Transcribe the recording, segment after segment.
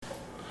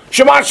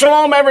Shabbat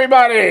Shalom,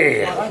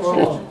 everybody.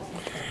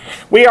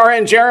 We are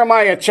in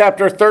Jeremiah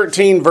chapter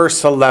 13,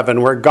 verse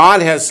 11, where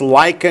God has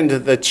likened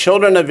the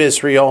children of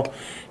Israel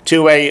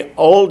to a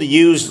old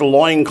used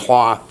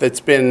loincloth that's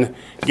been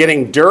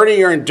getting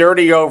dirtier and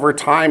dirtier over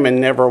time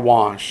and never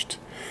washed.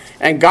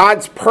 And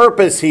God's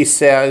purpose, he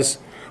says,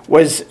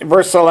 was,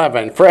 verse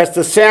 11, for as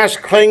the sash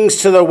clings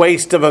to the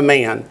waist of a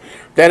man,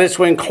 that is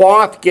when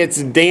cloth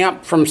gets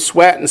damp from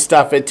sweat and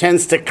stuff, it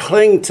tends to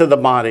cling to the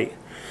body.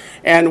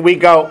 And we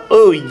go,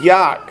 ooh,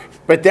 yuck.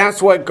 But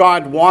that's what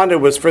God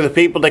wanted, was for the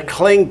people to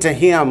cling to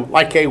him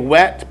like a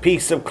wet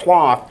piece of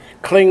cloth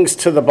clings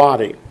to the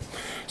body. It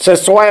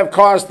says, so I have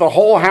caused the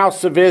whole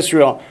house of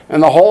Israel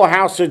and the whole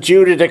house of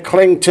Judah to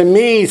cling to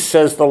me,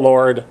 says the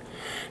Lord,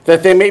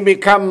 that they may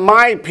become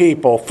my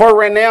people, for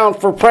renown,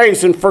 for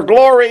praise, and for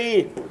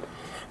glory.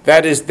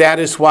 That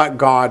is what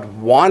God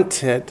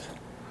wanted.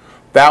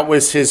 That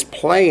was his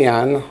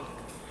plan.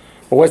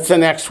 What's the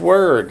next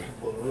word?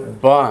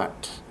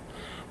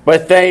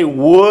 But they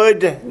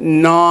would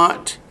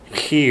not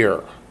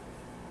hear.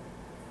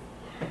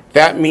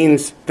 That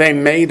means they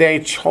made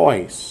a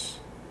choice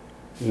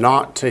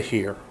not to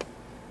hear.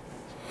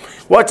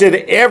 What did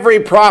every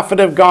prophet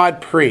of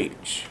God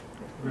preach?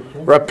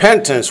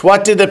 Repentance.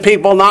 What did the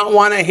people not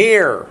want to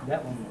hear?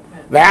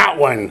 That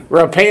one.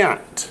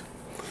 Repent.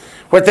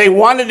 What they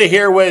wanted to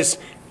hear was,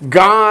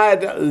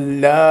 God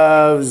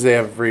loves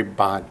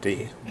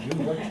everybody.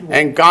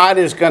 And God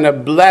is going to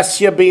bless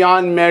you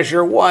beyond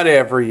measure,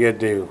 whatever you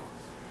do.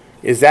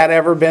 Has that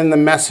ever been the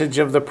message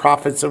of the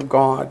prophets of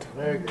God?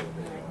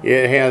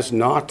 It has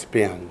not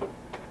been.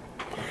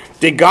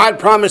 Did God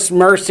promise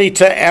mercy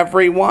to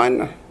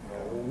everyone?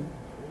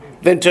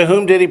 Then to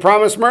whom did he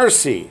promise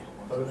mercy?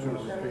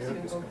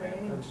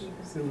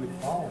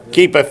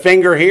 Keep a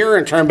finger here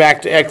and turn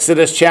back to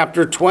Exodus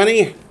chapter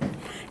 20.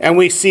 And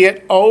we see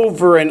it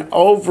over and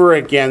over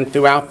again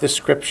throughout the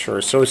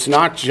scripture. So it's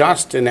not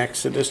just in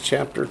Exodus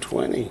chapter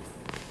 20.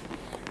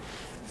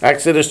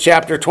 Exodus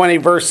chapter 20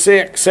 verse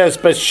 6 says,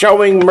 but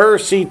showing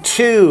mercy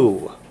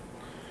to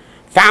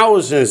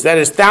thousands, that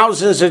is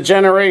thousands of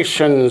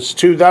generations,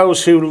 to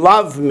those who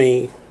love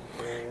me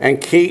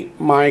and keep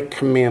my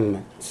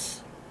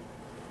commandments.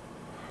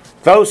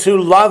 Those who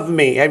love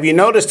me. Have you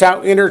noticed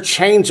how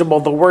interchangeable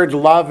the word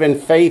love and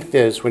faith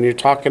is when you're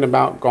talking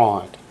about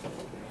God?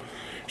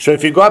 So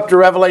if you go up to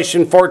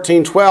Revelation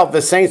 14:12,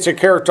 the saints are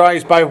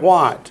characterized by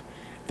what?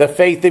 The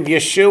faith of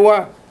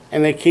Yeshua,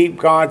 and they keep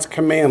God's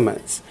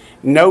commandments.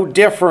 No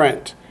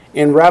different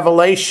in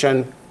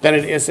Revelation than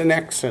it is in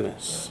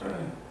Exodus.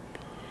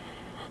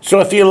 So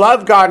if you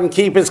love God and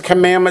keep his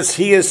commandments,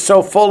 he is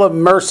so full of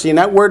mercy. And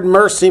that word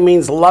mercy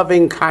means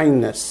loving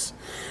kindness.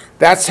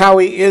 That's how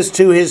he is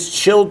to his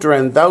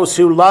children, those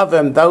who love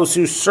him, those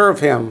who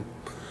serve him.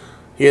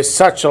 He is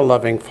such a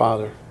loving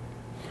Father.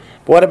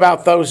 What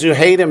about those who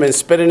hate him and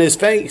spit in his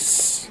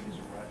face?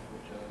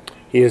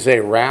 He is a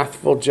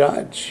wrathful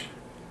judge.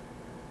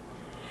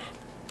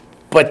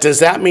 But does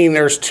that mean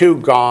there's two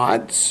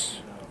gods?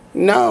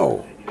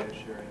 No.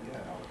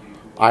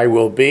 I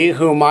will be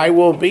whom I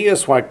will be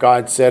is what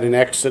God said in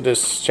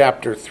Exodus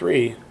chapter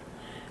 3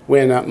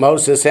 when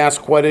Moses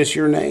asked, what is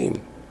your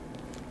name?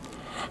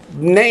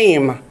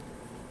 Name,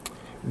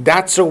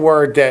 that's a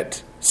word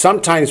that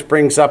sometimes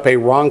brings up a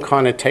wrong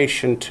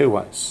connotation to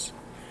us.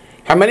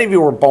 How many of you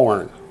were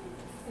born?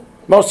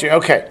 Most of you,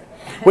 okay.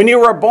 When you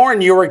were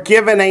born, you were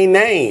given a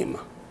name.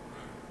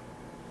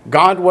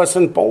 God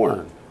wasn't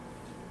born.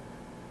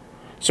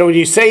 So when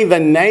you say the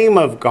name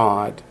of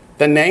God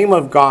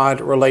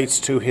relates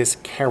to his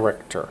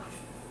character.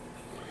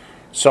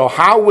 So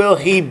how will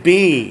he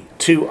be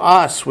to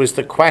us was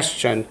the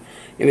question.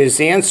 And his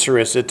answer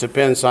is, it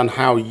depends on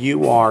how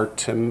you are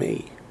to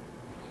me.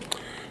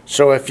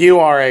 So if you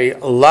are a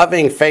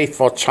loving,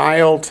 faithful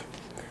child,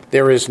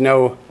 there is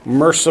no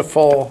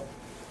merciful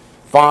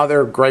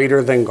Father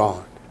greater than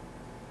God.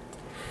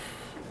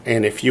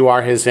 And if you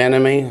are his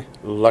enemy,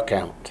 look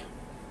out.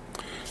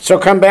 So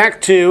come back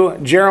to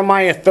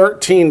Jeremiah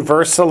 13,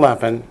 verse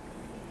 11.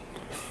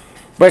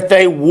 But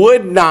they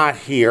would not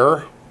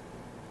hear.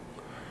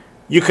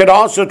 You could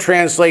also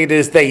translate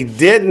as they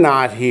did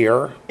not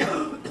hear.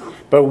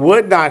 But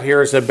would not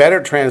hear is a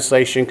better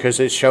translation because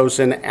it shows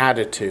an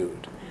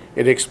attitude.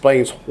 It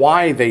explains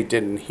why they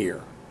didn't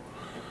hear.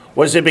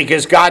 Was it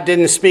because God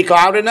didn't speak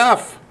loud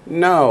enough?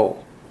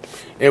 No.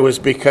 It was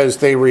because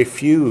they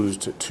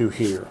refused to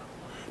hear.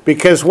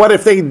 Because what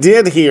if they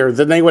did hear?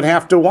 Then they would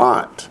have to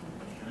what?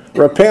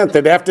 Repent.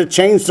 They'd have to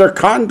change their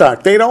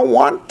conduct. They don't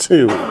want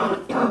to.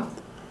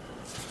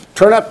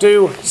 Turn up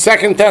to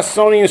 2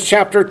 Thessalonians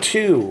chapter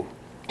 2.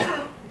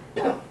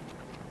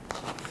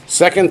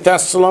 2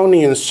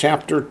 Thessalonians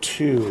chapter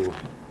 2.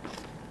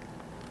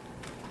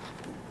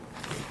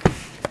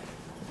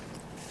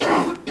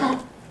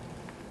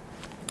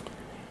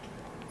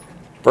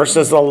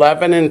 Verses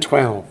 11 and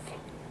 12.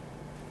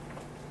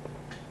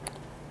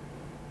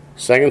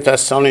 2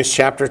 Thessalonians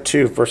chapter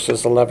 2,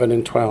 verses 11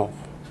 and 12.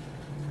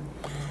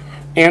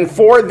 And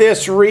for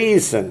this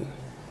reason,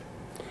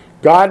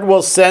 God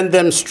will send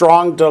them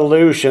strong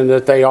delusion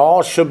that they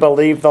all should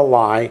believe the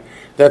lie,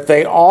 that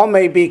they all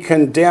may be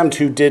condemned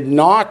who did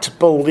not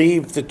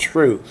believe the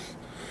truth,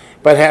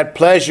 but had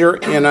pleasure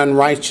in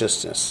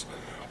unrighteousness.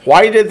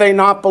 Why did they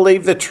not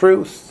believe the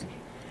truth?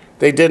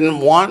 They didn't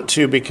want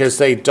to because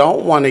they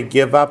don't want to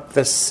give up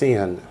the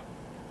sin.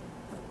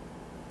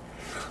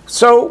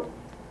 So,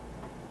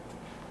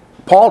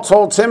 Paul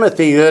told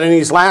Timothy that in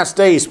these last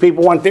days,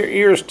 people want their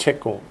ears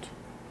tickled.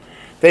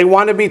 They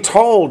want to be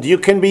told, you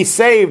can be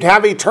saved,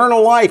 have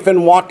eternal life,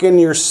 and walk in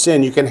your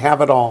sin. You can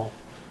have it all.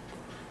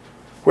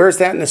 Where's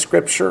that in the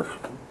scripture?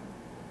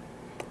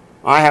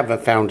 I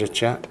haven't found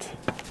it yet.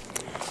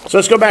 So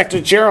let's go back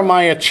to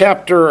Jeremiah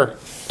chapter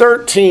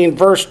 13,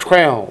 verse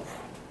 12,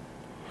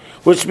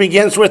 which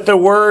begins with the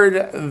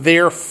word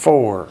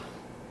therefore.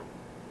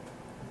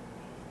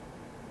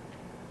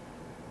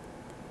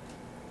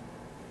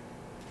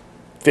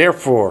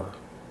 Therefore.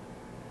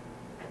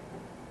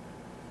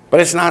 But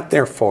it's not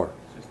therefore.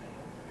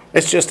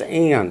 It's just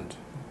and.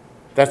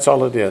 That's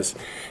all it is.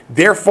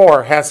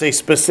 Therefore has a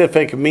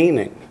specific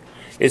meaning.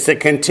 It's a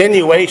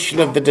continuation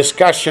of the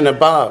discussion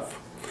above.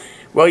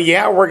 Well,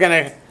 yeah, we're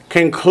going to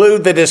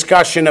conclude the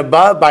discussion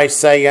above by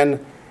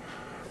saying,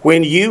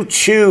 when you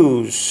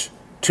choose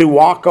to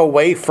walk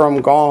away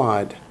from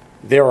God,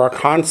 there are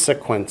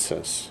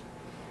consequences.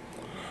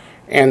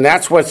 And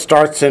that's what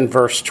starts in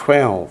verse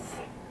 12.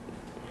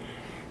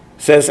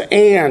 It says,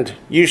 and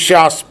you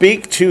shall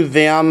speak to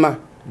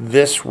them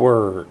this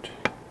word.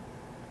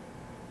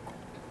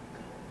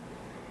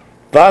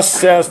 Thus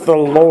says the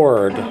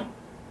Lord,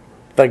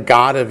 the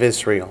God of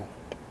Israel.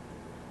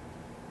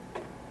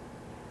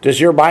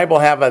 Does your Bible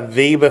have a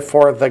 "the"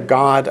 before the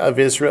God of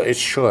Israel? It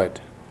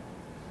should.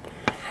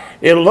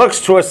 It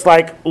looks to us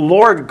like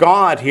Lord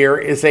God here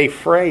is a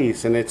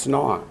phrase, and it's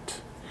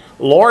not.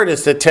 Lord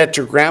is the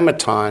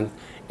tetragrammaton,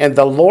 and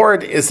the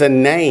Lord is a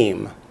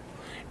name.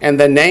 And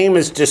the name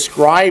is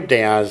described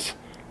as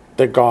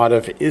the God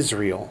of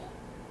Israel.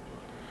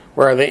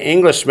 Where the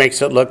English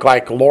makes it look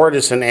like Lord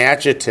is an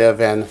adjective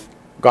and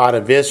God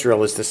of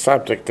Israel is the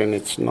subject, and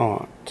it's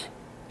not.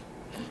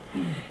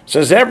 It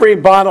says, every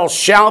bottle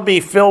shall be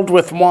filled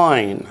with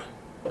wine.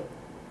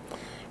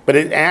 But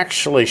it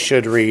actually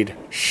should read,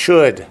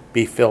 should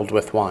be filled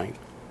with wine.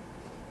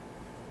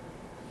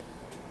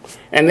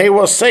 And they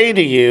will say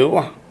to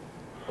you,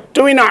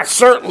 do we not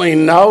certainly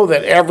know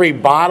that every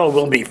bottle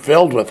will be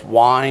filled with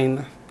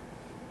wine?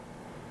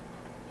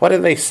 What are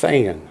they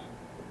saying?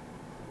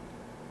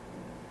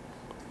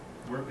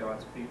 We're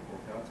God's people.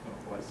 God's going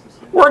to bless us.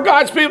 We're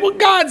God's people.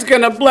 God's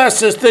going to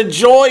bless us. The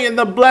joy and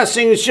the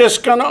blessing is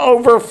just going to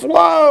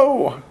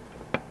overflow.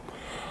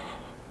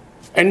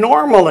 And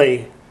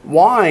normally,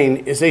 wine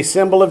is a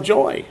symbol of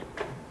joy.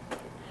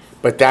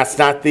 But that's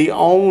not the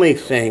only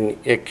thing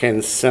it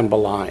can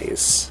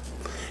symbolize.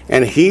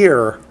 And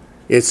here,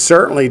 it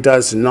certainly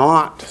does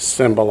not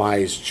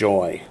symbolize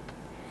joy.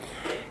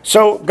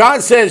 So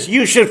God says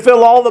you should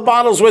fill all the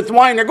bottles with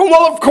wine. They're going,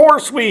 well, of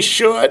course we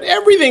should.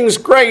 Everything's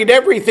great.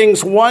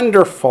 Everything's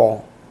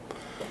wonderful.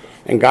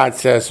 And God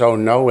says, oh,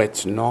 no,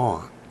 it's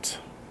not.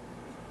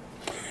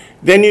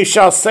 Then you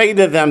shall say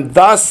to them,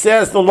 thus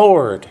says the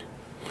Lord,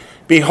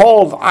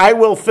 behold, I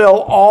will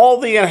fill all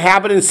the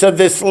inhabitants of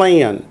this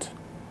land,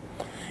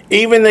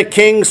 even the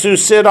kings who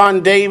sit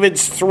on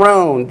David's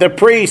throne, the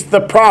priests,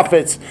 the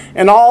prophets,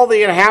 and all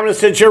the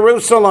inhabitants of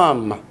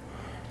Jerusalem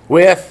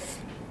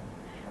with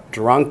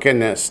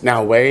drunkenness.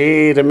 Now,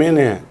 wait a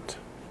minute.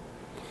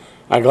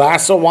 A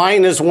glass of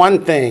wine is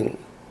one thing.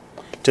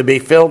 To be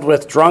filled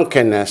with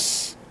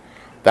drunkenness,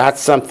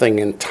 that's something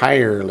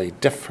entirely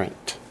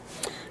different.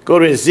 Go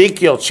to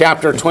Ezekiel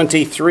chapter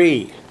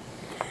 23.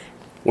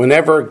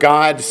 Whenever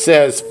God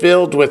says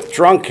filled with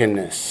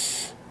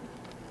drunkenness,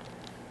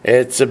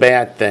 it's a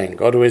bad thing.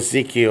 Go to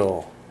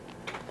Ezekiel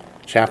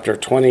chapter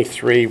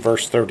 23,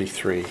 verse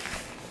 33.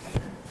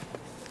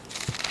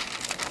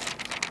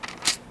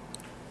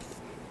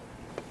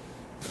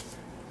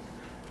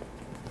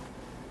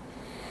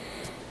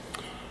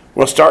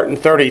 We'll start in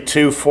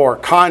 32 for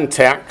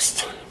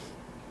context.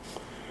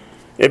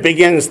 It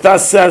begins,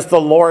 thus says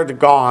the Lord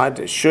God.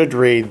 It should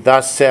read,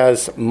 thus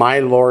says my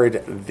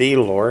Lord, the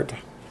Lord.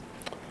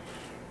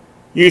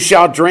 You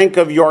shall drink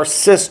of your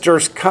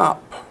sister's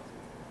cup.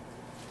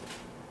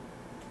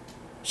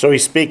 So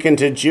he's speaking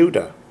to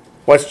Judah.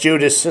 What's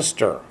Judah's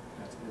sister?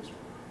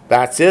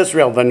 That's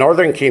Israel, the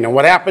northern kingdom.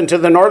 What happened to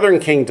the northern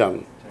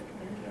kingdom?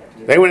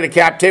 They went into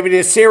captivity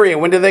to Syria.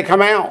 When did they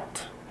come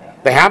out?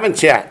 They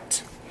haven't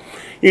yet.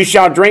 You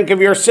shall drink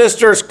of your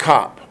sister's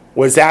cup.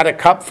 Was that a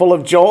cup full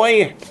of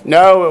joy?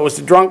 No, it was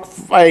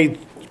a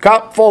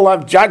cup full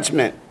of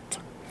judgment.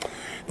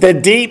 The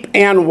deep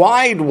and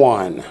wide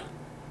one.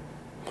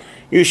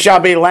 You shall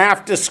be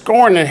laughed to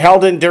scorn and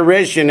held in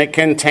derision. It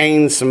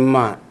contains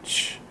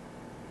much.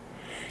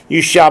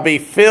 You shall be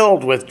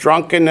filled with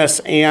drunkenness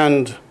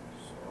and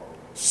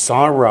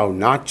sorrow,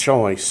 not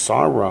joy,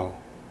 sorrow.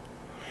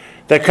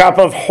 The cup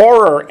of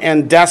horror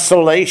and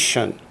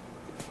desolation.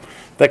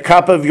 The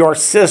cup of your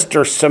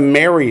sister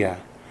Samaria.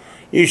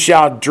 You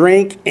shall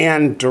drink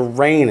and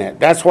drain it.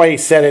 That's why he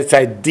said it's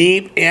a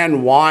deep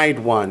and wide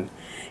one.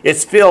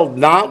 It's filled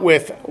not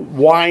with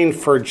wine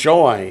for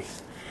joy,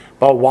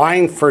 but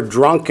wine for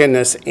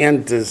drunkenness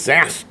and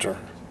disaster.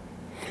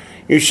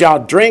 You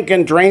shall drink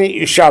and drain it.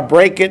 You shall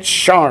break its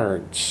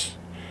shards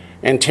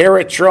and tear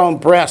at your own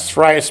breasts,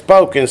 for I have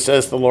spoken,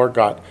 says the Lord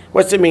God.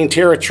 What's it mean,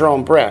 tear at your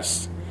own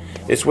breasts?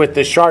 It's with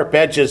the sharp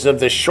edges of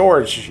the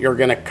swords you're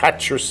going to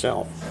cut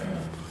yourself.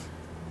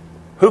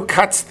 Who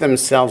cuts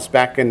themselves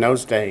back in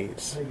those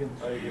days?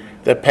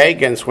 The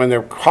pagans, when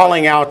they're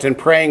calling out and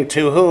praying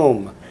to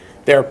whom?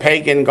 Their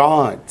pagan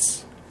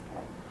gods.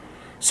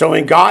 So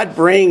when God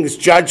brings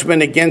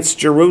judgment against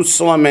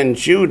Jerusalem and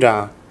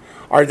Judah,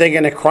 are they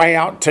going to cry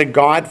out to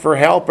God for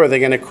help, or are they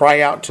going to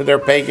cry out to their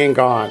pagan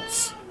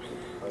gods?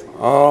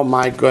 Oh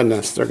my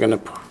goodness, they're going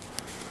to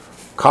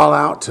call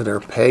out to their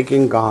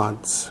pagan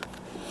gods.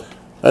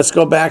 Let's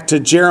go back to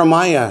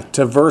Jeremiah,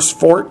 to verse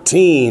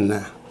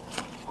 14.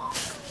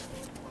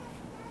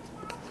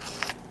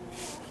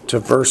 To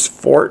verse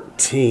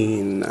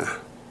 14.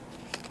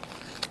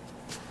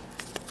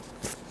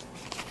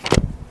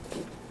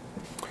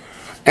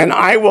 And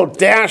I will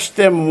dash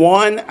them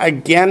one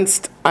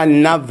against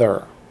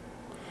another,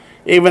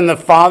 even the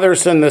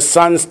fathers and the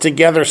sons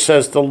together,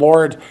 says the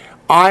Lord.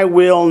 I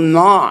will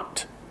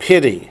not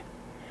pity,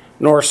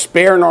 nor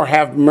spare, nor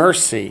have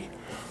mercy,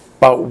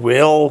 but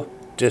will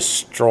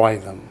destroy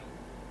them.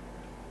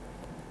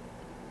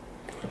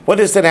 What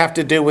does it have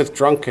to do with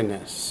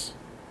drunkenness?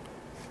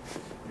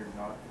 You're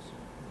not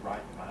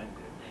right-minded.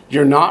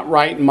 You're not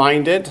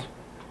right-minded?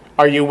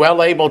 Are you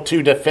well able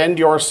to defend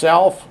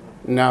yourself?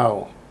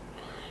 No.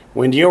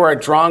 When you are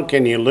drunk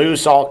and you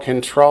lose all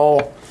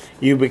control,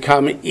 you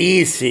become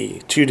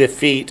easy to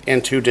defeat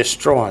and to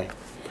destroy.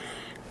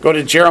 Go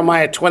to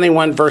Jeremiah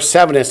 21, verse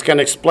 7. It's going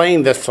to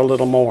explain this a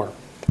little more.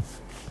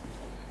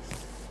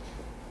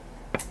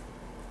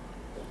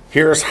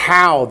 Here's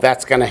how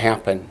that's going to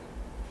happen.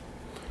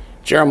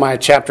 Jeremiah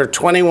chapter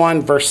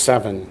 21, verse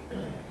 7.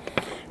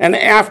 And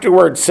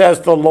afterward,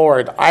 says the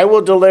Lord, I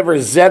will deliver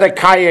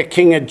Zedekiah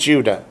king of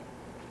Judah,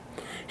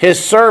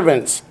 his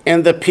servants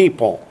and the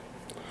people,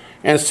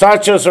 and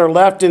such as are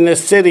left in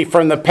this city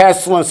from the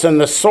pestilence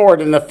and the sword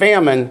and the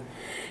famine,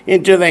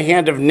 into the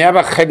hand of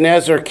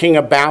Nebuchadnezzar king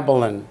of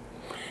Babylon,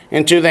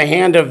 into the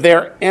hand of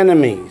their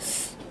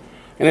enemies,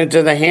 and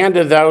into the hand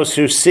of those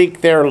who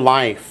seek their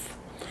life.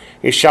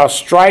 He shall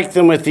strike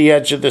them with the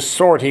edge of the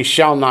sword. He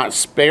shall not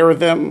spare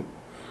them,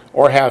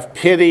 or have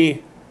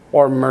pity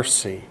or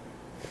mercy.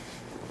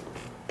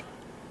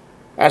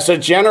 As a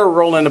general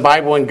rule in the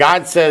Bible, when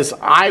God says,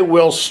 I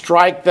will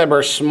strike them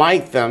or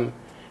smite them,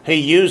 he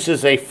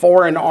uses a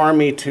foreign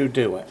army to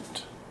do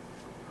it.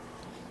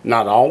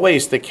 Not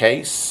always the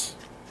case,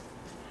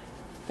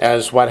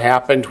 as what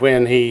happened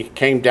when he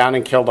came down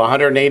and killed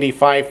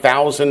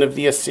 185,000 of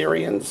the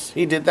Assyrians.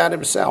 He did that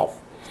himself.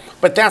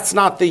 But that's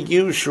not the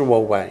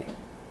usual way.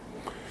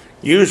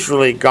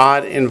 Usually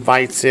God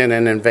invites in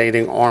an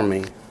invading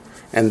army,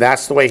 and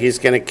that's the way he's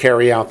going to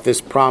carry out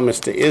this promise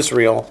to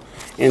Israel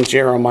in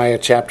Jeremiah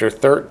chapter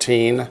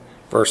 13,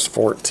 verse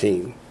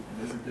 14.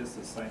 Isn't this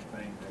the same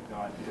thing that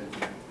God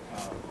did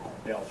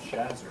with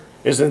Belshazzar?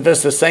 Isn't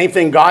this the same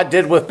thing God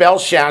did with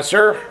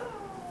Belshazzar?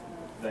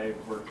 They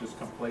were just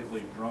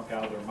completely drunk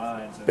out of their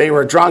minds. They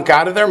were drunk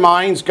out of their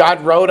minds.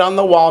 God wrote on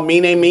the wall,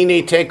 Mene,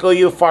 Mene, Tekel,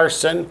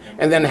 Upharsin.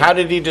 And then how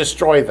did he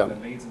destroy The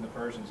them? Medes and the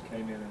Persians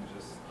came in and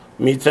just,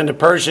 Medes and the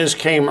Persians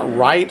came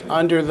right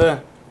under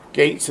the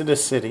gates of the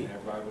city.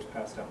 everybody was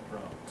passed out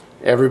drunk.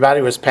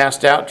 Everybody was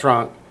passed out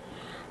drunk.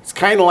 It's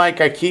kind of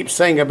like I keep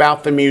saying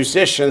about the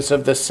musicians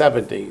of the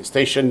 70s.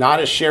 They should not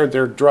have shared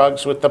their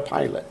drugs with the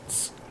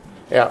pilots.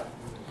 Yeah.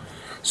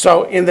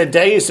 So in the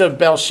days of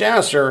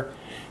Belshazzar,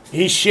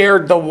 he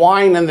shared the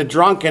wine and the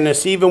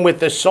drunkenness even with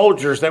the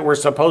soldiers that were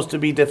supposed to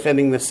be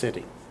defending the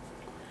city,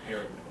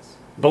 Arrogance.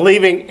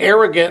 believing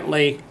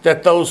arrogantly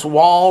that those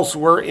walls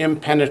were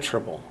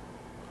impenetrable.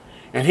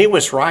 And he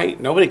was right.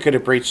 Nobody could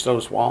have breached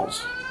those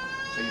walls.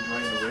 So you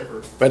drain the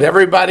river. But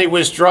everybody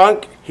was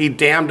drunk. He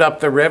dammed up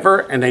the river,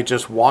 and they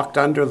just walked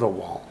under the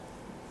wall,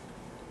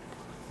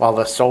 while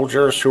the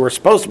soldiers who were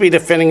supposed to be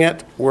defending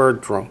it were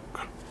drunk.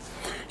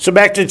 So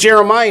back to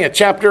Jeremiah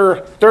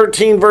chapter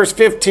 13, verse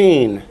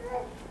 15.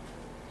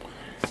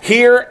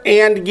 Hear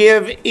and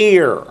give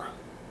ear.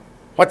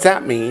 What's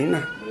that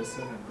mean?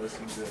 Listen and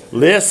listen good.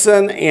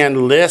 Listen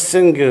and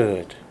listen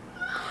good.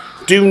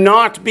 Do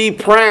not be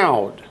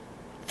proud,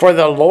 for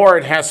the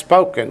Lord has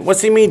spoken.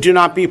 What's he mean, do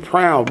not be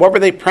proud? What were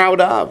they proud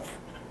of?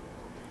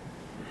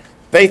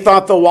 They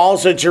thought the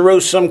walls of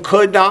Jerusalem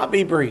could not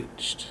be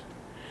breached.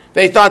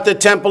 They thought the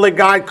temple of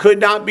God could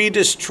not be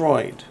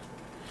destroyed.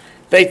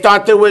 They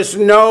thought there was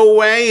no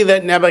way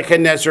that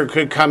Nebuchadnezzar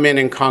could come in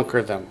and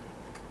conquer them.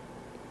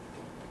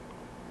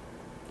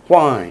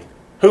 Why?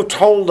 Who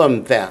told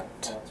them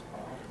that?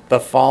 The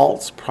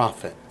false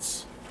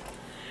prophets.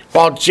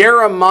 While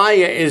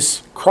Jeremiah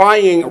is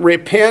crying,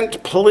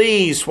 repent,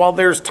 please, while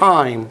there's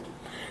time,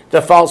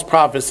 the false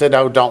prophet said,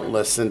 oh, don't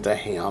listen to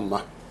him.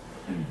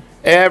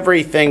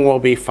 Everything will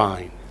be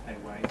fine. Hey,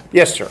 Wayne,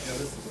 Yes, sir. You know,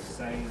 this is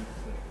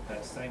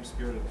that same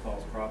spirit of the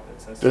false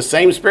prophets. That's The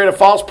same spirit of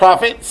false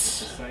prophets.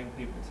 the same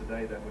people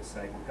today that would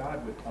say,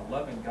 well, a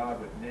loving God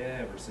would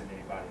never send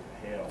anybody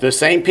to hell. The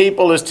same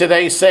people as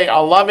today say a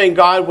loving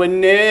God would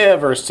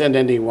never send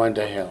anyone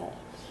to hell.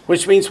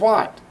 Which means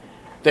what?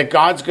 That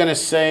God's going to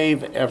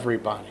save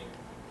everybody.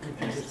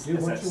 It's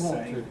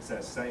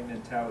that same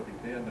mentality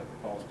then that the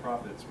false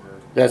prophets were.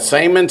 That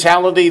same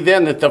mentality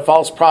then that the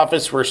false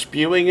prophets were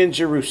spewing in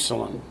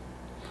Jerusalem.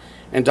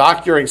 And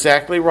Doc, you're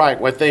exactly right.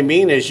 What they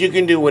mean is you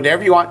can do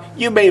whatever you want.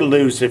 You may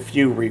lose a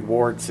few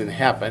rewards in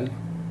heaven.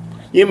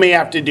 You may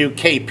have to do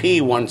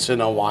KP once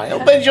in a while,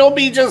 but you'll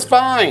be just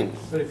fine.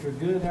 But if your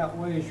good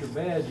outweighs your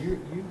bad, you're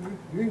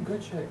in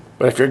good shape.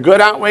 But if your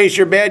good outweighs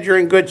your bad, you're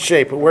in good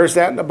shape. But where's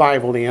that in the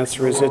Bible? The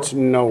answer is it's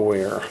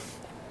nowhere.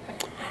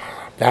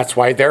 That's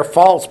why they're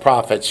false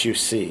prophets, you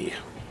see.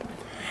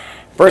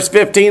 Verse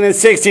 15 and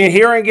 16,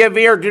 hear and give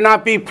ear, do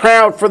not be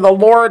proud, for the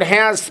Lord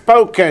has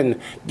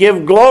spoken.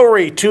 Give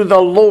glory to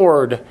the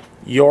Lord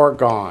your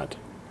God.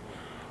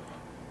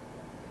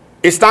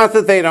 It's not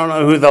that they don't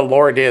know who the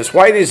Lord is.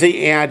 Why does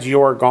he add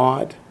your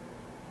God?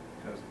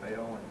 Because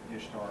Baal and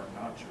Ishtar are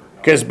not your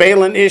God. Because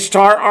Baal and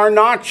Ishtar are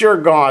not your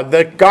God.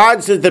 The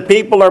gods that the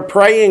people are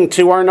praying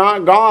to are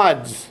not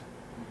gods.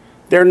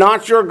 They're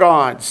not your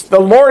gods. The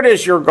Lord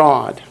is your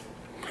God.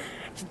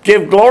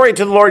 Give glory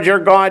to the Lord your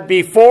God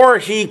before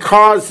he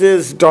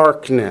causes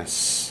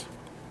darkness,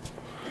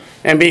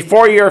 and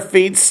before your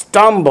feet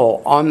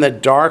stumble on the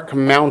dark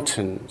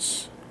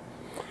mountains.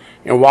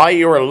 And while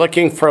you are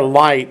looking for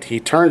light, he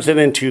turns it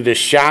into the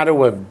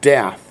shadow of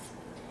death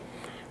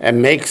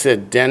and makes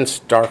it dense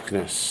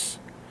darkness.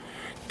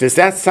 Does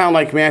that sound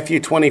like Matthew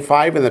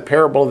 25 in the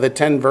parable of the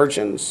 10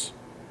 virgins?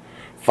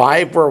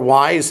 5 were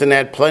wise and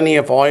had plenty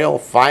of oil.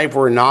 5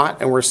 were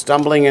not and were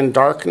stumbling in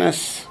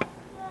darkness.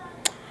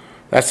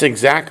 That's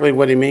exactly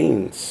what he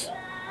means.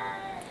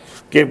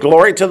 Give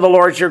glory to the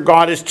Lord your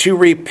God is to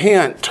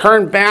repent.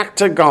 Turn back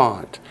to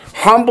God.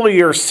 Humble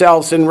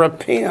yourselves and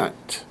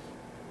repent,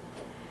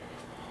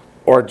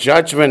 or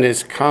judgment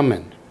is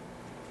coming.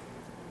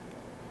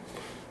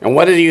 And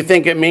what do you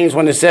think it means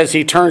when it says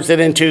he turns it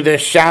into the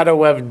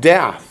shadow of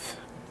death?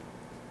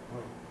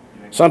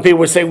 Some people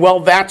would say,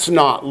 well, that's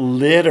not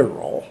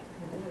literal.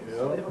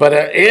 But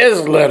it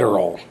is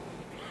literal.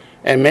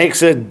 And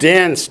makes a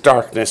dense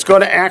darkness. Go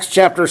to Acts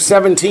chapter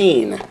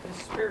 17.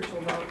 Spiritual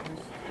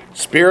darkness.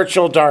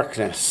 Spiritual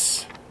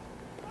darkness.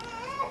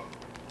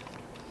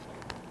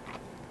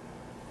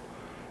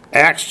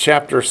 Acts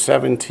chapter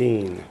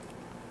 17.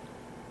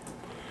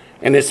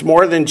 And it's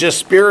more than just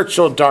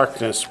spiritual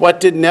darkness.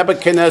 What did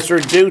Nebuchadnezzar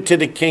do to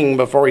the king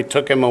before he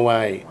took him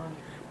away?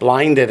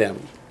 Blinded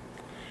him,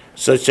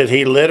 such that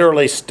he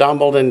literally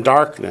stumbled in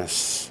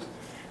darkness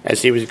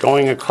as he was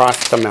going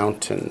across the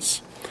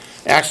mountains.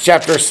 Acts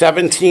chapter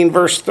 17,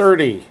 verse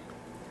 30.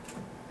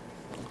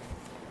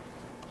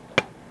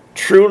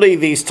 Truly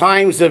these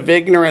times of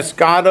ignorance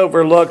God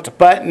overlooked,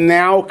 but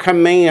now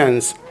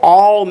commands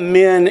all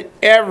men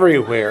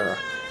everywhere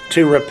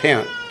to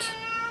repent.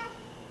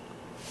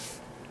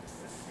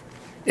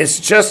 It's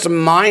just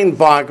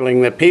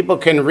mind-boggling that people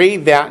can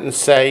read that and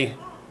say,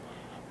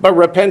 but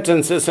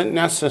repentance isn't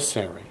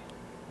necessary.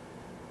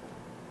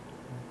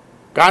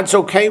 God's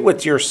okay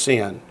with your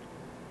sin.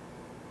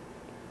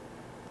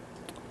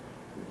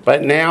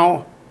 But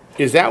now,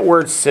 is that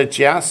word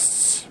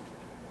suggests,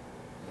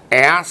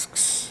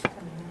 asks,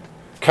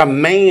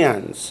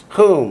 commands,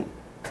 whom?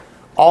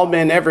 All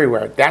men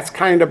everywhere. That's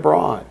kind of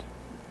broad.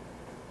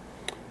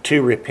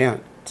 To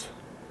repent.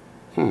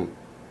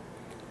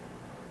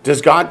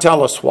 Does God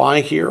tell us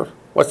why here?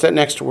 What's that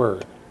next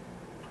word?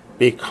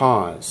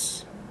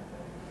 Because.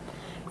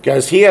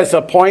 Because he has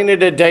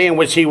appointed a day in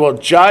which he will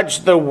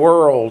judge the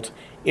world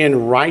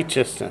in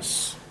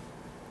righteousness.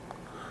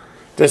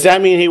 Does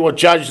that mean he will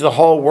judge the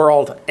whole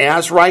world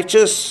as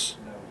righteous?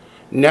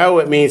 No,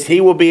 it means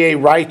he will be a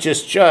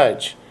righteous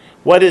judge.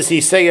 What does he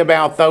say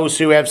about those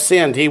who have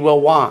sinned? He will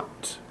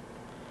what?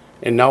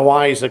 In no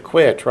wise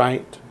acquit,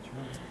 right?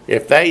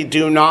 If they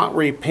do not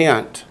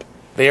repent,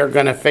 they are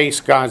going to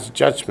face God's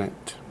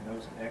judgment. And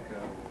those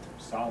echo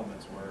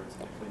Solomon's words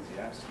in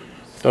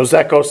Ecclesiastes. Those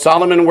echo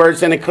Solomon's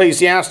words in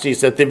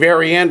Ecclesiastes at the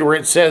very end where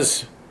it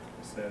says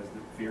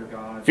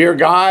That fear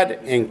God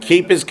and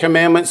keep his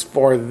commandments,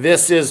 for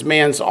this is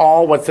man's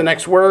all. What's the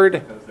next word?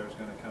 Because there's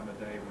going to come a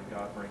day when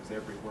God brings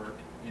every work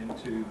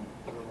into.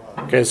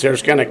 Because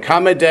there's going to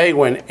come a day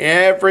when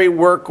every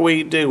work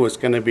we do is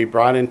going to be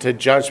brought into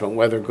judgment,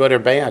 whether good or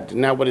bad.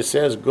 Isn't that what it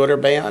says, good or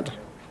bad?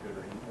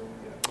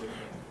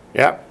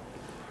 Yep.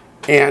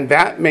 And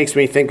that makes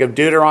me think of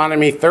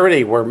Deuteronomy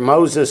 30, where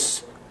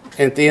Moses,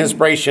 at the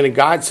inspiration of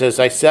God, says,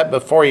 I set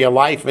before you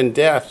life and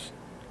death.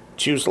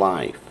 Choose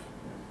life.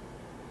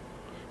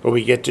 But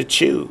we get to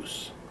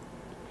choose.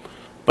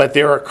 But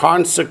there are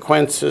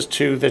consequences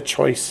to the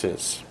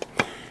choices.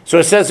 So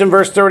it says in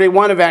verse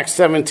 31 of Acts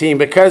 17,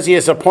 because he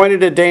has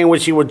appointed a day in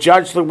which he will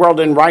judge the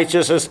world in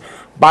righteousness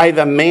by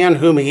the man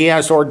whom he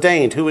has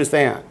ordained. Who is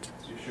that?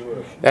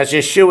 Yeshua. That's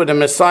Yeshua, the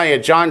Messiah.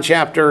 John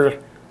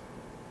chapter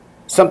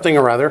something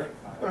or other.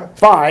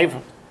 5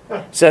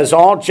 says,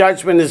 all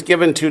judgment is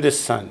given to the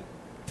Son.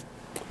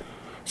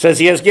 Says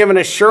he has given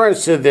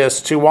assurance to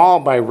this to all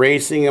by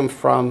raising him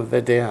from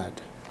the dead.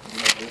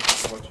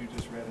 What you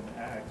just read in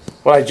Acts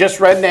What I just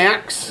read in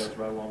Acts goes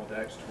right along with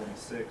Acts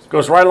 26.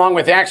 goes right along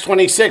with Acts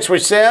 26,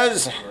 which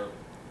says, Where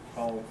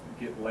Paul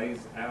lays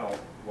out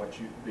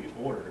the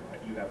order.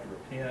 Like you have to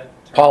repent.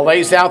 Paul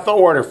lays out the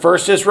order.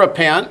 First is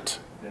repent,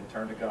 Then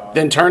turn to God.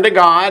 then turn to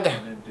God,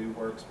 And then do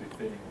works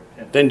befitting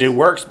repentance. then do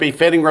works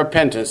befitting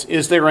repentance.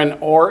 Is there an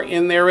or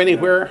in there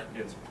anywhere?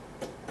 It's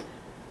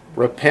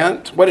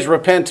Repent? What does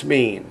repent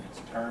mean?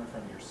 turn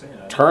from your sin.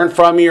 Turn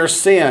from your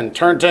sin.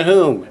 Turn to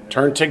whom?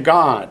 Turn to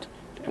God.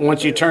 And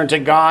once you turn to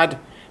God,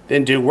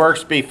 then do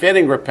works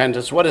befitting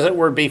repentance. What does that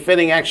word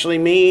befitting actually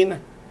mean?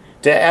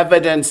 To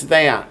evidence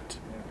that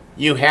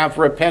you have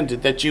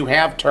repented, that you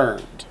have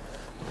turned.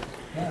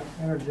 Now,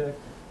 interject.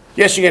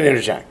 Yes, you can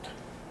interject.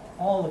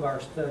 All of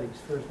our studies,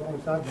 for as long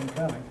as I've been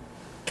coming,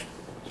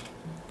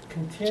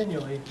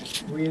 continually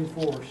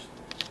reinforce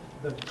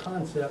the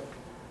concept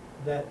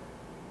that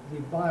the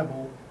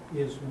Bible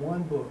is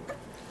one book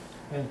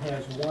and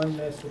has one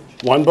message.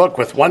 One book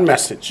with one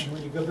message. And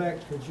when you go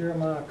back to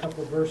Jeremiah a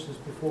couple of verses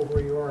before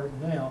where you are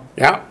now,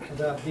 Yeah.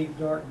 about deep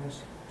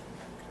darkness,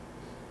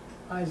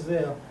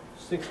 Isaiah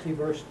 60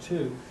 verse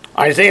 2,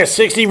 Isaiah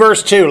 60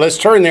 verse 2. Let's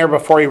turn there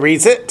before he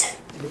reads it.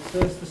 it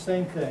says the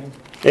same thing.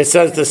 It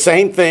says the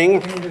same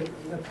thing. And it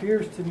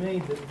appears to me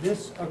that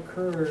this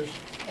occurs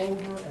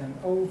over and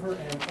over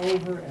and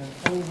over and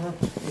over.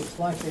 It's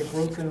like a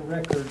broken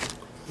record,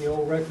 the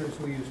old records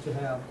we used to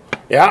have.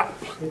 Yeah.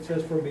 It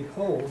says, for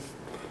behold,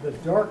 the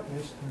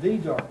darkness.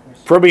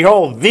 For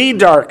behold, the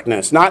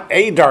darkness, not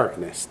a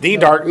darkness, the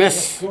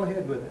darkness Go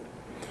ahead with it.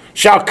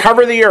 shall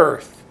cover the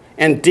earth,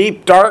 and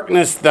deep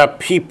darkness the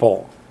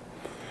people.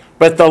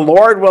 But the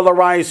Lord will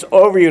arise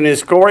over you, and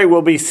his glory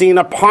will be seen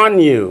upon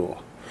you.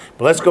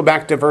 But let's go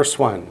back to verse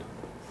 1,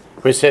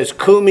 which says,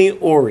 Kumi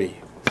Uri,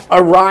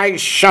 arise,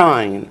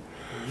 shine,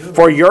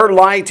 for your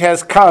light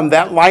has come.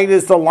 That light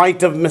is the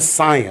light of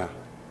Messiah.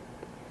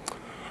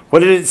 What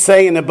did it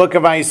say in the book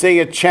of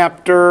Isaiah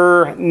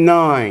chapter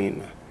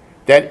 9?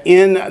 That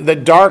in the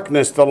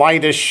darkness the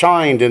light has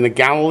shined in the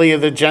Galilee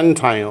of the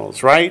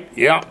Gentiles, right?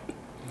 Yeah.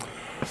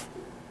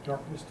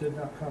 Darkness did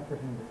not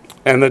comprehend it.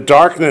 And the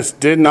darkness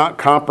did not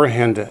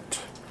comprehend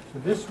it. So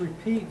this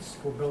repeats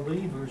for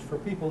believers, for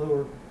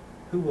people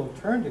who will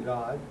turn to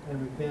God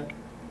and repent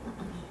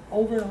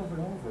over and over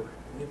and over.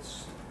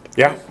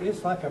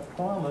 It's like a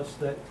promise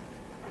that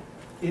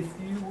if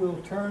you will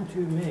turn to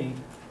me,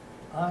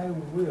 I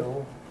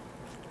will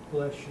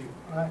bless you.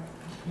 My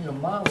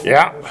word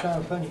will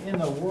shine upon you. In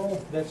the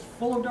world that's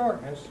full of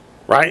darkness,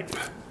 Right?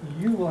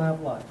 you will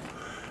have light.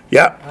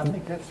 Yep. I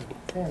think that's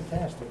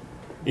fantastic.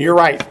 You're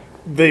right.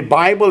 The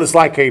Bible is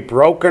like a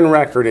broken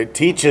record. It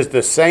teaches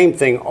the same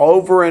thing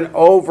over and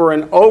over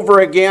and over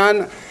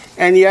again.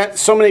 And yet,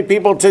 so many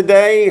people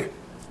today,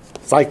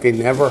 it's like they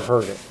never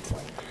heard it.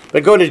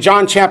 But go to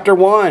John chapter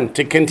 1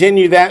 to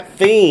continue that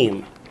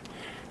theme.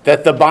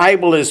 That the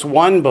Bible is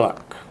one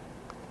book,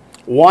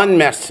 one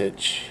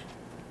message.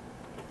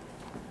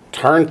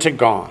 Turn to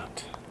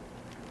God.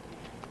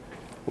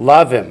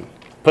 Love him.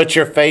 Put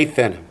your faith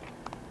in him.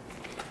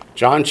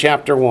 John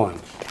chapter 1.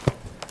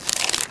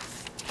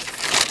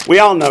 We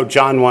all know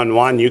John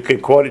 1:1. You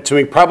could quote it to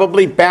me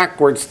probably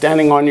backwards,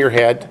 standing on your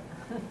head.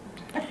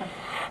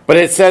 But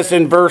it says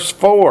in verse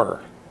 4,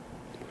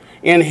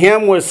 in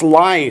him was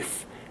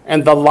life,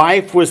 and the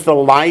life was the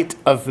light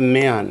of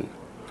men.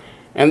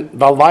 And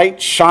the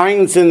light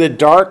shines in the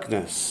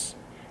darkness,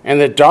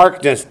 and the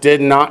darkness did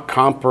not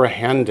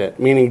comprehend it,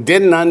 meaning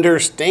didn't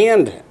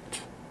understand it.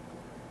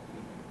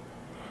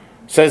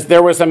 It says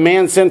there was a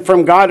man sent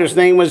from God whose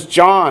name was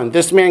John.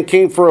 This man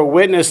came for a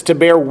witness to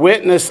bear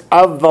witness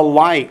of the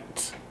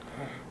light,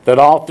 that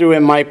all through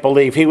him might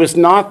believe. He was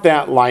not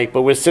that light,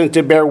 but was sent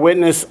to bear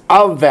witness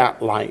of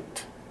that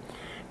light.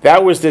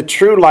 That was the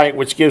true light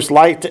which gives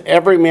light to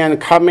every man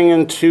coming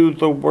into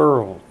the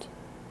world.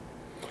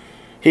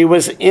 He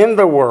was in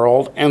the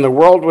world, and the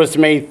world was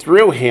made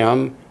through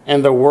him,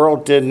 and the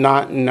world did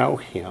not know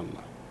him.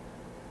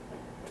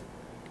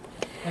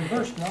 And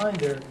verse 9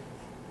 there,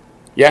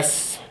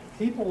 Yes,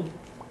 people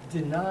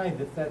deny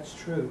that that's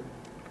true.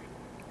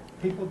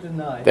 People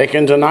deny. they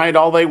can deny it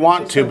all they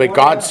want to, but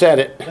God said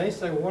it. They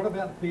say, what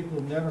about people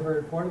who've never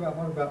heard? What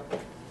about?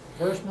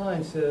 Verse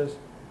 9 says,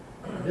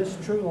 this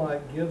true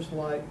light gives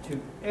light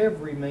to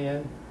every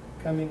man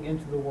coming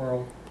into the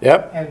world.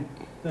 Yep. And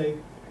they,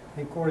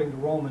 according to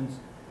Romans,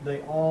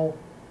 they all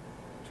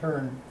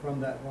turn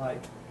from that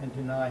light and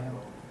deny him.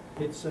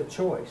 It's a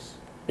choice.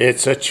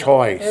 It's a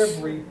choice.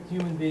 Every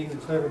human being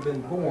that's ever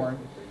been born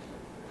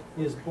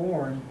is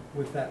born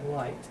with that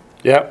light.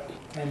 Yep.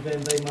 And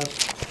then they must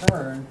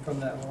turn from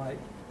that light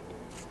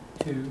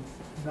to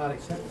not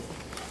accept it.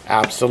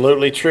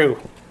 Absolutely true.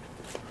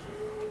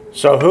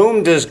 So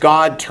whom does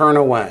God turn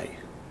away?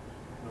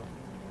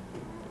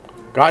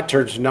 God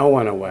turns no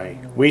one away.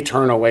 We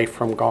turn away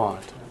from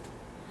God.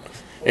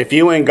 If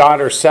you and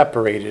God are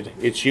separated,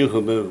 it's you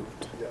who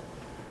moved.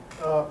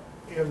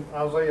 in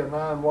Isaiah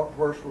 9, what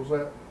verse was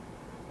that?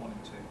 1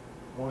 and 2.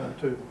 1 and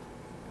 2.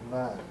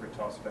 9. Where it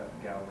talks about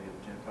Galilee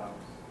of the Gentiles.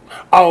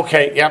 Oh,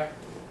 okay, yep.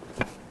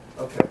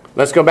 Okay.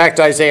 Let's go back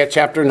to Isaiah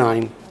chapter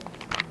 9.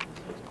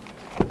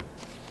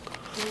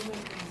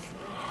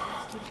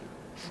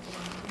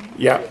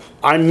 Yeah,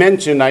 I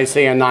mentioned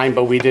Isaiah 9,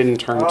 but we didn't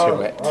turn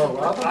to it.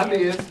 I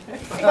did.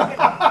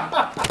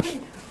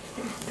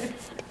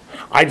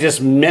 I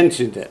just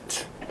mentioned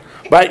it.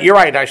 But you're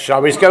right, I should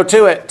always go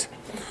to it.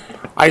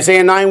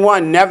 Isaiah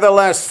 9:1,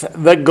 nevertheless,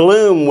 the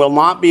gloom will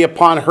not be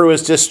upon her who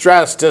is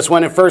distressed, as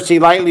when at first he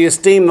lightly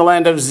esteemed the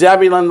land of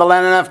Zebulun, the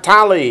land of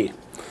Naphtali,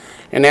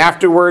 and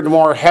afterward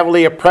more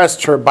heavily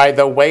oppressed her by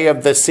the way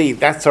of the sea.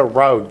 That's a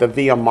road, the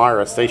Via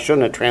Maris. They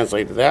shouldn't have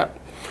translated that.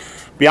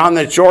 Beyond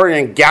the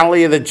Jordan,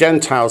 Galilee of the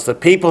Gentiles, the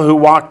people who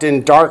walked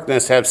in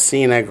darkness have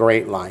seen a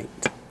great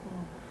light.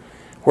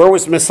 Where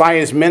was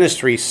Messiah's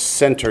ministry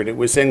centered? It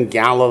was in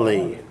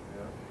Galilee.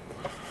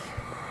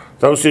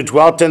 Those who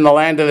dwelt in the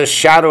land of the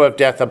shadow of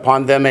death,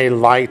 upon them a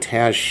light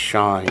has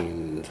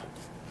shined.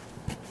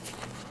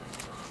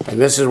 And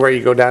this is where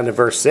you go down to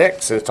verse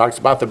 6, and it talks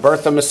about the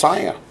birth of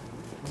Messiah.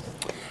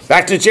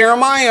 Back to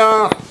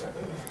Jeremiah.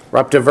 We're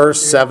up to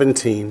verse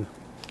 17.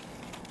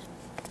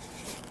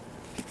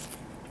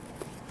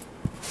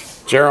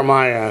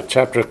 Jeremiah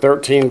chapter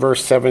 13,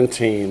 verse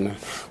 17.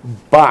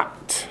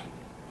 But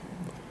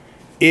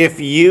if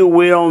you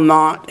will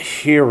not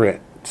hear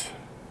it,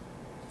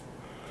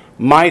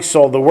 my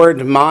soul, the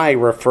word my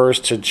refers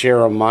to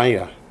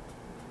Jeremiah.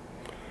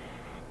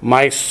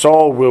 My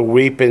soul will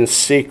weep in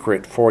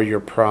secret for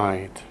your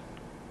pride.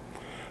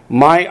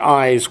 My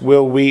eyes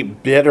will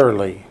weep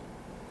bitterly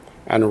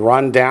and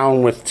run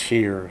down with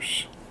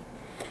tears,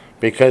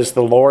 because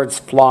the Lord's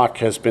flock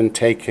has been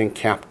taken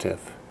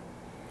captive.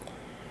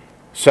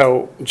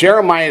 So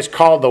Jeremiah is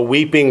called the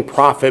weeping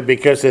prophet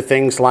because of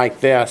things like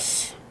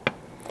this.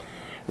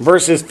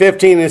 Verses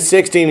 15 and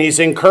 16, he's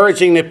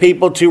encouraging the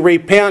people to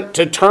repent,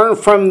 to turn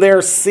from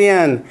their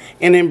sin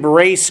and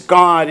embrace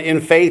God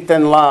in faith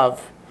and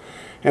love.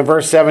 And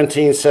verse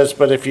 17 says,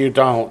 but if you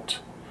don't,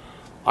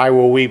 I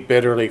will weep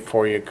bitterly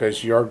for you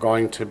because you're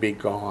going to be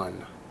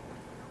gone.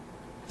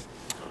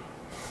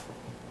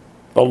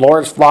 The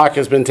Lord's flock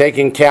has been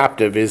taken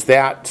captive. Is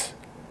that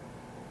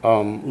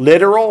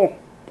literal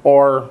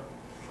or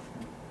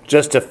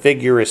just a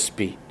figure of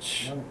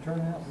speech? Turn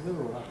out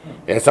literal, I think.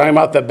 It's talking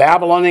about the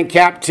Babylonian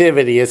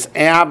captivity. It's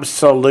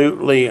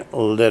absolutely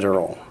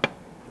literal.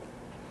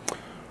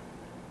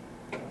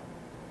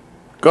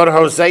 Go to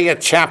Hosea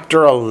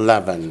chapter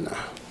 11.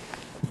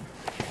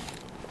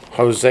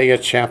 Hosea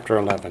chapter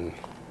 11.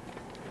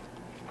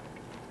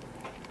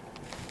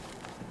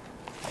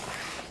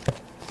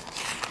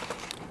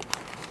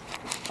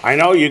 I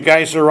know you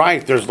guys are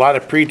right. There's a lot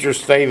of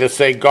preachers today that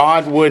say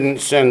God wouldn't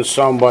send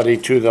somebody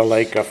to the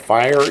lake of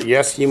fire.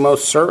 Yes, he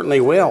most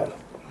certainly will.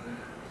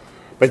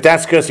 But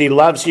that's because he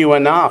loves you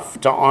enough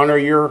to honor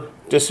your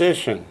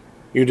decision.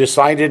 You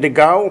decided to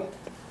go?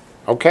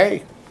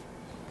 Okay.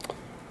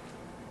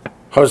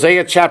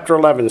 Hosea chapter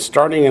 11,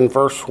 starting in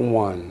verse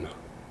 1.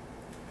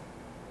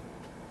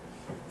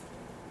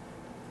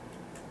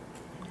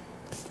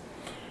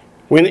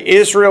 When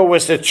Israel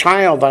was a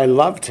child, I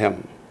loved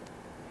him.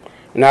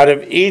 And out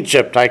of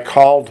Egypt I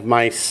called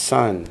my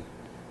son.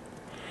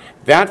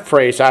 That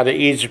phrase, out of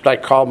Egypt I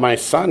called my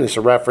son, is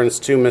a reference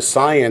to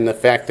Messiah and the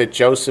fact that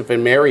Joseph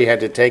and Mary had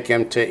to take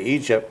him to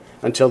Egypt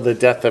until the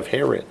death of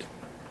Herod.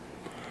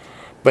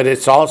 But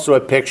it's also a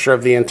picture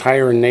of the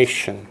entire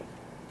nation.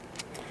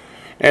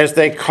 As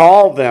they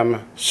called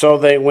them, so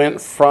they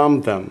went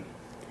from them.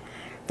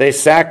 They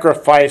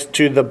sacrificed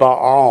to the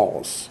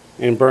Baals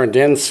and burned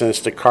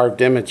incense to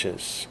carved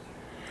images.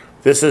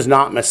 This is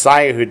not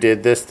Messiah who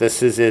did this.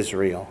 This is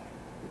Israel,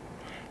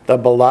 the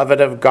beloved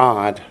of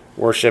God,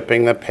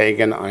 worshiping the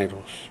pagan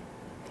idols.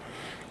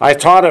 I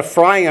taught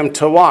Ephraim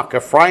to walk.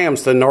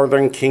 Ephraim's the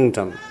northern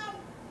kingdom,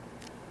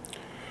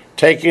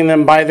 taking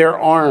them by their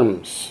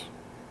arms.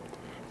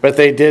 But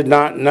they did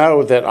not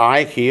know that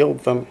I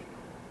healed them.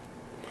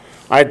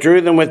 I drew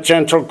them with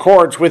gentle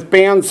cords, with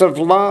bands of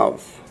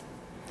love.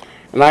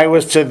 And I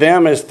was to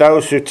them as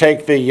those who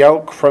take the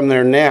yoke from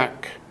their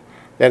neck,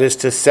 that is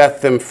to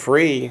set them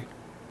free.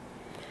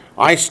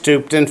 I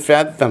stooped and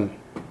fed them.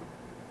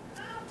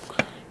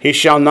 He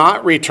shall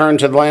not return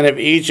to the land of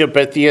Egypt,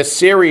 but the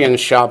Assyrian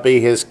shall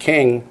be his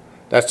king.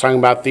 That's talking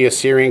about the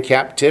Assyrian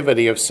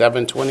captivity of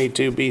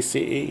 722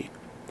 BCE.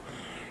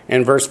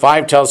 And verse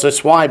 5 tells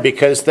us why.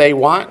 Because they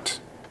what?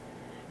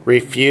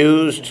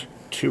 Refused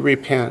to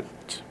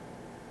repent.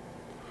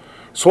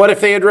 So what if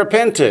they had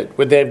repented?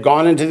 Would they have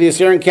gone into the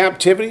Assyrian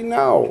captivity?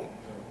 No.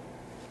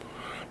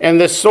 And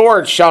the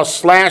sword shall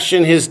slash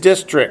in his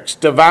districts,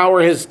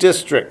 devour his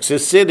districts,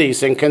 his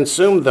cities, and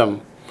consume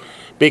them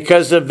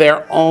because of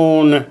their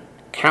own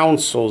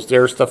counsels.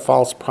 There's the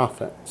false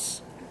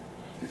prophets.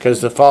 Because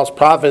the false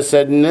prophets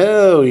said,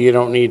 no, you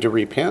don't need to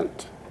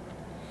repent.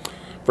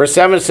 Verse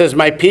 7 says,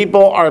 my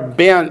people are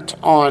bent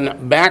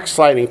on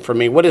backsliding from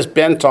me. What does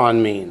bent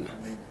on mean?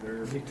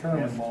 They're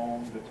Determined.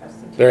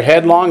 determined. They're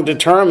headlong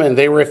determined.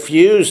 They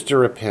refuse to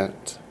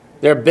repent.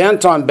 They're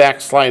bent on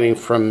backsliding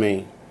from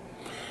me.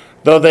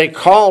 Though they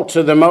call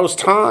to the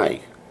Most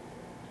High,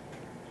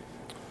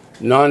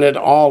 none at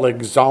all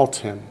exalt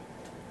him.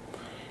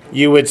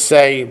 You would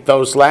say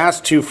those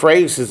last two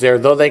phrases there,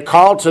 though they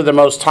call to the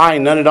Most High,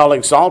 none at all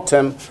exalt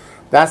him,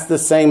 that's the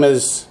same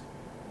as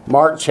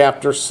Mark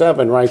chapter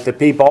 7, right? The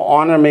people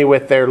honor me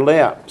with their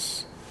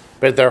lips,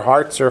 but their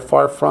hearts are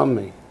far from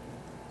me.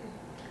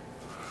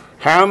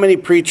 How many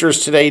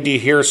preachers today do you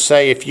hear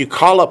say, if you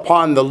call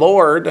upon the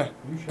Lord,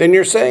 then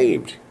you're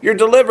saved, you're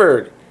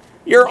delivered,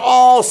 you're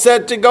all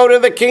set to go to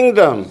the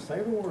kingdom? Say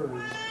the word.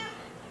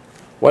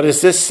 What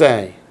does this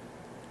say?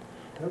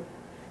 Yep.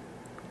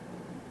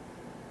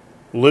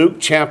 Luke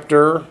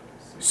chapter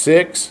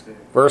 6,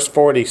 verse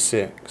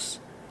 46.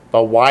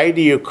 But why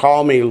do you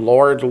call me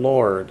Lord,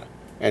 Lord,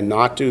 and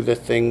not do the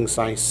things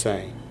I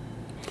say?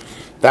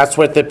 That's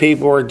what the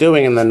people were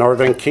doing in the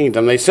northern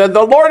kingdom. They said,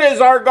 the Lord is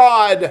our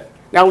God.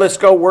 Now let's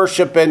go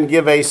worship and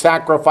give a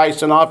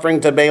sacrifice and offering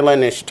to Baal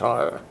and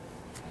Ishtar.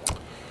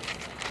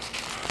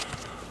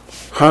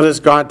 How does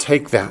God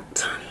take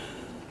that?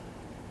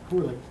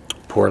 Poorly.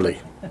 Poorly.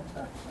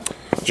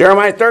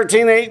 Jeremiah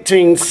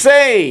 13:18,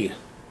 say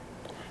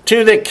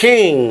to the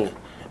king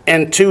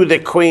and to the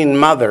queen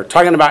mother,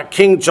 talking about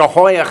King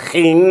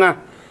Jehoiachin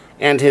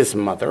and his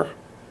mother,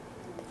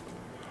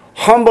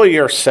 humble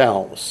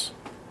yourselves.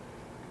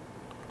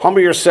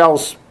 Humble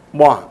yourselves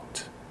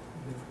what?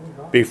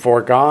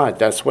 Before God.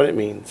 That's what it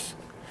means.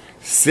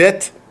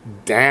 Sit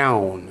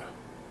down.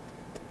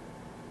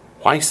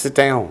 Why sit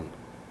down?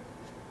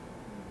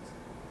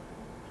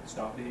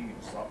 Stop being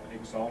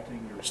exalting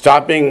yourself.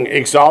 Stop being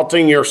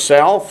exalting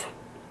yourself?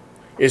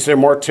 Is there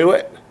more to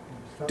it?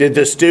 Did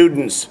the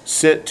students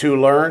sit to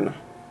learn?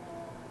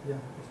 Yeah,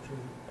 that's true.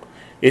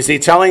 Is he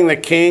telling the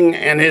king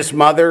and his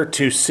mother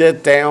to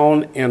sit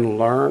down and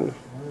learn? Learn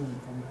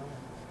from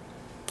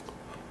God.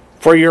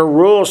 For your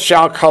rule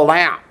shall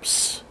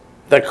collapse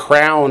the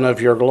crown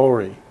of your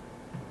glory.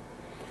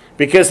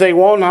 Because they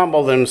won't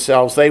humble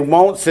themselves. They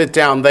won't sit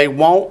down. They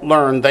won't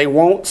learn. They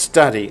won't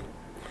study.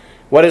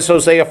 What does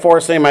Hosea 4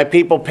 say? My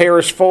people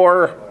perish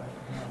for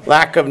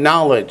lack of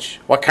knowledge.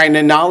 What kind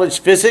of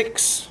knowledge?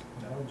 Physics?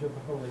 Knowledge of the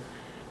holy.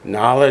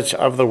 Knowledge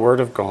of the Word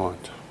of God.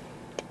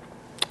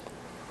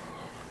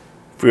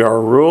 For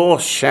your rule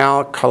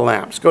shall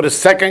collapse. Go to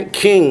 2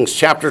 Kings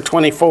chapter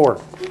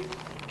 24.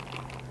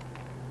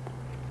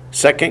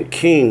 2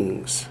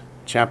 Kings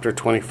chapter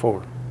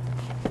 24.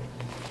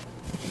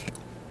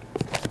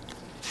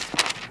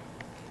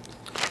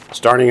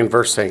 Starting in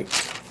verse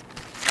 8.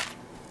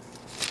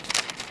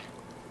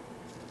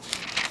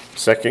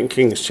 2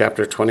 Kings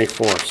chapter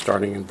 24,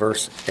 starting in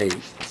verse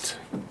 8.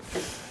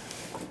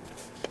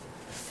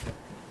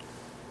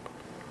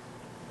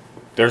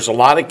 There's a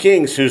lot of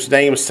kings whose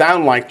names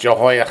sound like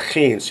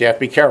Jehoiachin, so you have to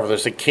be careful.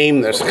 There's a king,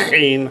 there's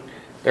Chin,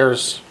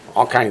 there's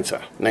all kinds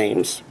of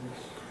names.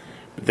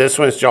 But this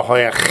one's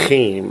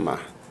Jehoiakim.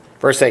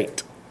 Verse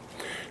 8.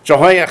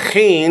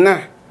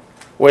 Jehoiachin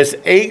was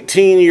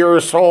 18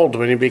 years old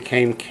when he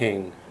became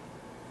king.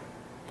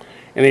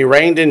 And he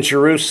reigned in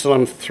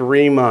Jerusalem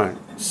 3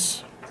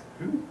 months.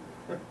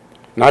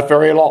 Not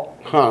very long,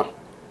 huh?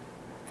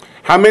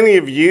 How many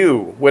of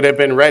you would have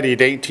been ready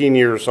at 18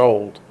 years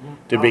old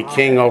to be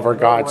king over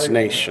God's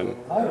nation?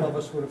 All of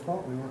us would have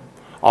thought we were.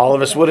 All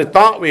of us would have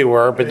thought we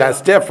were, but that's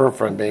different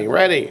from being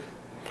ready.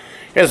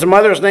 His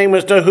mother's name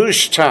was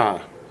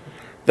Nehushta,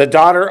 the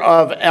daughter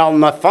of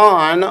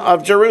Elnathan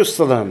of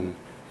Jerusalem.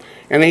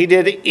 And he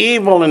did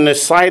evil in the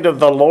sight of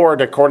the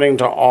Lord according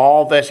to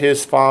all that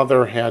his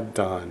father had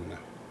done.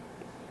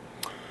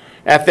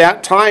 At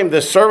that time,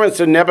 the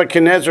servants of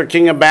Nebuchadnezzar,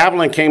 king of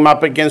Babylon, came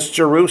up against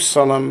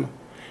Jerusalem,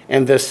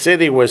 and the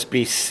city was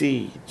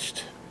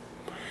besieged.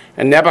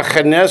 And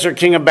Nebuchadnezzar,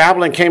 king of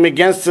Babylon, came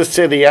against the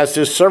city as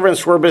his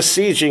servants were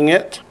besieging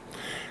it.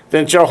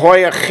 Then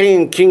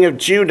Jehoiachin, king of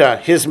Judah,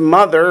 his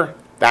mother,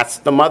 that's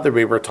the mother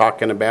we were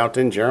talking about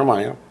in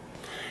Jeremiah,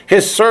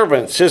 his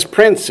servants, his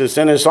princes,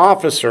 and his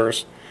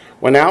officers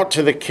went out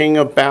to the king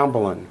of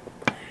Babylon.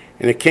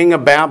 And the king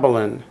of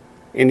Babylon,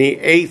 in the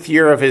 8th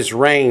year of his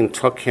reign,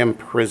 took him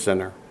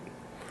prisoner.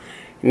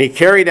 And he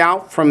carried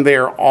out from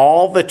there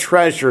all the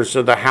treasures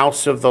of the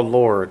house of the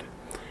Lord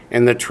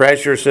and the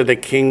treasures of the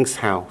king's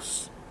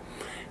house.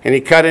 And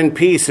he cut in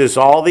pieces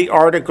all the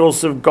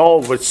articles of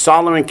gold which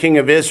Solomon king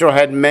of Israel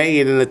had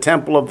made in the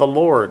temple of the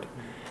Lord,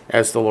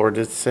 as the Lord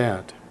had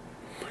said.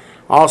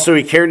 Also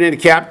he carried into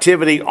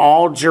captivity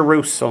all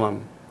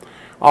Jerusalem,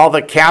 all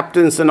the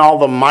captains and all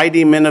the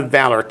mighty men of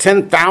valor,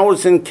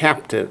 10,000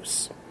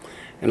 captives,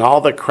 and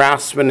all the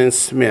craftsmen and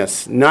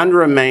smiths. None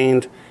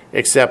remained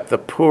except the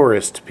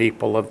poorest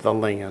people of the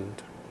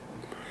land.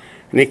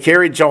 And he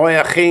carried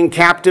Jehoiachin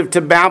captive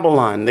to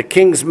Babylon, the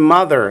king's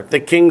mother, the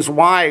king's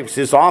wives,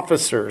 his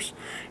officers,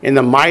 and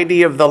the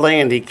mighty of the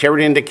land he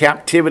carried into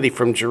captivity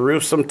from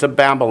Jerusalem to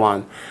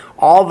Babylon.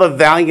 All the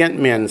valiant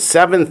men,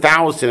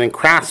 7,000, and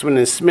craftsmen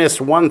and smiths,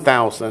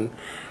 1,000,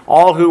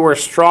 all who were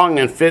strong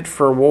and fit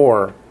for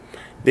war.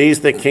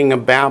 These the king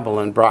of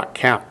Babylon brought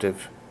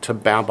captive to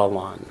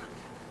Babylon.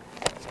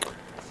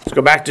 Let's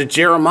go back to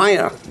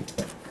Jeremiah.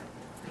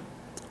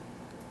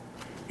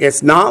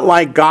 It's not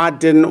like God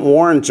didn't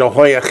warn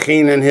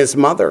Jehoiachin and his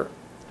mother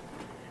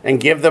and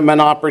give them an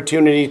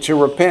opportunity to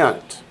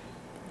repent.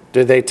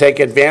 Did they take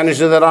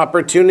advantage of that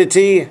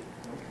opportunity?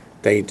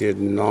 They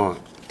did not.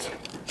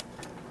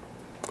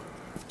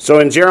 So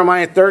in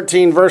Jeremiah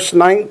 13, verse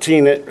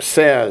 19, it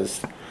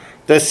says,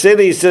 "The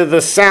cities of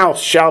the south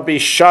shall be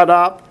shut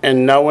up,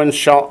 and no one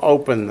shall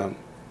open them."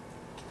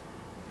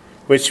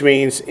 Which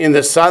means in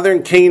the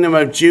southern kingdom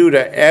of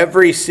Judah,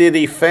 every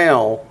city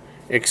fell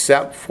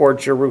except for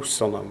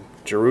Jerusalem.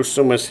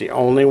 Jerusalem was the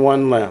only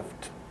one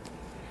left.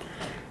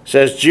 It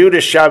says,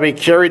 "Judah shall be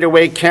carried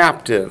away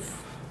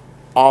captive,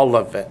 all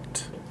of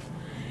it.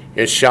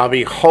 It shall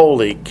be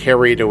wholly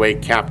carried away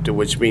captive,"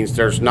 which means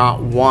there's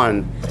not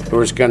one who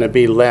is going to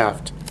be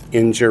left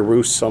in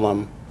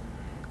Jerusalem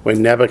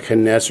when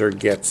Nebuchadnezzar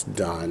gets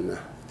done.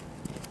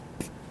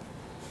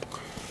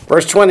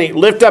 Verse 20,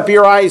 "Lift up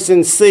your eyes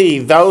and see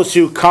those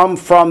who come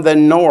from the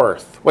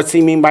north." What's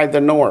he mean by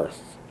the north?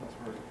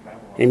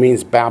 He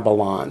means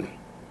Babylon.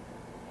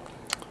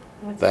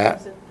 What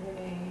That- country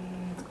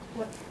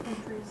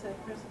is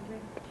that presently?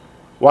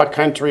 What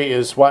country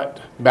is what?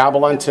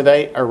 Babylon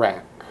today?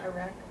 Iraq.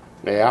 Iraq?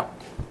 Yeah.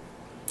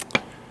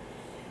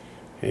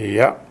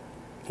 Yeah.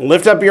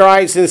 "Lift up your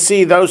eyes and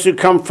see those who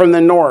come from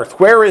the north.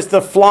 Where is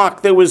the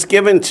flock that was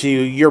given to you,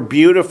 your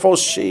beautiful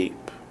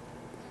sheep?"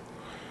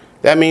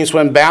 That means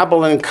when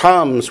Babylon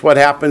comes, what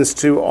happens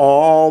to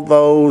all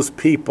those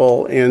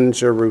people in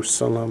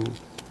Jerusalem?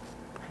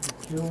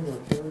 Killed or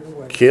carried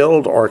away.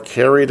 Killed or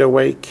carried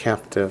away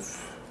captive.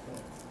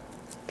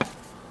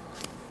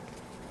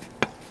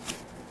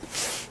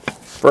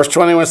 Verse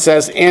 21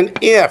 says, "And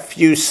if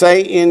you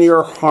say in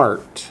your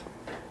heart,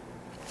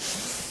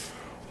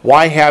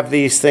 why have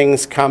these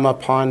things come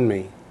upon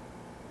me?"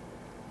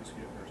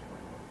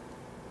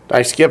 Did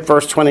I skip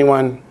verse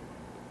 21?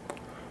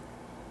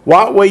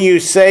 "What will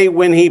you say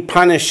when he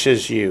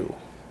punishes you?"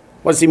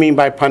 What does he mean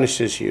by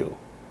punishes you?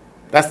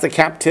 That's the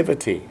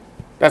captivity.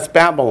 That's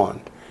Babylon.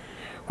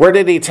 Where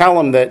did he tell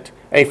them that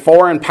a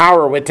foreign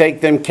power would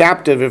take them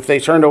captive if they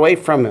turned away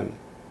from him?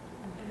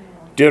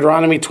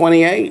 Deuteronomy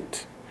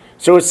 28.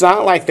 So it's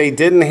not like they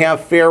didn't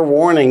have fair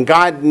warning.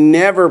 God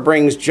never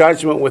brings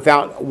judgment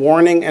without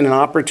warning and an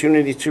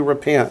opportunity to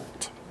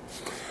repent.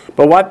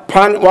 "But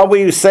what will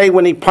you say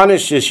when he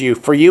punishes you?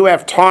 For you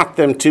have taught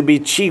them to be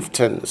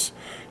chieftains,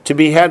 to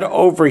be head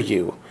over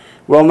you.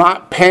 Will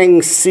not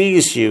pangs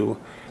seize you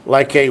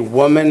like a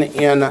woman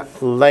in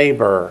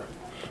labor?"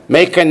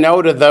 Make a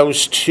note of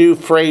those two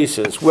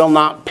phrases. Will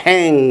not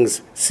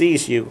pangs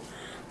seize you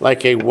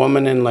like a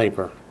woman in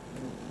labor?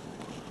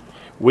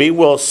 We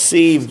will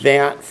see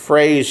that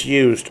phrase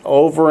used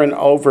over and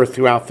over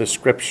throughout the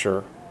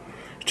scripture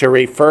to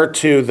refer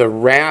to the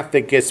wrath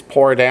that gets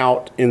poured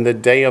out in the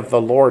day of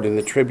the Lord in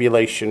the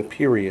tribulation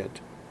period.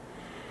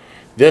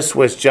 This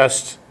was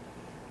just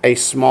a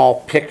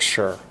small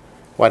picture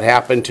what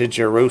happened to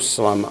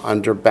Jerusalem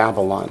under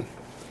Babylon.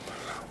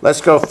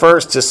 Let's go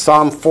first to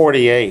Psalm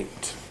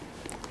 48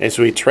 as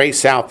we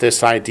trace out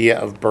this idea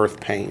of birth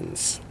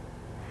pains.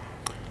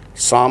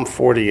 Psalm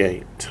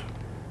 48.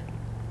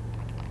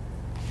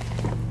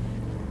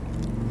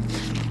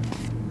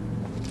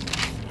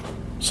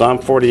 Psalm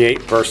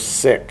 48, verse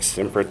 6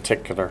 in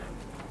particular.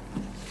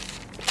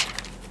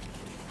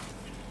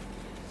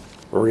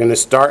 We're going to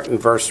start in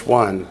verse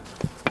 1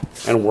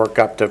 and work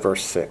up to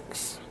verse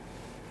 6.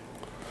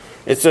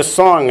 It's a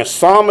song, a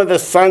psalm of the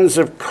sons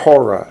of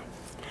Korah.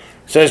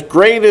 It says,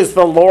 "Great is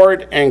the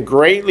Lord and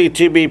greatly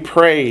to be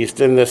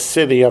praised in the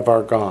city of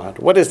our God."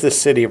 What is the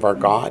city of our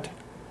God?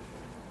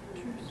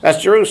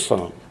 That's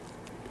Jerusalem.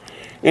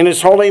 In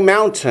his holy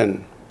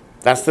mountain,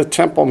 that's the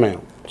Temple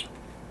Mount.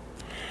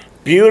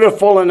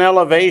 Beautiful in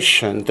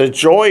elevation, the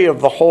joy of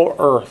the whole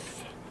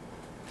earth.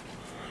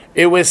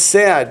 It was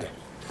said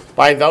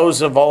by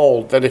those of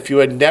old that if you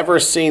had never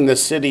seen the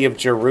city of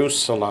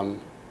Jerusalem,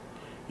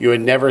 you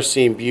had never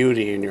seen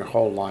beauty in your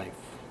whole life.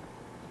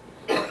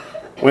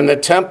 When the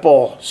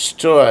temple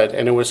stood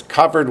and it was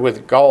covered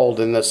with gold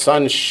and the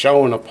sun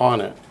shone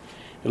upon it,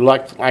 it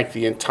looked like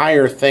the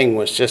entire thing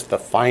was just the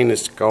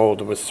finest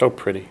gold. It was so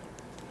pretty.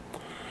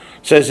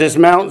 It says, "Is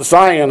Mount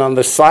Zion on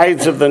the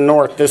sides of the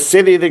north, the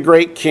city of the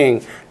great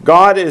king.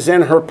 God is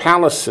in her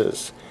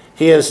palaces.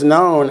 He is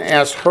known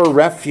as her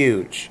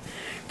refuge.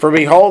 For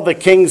behold, the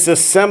kings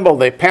assembled.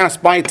 They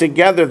passed by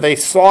together. They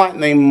saw it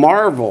and they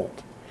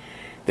marveled.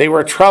 They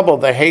were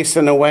troubled. They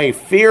hastened away.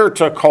 Fear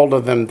took hold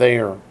of them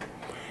there,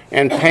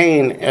 and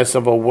pain as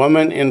of a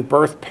woman in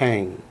birth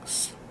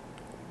pangs."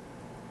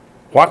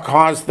 What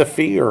caused the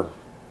fear?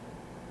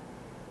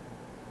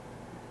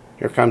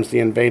 Here comes the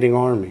invading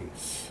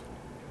armies.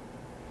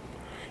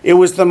 It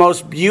was the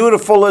most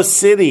beautiful of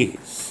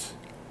cities,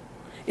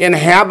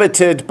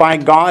 inhabited by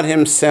God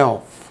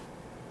himself.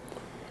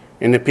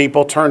 And the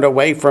people turned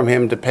away from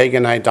him to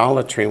pagan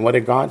idolatry. And what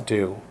did God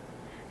do?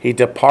 He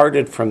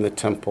departed from the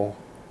temple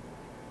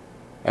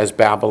as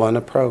Babylon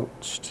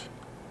approached.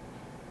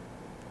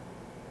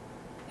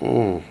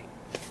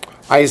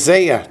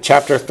 Isaiah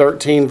chapter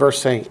 13,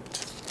 verse 8.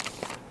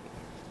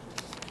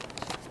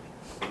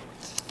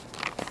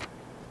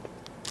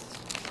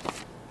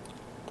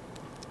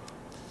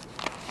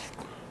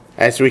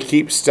 As we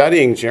keep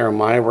studying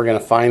Jeremiah, we're going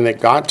to find that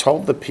God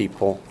told the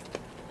people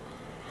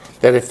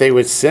that if they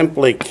would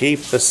simply keep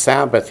the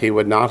Sabbath, he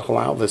would not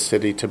allow the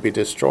city to be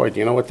destroyed.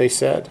 You know what they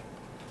said?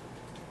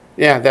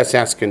 Yeah, that's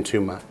asking too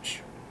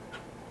much.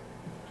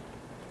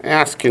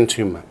 Asking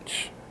too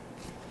much.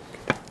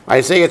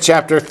 Isaiah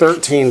chapter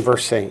 13,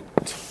 verse 8.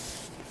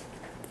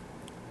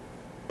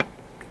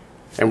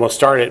 And we'll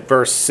start at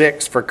verse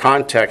 6 for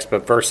context,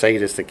 but verse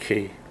 8 is the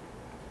key.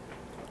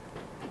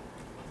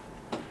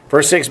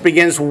 Verse 6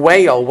 begins,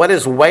 wail. What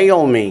does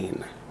wail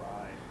mean?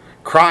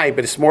 Cry,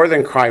 but it's more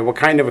than cry. What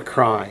kind of a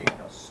cry?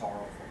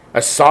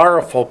 A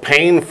sorrowful,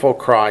 painful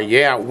cry.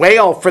 Yeah,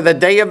 wail, for the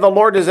day of the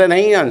Lord is at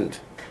hand.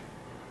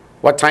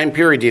 What time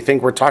period do you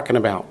think we're talking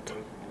about?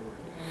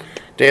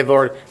 Day of the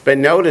Lord. But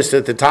notice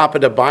at the top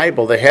of the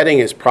Bible, the heading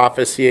is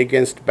prophecy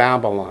against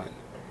Babylon.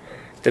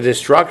 The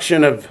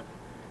destruction of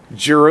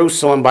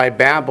Jerusalem by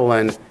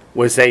Babylon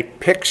was a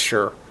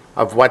picture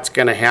of what's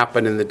going to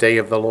happen in the day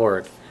of the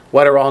Lord.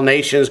 What are all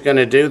nations going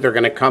to do? They're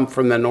going to come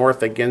from the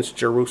north against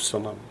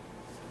Jerusalem.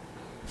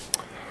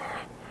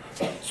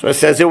 So it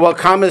says, it will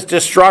come as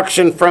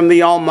destruction from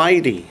the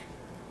Almighty.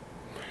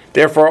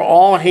 Therefore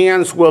all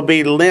hands will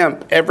be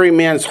limp. Every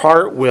man's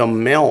heart will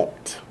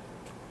melt.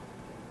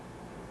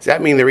 Does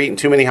that mean they're eating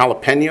too many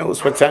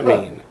jalapenos? What's that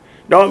mean?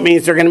 No, it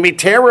means they're going to be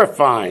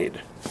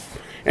terrified.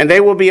 And they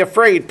will be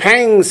afraid.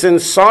 Pangs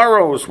and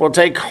sorrows will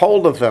take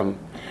hold of them.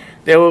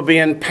 They will be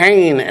in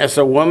pain as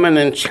a woman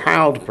in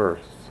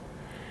childbirth.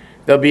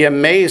 They'll be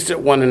amazed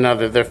at one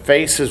another. Their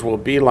faces will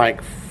be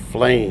like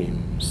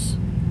flames.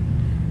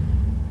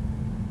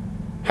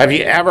 Have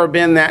you ever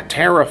been that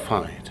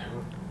terrified?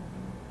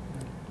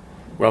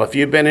 Well, if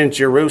you've been in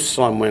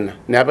Jerusalem when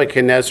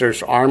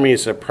Nebuchadnezzar's army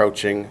is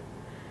approaching,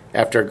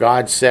 after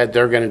God said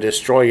they're going to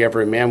destroy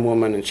every man,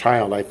 woman, and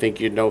child, I think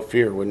you'd know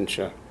fear, wouldn't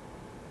you?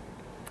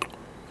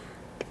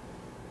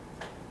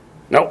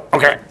 No?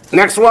 Okay.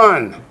 Next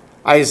one.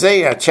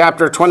 Isaiah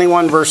chapter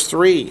 21, verse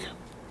 3.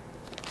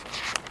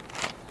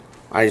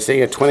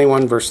 Isaiah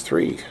 21, verse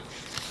 3.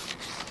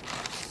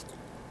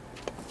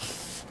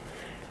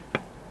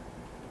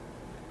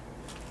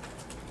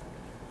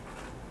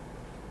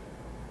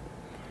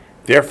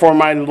 Therefore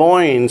my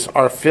loins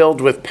are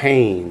filled with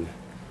pain.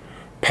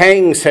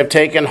 Pangs have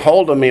taken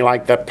hold of me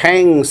like the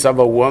pangs of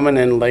a woman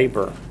in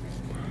labor.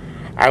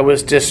 I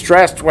was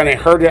distressed when I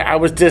heard it. I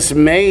was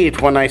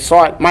dismayed when I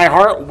saw it. My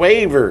heart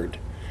wavered.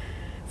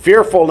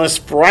 Fearfulness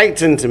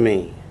frightened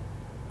me.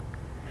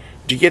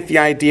 Do you get the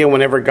idea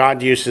whenever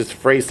God uses the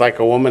phrase like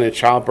a woman in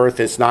childbirth,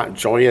 it's not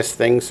joyous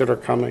things that are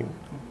coming?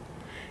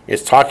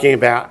 It's talking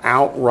about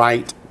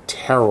outright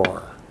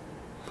terror.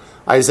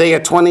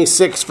 Isaiah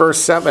 26, verse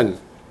 7.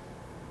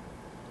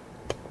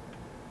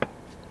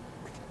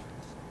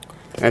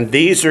 And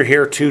these are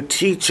here to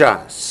teach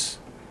us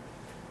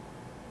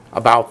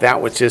about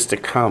that which is to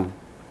come.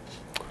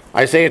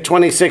 Isaiah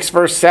 26,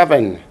 verse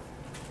 7.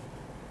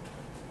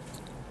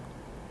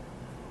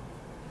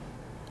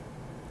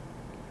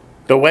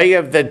 The way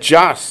of the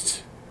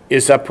just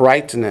is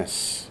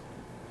uprightness.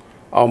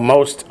 O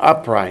most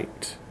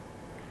upright,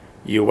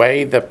 you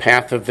weigh the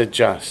path of the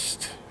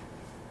just.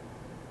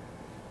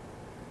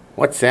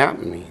 What's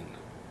that mean?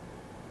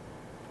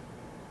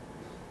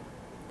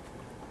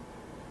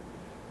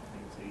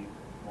 He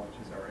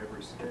watches our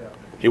every step.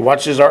 He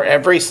watches our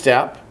every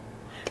step.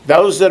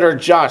 Those that are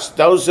just,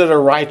 those that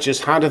are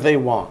righteous, how do they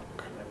walk?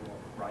 They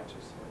walk righteously.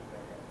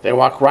 They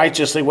walk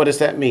righteously. What does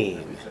that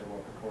mean? They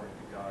walk according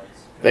to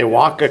God's. They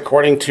walk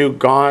according to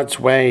God's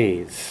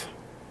ways.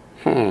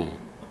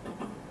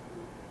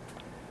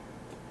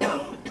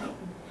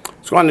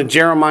 Let's go on to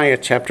Jeremiah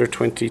chapter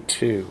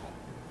 22.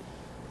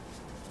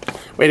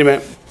 Wait a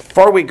minute.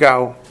 Before we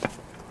go,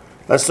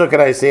 let's look at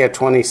Isaiah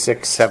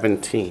 26,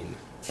 17.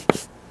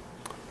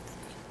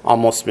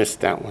 Almost missed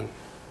that one.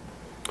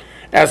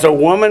 As a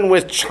woman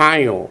with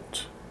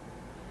child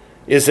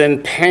is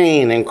in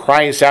pain and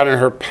cries out in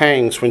her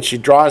pangs when she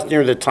draws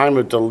near the time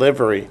of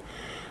delivery,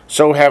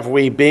 so have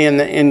we been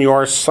in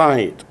your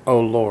sight, O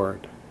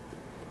Lord.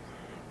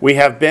 We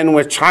have been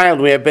with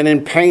child, we have been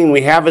in pain,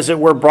 we have as it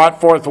were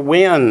brought forth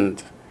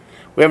wind.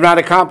 We have not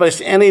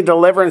accomplished any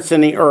deliverance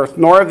in the earth,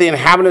 nor have the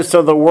inhabitants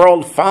of the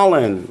world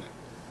fallen.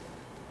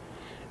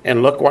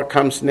 And look what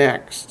comes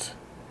next.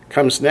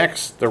 Comes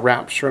next, the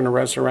rapture and the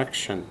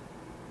resurrection.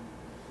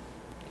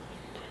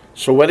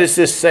 So what does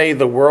this say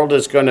the world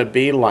is going to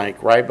be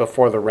like right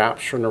before the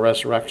rapture and the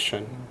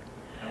resurrection?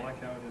 Kind of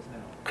like how it is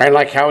now. Kind of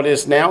like how it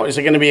is now? Is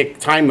it going to be a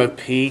time of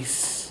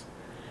peace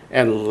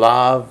and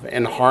love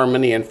and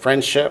harmony and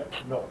friendship?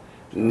 No.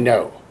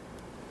 No.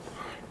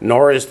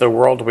 Nor is the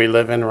world we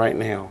live in right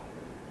now.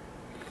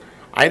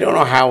 I don't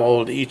know how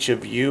old each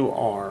of you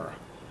are,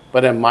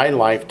 but in my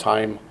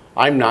lifetime,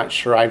 I'm not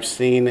sure I've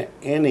seen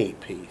any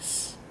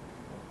peace.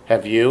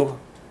 Have you?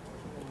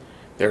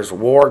 There's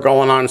war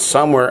going on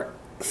somewhere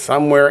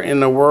in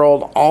the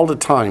world all the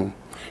time.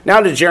 Now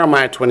to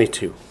Jeremiah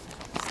 22. You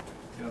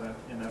know, that,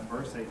 in that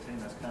verse 18,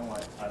 that's kind of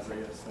like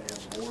Isaiah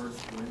saying, Lord,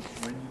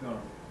 when you going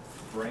to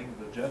bring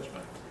the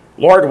judgment?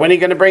 Lord, when are you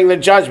going to bring the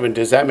judgment?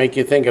 Does that make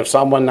you think of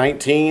Psalm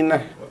 119,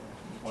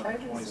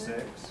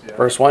 126, yeah.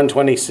 verse But I was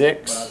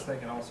 126?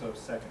 thinking also of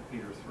 2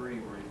 Peter 3,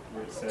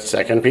 where it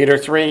says, 2 Peter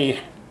 3.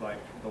 like,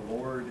 the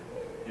Lord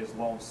is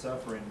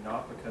long-suffering,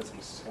 not because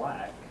he's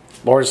slack.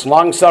 Lord is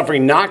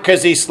long-suffering, not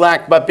because he's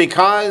slack, but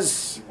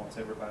because He wants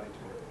everybody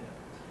to repent.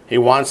 he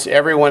wants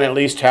everyone at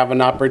least to have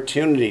an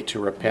opportunity to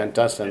repent,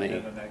 doesn't And he?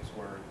 then the next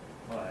word,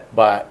 but.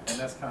 But, And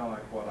that's kind of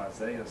like what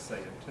Isaiah's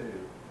saying too.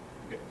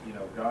 You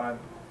know, God,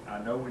 I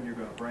know when you're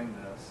going to bring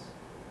this,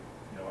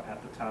 you know,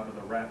 at the time of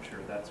the rapture,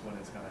 that's when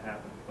it's going to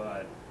happen.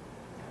 But,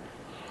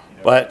 you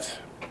know, but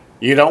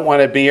you don't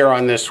want to be here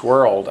on this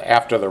world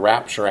after the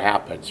rapture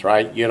happens,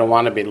 right? You don't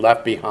want to be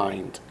left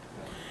behind.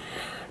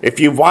 If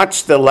you've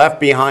watched the Left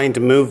Behind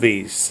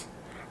movies,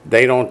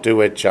 they don't do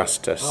it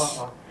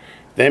justice.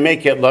 They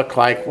make it look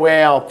like,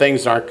 well,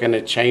 things aren't going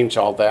to change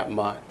all that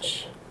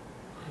much.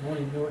 You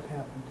won't even know what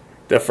happened.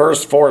 The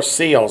first 4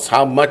 seals,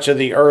 how much of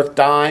the earth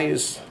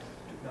dies?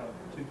 no,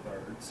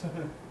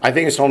 2/3. I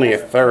think it's only a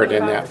third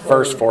in that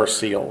first 4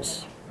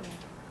 seals.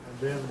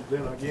 And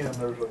then again,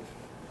 there's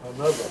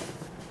another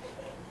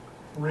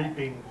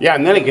reaping. Yeah,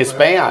 and then it gets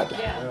bad.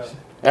 Yeah.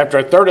 After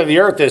a third of the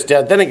earth is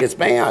dead, then it gets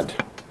bad.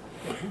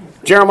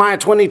 Jeremiah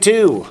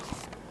 22.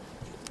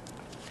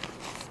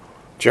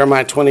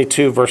 Jeremiah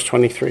 22, verse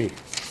 23.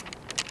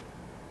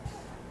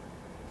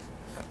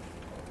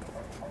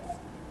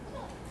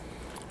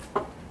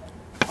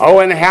 O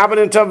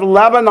inhabitant of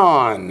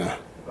Lebanon.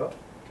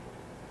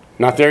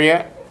 Not there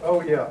yet?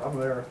 Oh, yeah, I'm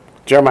there.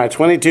 Jeremiah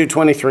 22,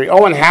 23.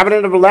 O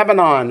inhabitant of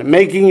Lebanon,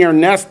 making your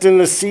nest in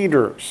the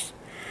cedars,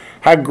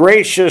 how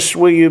gracious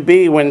will you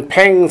be when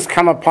pangs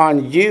come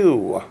upon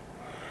you,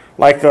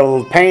 like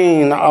the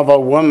pain of a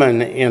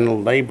woman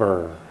in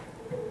labor.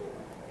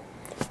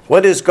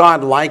 What is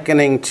God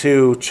likening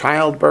to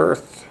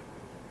childbirth?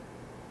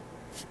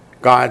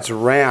 God's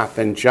wrath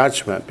and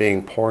judgment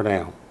being poured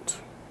out.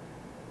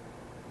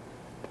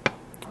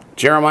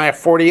 Jeremiah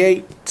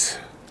 48.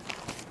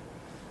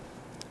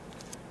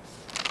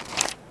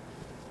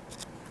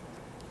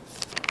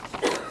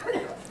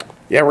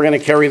 Yeah, we're going to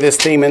carry this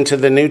theme into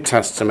the New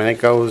Testament.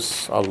 It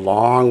goes a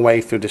long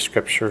way through the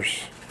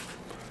Scriptures.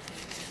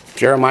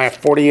 Jeremiah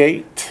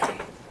 48.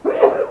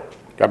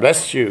 God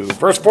bless you.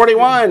 Verse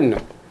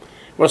 41.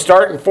 We'll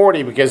start in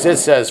 40 because it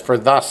says, for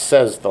thus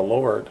says the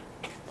Lord.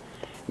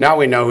 Now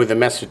we know who the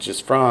message is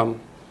from.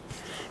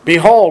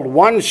 Behold,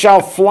 one shall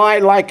fly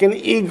like an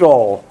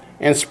eagle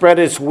and spread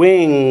its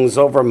wings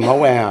over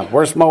Moab.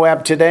 Where's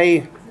Moab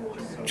today?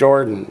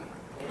 Jordan.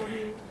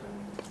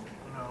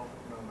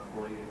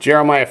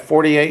 Jeremiah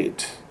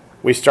 48.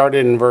 We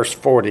started in verse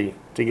 40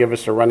 to give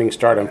us a running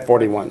start on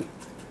 41.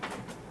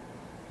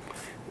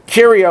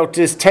 Keriot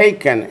is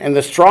taken, and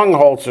the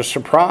strongholds are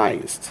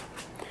surprised.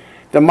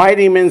 The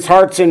mighty men's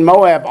hearts in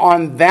Moab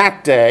on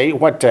that day,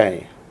 what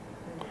day?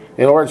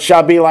 The Lord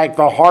shall be like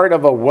the heart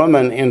of a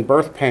woman in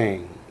birth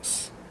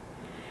pangs,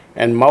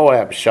 and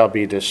Moab shall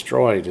be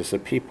destroyed as a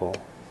people.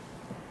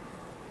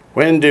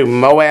 When do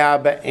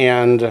Moab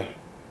and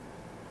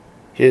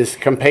his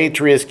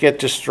compatriots get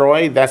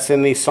destroyed? That's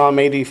in the Psalm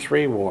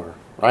 83 war,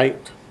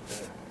 right?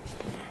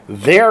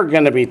 They're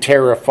going to be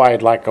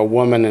terrified like a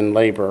woman in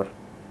labor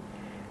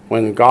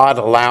when God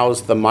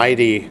allows the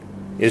mighty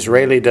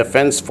Israeli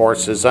Defense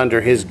Forces under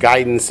his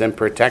guidance and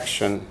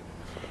protection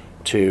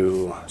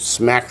to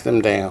smack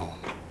them down.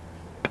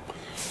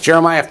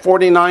 Jeremiah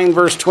 49,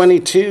 verse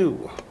 22. You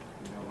know,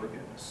 we're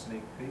getting a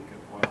sneak peek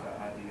of what the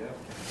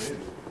IDF can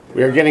do.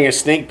 We are getting a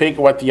sneak peek of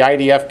what the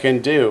IDF can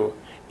do.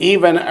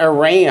 Even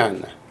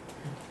Iran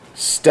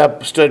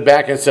stood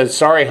back and said,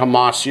 sorry,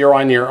 Hamas, you're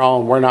on your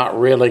own. We're not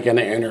really going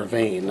to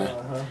intervene.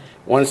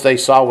 Once they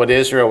saw what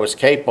Israel was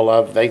capable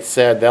of, they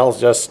said they'll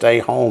just stay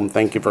home.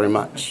 Thank you very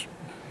much.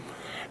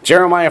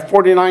 Jeremiah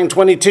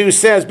 49:22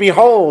 says,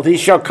 behold, he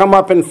shall come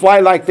up and fly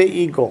like the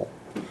eagle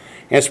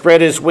and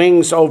spread his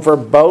wings over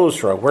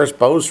Bozrah. Where's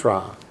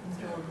Bozrah?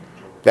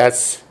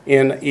 That's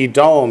in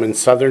Edom in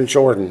southern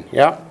Jordan.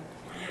 Yep.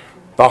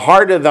 The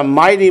heart of the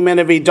mighty men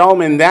of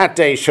Edom in that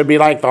day should be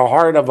like the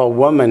heart of a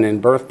woman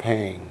in birth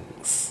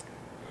pangs.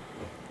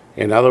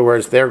 In other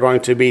words, they're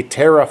going to be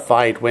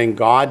terrified when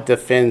God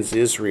defends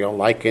Israel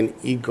like an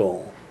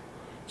eagle,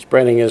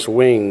 spreading his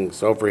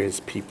wings over his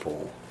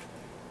people.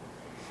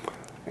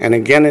 And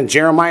again in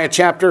Jeremiah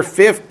chapter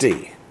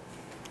 50,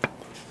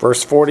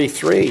 verse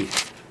 43.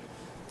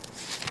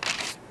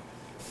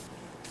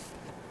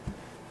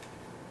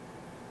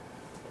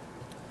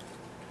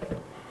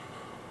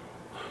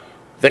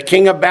 The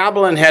king of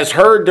Babylon has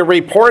heard the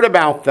report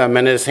about them,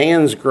 and his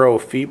hands grow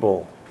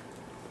feeble.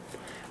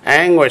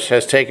 Anguish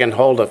has taken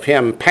hold of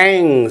him,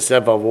 pangs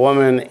of a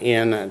woman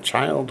in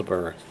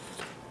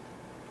childbirth.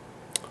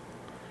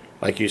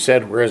 Like you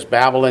said, where's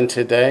Babylon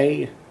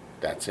today?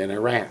 That's in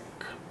Iraq.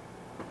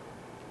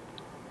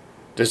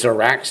 Does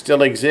Iraq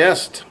still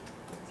exist?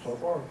 So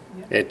far.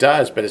 It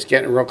does, but it's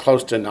getting real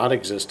close to not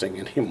existing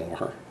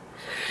anymore.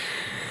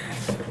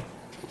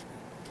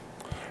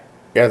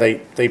 Yeah,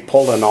 they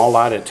pulled an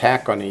all-out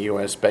attack on a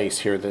U.S. base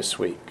here this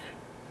week.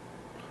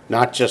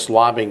 Not just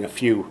lobbing a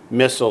few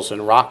missiles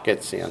and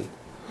rockets in.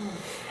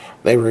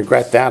 They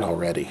regret that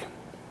already.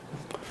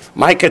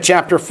 Micah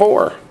chapter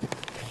 4.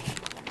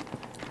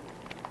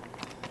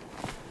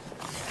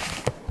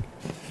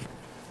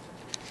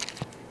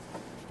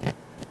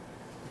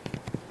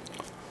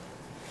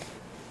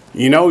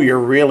 You know you're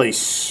really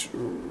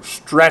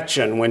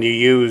stretching when you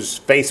use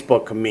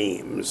Facebook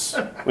memes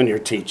when you're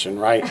teaching,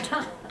 right?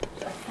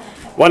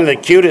 One of the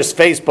cutest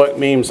Facebook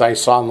memes I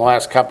saw in the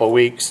last couple of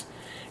weeks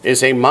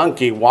is a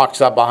monkey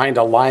walks up behind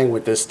a lion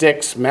with a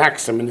stick,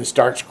 smacks him, and then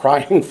starts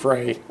crying for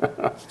a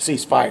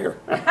ceasefire.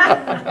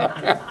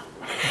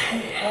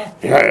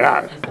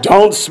 Yeah.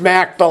 Don't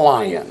smack the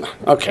lion.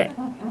 Okay.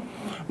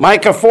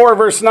 Micah 4,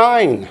 verse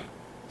 9.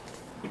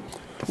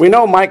 We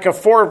know Micah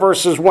 4,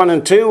 verses 1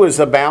 and 2 is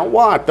about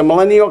what? The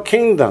millennial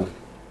kingdom.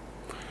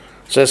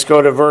 So let's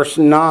go to verse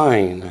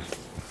 9.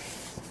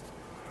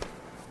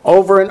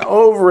 Over and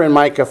over in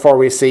Micah 4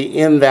 we see,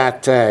 in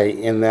that day,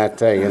 in that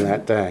day, in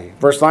that day.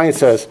 Verse 9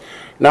 says,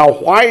 now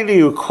why do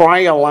you cry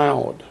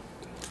aloud?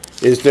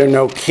 Is there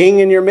no king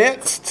in your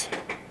midst?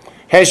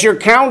 Has your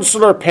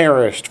counselor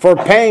perished? For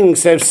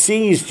pangs have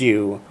seized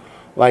you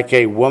like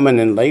a woman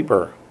in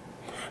labor.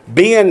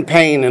 Be in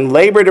pain and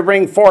labor to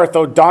bring forth,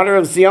 O daughter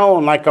of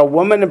Zion, like a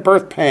woman in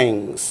birth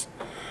pangs.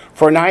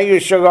 For now you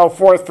shall go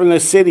forth from the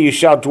city, you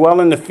shall dwell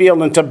in the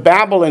field, and to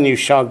Babylon you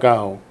shall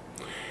go.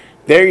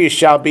 There you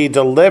shall be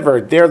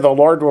delivered. There the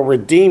Lord will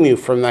redeem you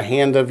from the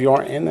hand of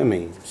your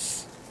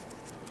enemies.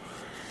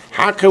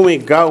 How can we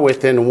go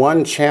within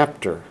one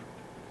chapter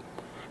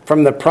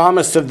from the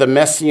promise of the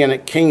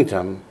Messianic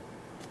kingdom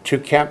to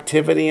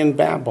captivity in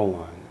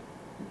Babylon?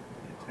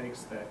 It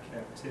takes that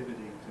captivity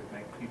to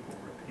make people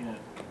repent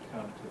and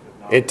come to the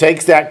knowledge It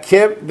takes that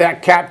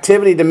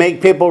captivity to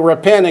make people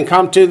repent and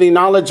come to the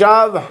knowledge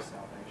of of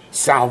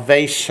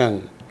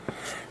salvation. salvation.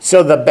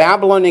 So the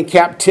Babylonian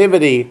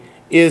captivity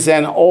is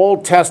an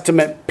Old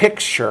Testament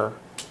picture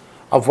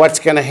of what's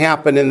going to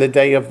happen in the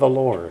day of the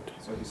Lord.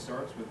 So he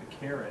starts with the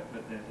carrot,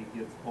 but then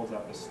he pulls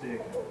out the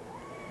stick.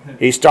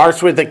 He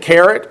starts with the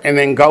carrot and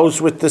then goes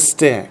with the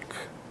stick.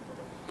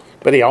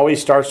 But he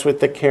always starts with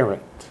the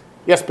carrot.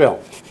 Yes,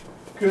 Bill?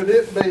 Could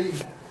it be,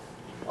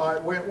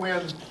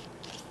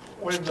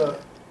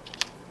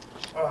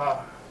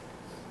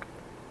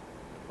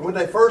 when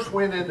they first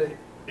went into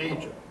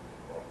Egypt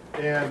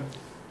and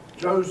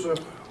Joseph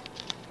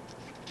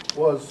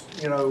was,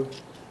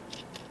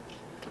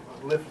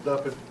 lifted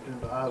up in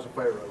the eyes of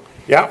Pharaoh,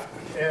 Yeah.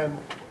 and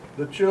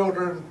the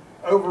children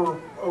over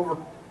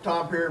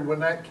time period when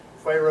that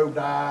Pharaoh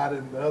died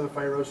and the other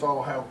Pharaoh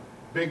saw how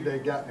big they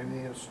got and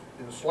he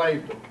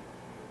enslaved them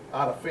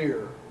out of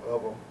fear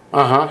of them.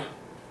 Uh-huh.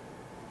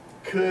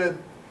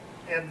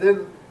 And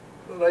then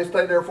they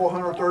stayed there for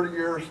 130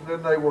 years and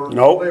then they were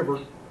Nope.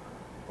 delivered.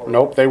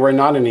 Nope, they were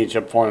not in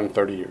Egypt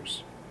 430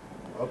 years.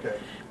 Okay. It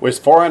was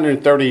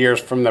 430 years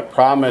from the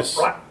promise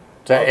Right.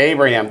 to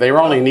Abraham. They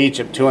were only in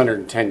Egypt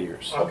 210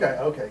 years. Okay,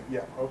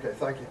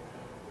 thank you.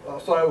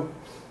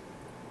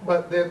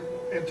 But then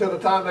until the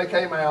time they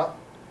came out,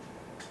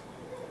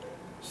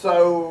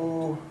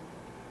 so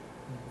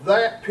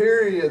that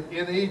period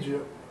in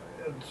Egypt,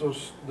 so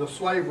the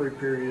slavery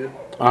period,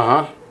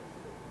 Uh-huh.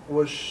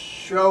 was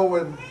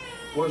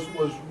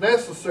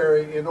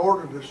necessary in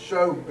order to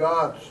show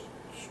God's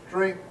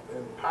strength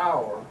and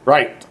power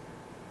Right.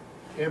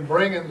 in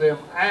bringing them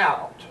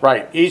out.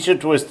 Right.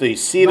 Egypt was the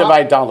seat of Not-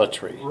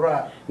 idolatry.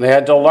 Right. They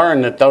had to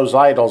learn that those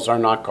idols are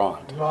not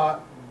God.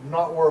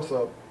 Not worth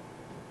a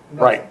nothing.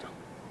 Right.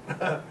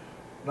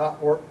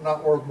 Not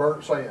worth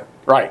burnt sand.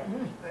 Right.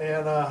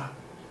 And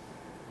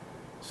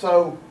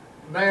so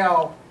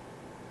now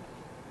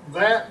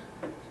that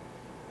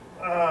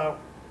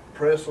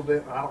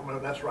precedent, I don't know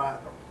if that's right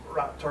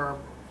term,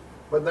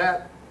 but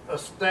that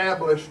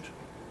established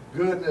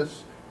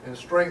goodness and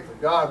strength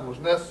of God was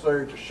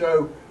necessary to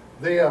show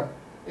them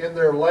in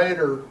their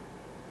later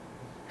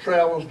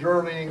travels,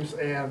 journeyings,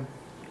 and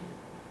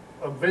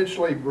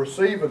eventually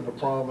receiving the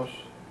promise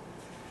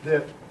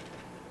that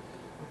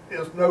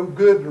it's no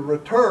good to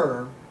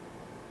return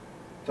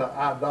to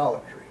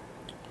idolatry.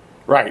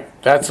 Right.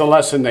 That's a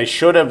lesson they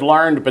should have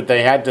learned, but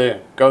they had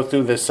to go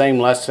through the same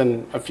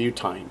lesson a few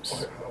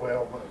times.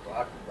 Well,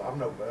 I'm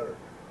no better.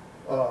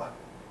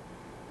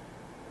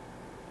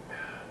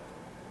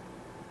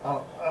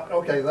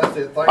 Okay, that's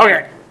it. Thank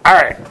Okay. All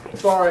right. you.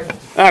 Sorry,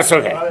 That's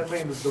okay. I didn't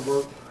mean to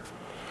divert.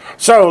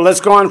 So let's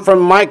go on from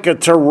Micah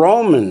to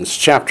Romans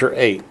chapter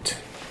 8.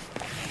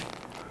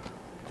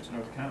 So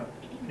to kind of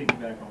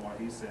piggyback on what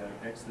he said,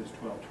 Exodus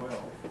 12:12.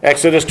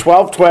 Exodus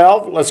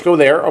 12:12. Let's go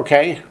there.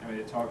 Okay. I mean,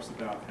 it talks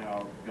about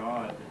how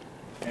God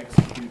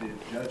executed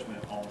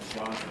judgment on the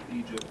gods of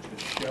Egypt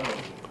to show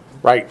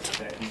Right.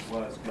 that he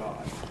was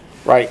God.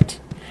 Right.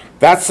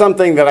 That's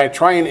something that I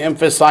try and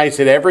emphasize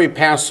at every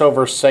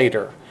Passover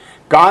Seder.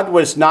 God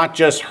was not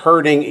just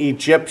hurting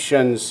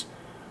Egyptians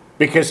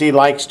because he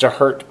likes to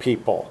hurt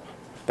people.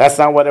 That's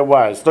not what it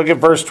was. Look at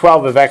verse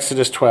 12 of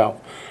Exodus 12.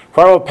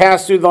 For I will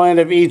pass through the land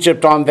of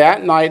Egypt on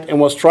that night, and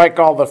will strike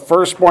all the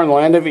firstborn in the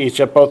land of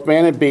Egypt, both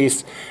man and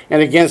beast,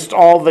 and against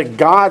all the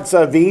gods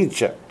of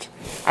Egypt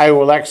I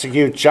will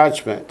execute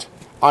judgment.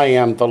 I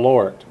am the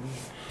Lord.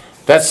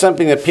 That's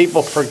something that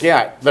people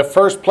forget. The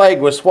first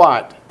plague was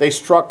what? They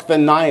struck the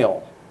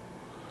Nile.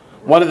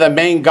 One of the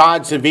main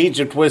gods of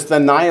Egypt was the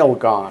Nile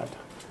god.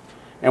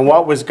 And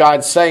what was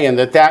God saying?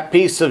 That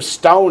piece of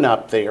stone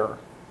up there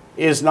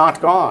is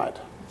not God.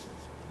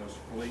 Those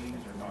fleas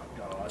are not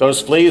God.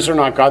 Those fleas are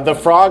not God. The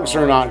frogs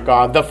are not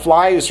God. The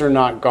flies are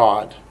not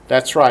God.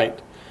 That's right.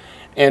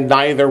 And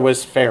neither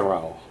was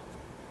Pharaoh.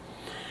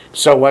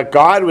 So what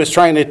God was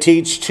trying to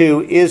teach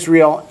to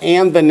Israel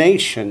and the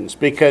nations,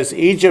 because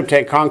Egypt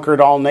had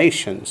conquered all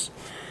nations,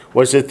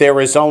 was that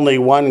there is only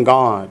one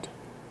God,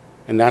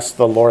 and that's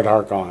the Lord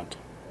our God.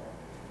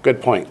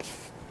 Good point.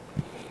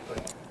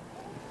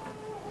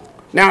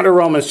 Now to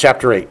Romans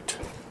chapter 8.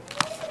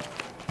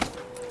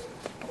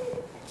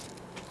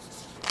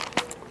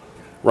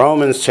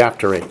 Romans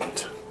chapter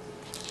 8,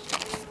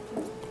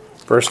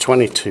 verse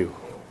 22.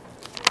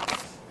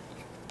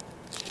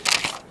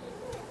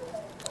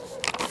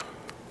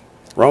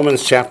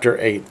 Romans chapter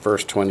 8,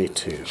 verse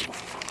 22.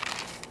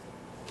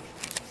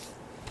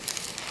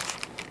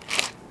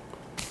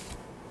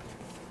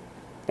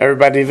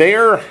 Everybody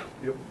there?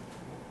 Yep.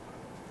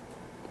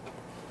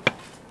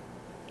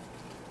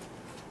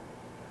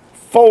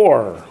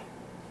 For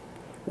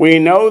we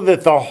know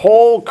that the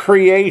whole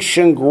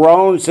creation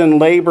groans and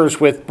labors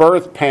with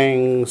birth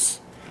pangs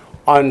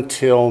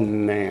until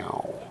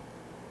now.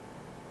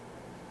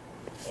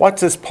 What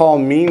does Paul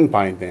mean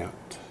by that?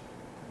 It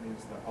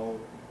means the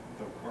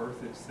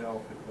earth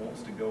itself, it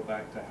wants to go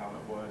back to how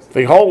it was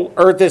The whole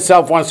earth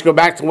itself wants to go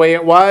back to the way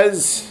it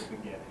was in the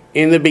beginning.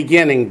 in the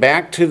beginning,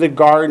 back to the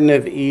Garden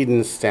of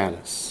Eden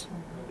status.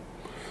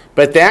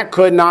 But that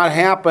could not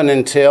happen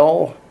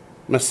until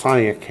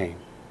Messiah came.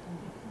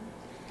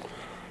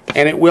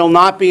 And it will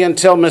not be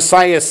until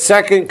Messiah's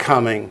second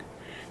coming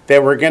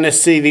that we're going to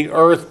see the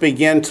earth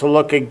begin to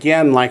look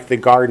again like the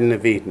Garden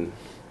of Eden.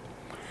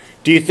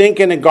 Do you think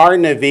in the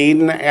Garden of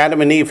Eden,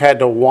 Adam and Eve had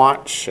to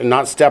watch and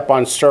not step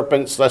on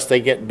serpents lest they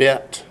get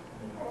bit?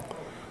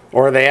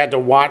 Or they had to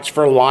watch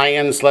for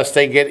lions lest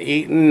they get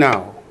eaten?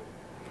 No.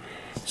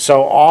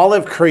 So all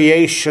of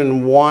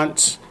creation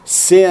wants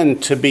sin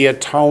to be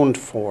atoned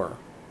for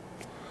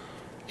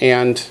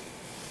and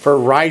for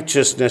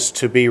righteousness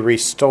to be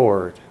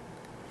restored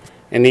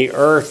and the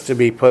earth to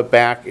be put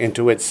back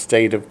into its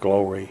state of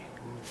glory.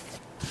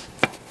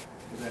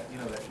 That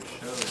just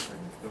shows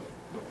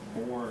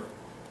the more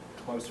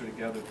closer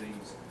together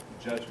these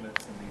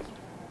judgments and these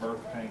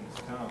birth pains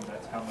come,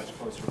 that's how much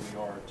closer we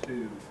are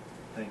to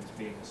things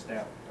being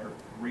established or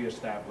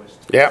reestablished.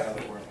 Yep. How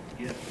they were at the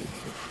beginning.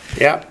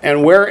 Yeah,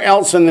 and where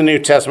else in the New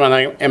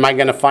Testament am I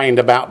going to find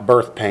about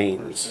birth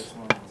pains?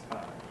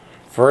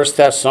 1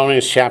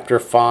 Thessalonians chapter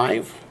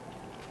 5.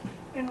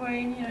 And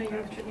Wayne,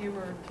 you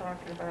were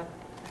talking about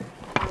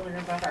earlier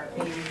about our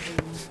age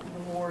and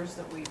the wars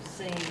that we've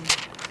seen.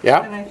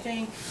 Yeah. And I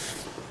think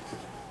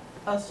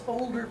us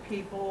older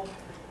people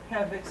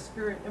have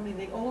experienced,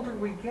 the older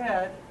we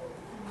get,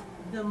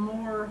 the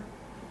more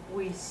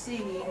we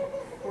see,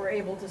 we're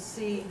able to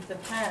see the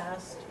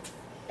past.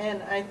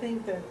 And I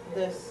think that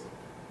this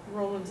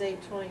Romans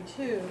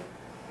 8:22,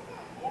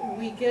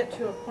 we get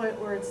to a point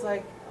where it's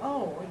like,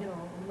 oh,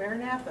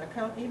 Maranatha,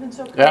 come, even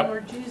so come Yep.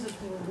 Lord Jesus,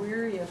 we're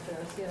weary of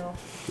this,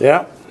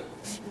 Yeah,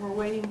 we're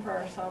waiting for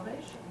our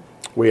salvation.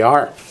 we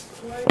are.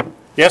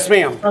 Yes,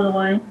 ma'am. Brother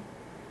Wayne.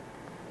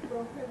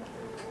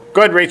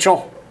 Good,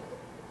 Rachel.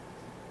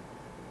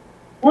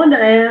 Wanted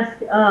to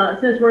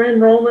ask, since we're in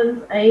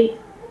Romans 8,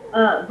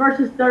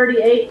 verses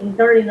 38 and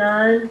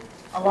 39,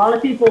 a lot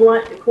of people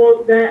like to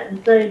quote that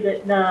and say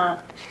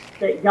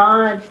that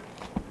God,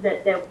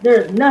 that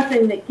there's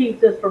nothing that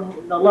keeps us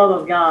from the love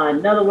of God.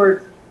 In other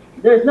words,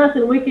 there's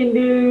nothing we can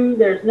do,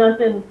 there's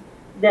nothing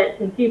that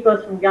can keep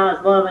us from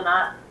God's love. And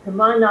to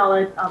my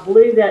knowledge, I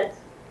believe that's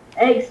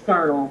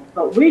external,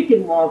 but we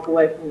can walk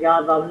away from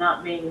God by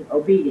not being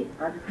obedient.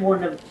 I just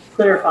wanted to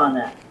clarify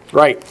that.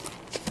 Right.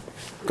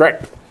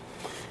 Correct.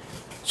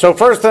 So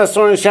 1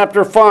 Thessalonians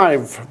chapter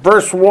 5,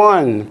 verse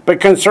 1. But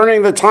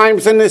concerning the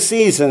times and the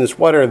seasons,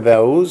 what are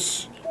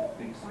those?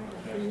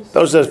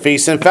 Those are the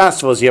feasts and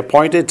festivals, the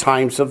appointed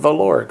times of the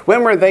Lord.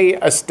 When were they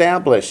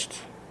established?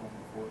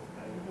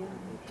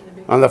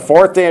 On the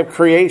fourth day of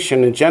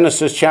creation in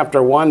Genesis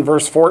chapter 1,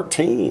 verse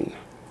 14.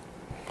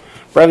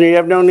 Brethren, you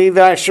have no need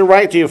that I should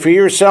write to you, for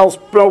yourselves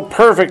know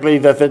perfectly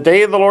that the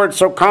day of the Lord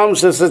so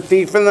comes as a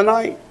thief in the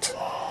night.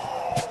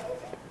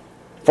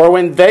 For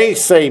when they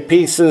say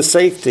peace and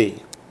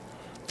safety,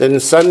 then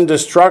sudden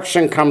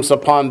destruction comes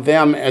upon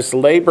them as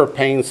labor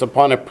pains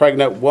upon a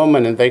pregnant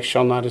woman, and they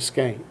shall not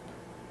escape.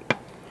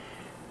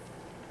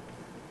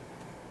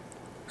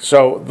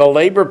 So the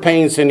labor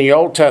pains in the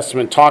Old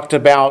Testament talked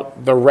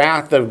about the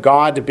wrath of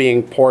God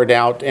being poured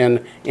out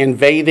and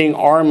invading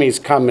armies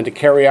coming to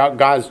carry out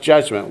God's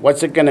judgment.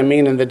 What's it going to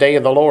mean in the day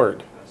of the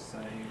Lord?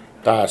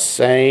 The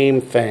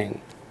same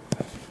thing.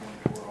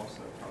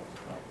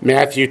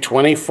 Matthew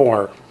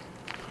 24.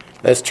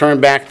 Let's turn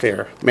back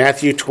there.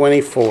 Matthew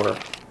 24.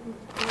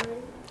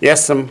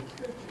 Yes, Could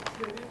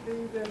it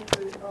be that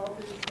all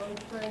these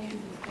birth pains is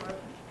what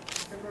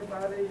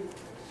everybody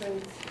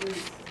thinks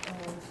is,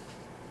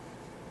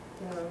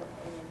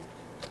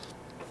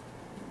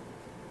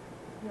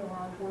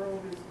 our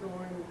world is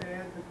going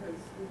bad because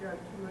we got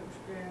too much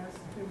gas,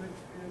 too much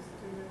this,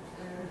 too much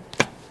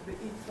that. The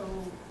ESO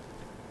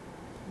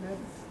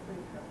meds,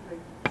 they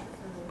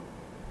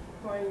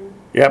claim.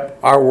 Yep,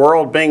 our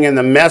world being in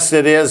the mess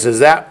it is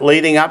that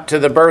leading up to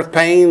the birth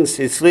pains?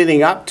 It's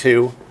leading up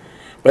to.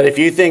 But if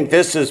you think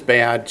this is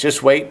bad,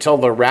 just wait till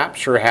the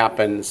rapture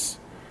happens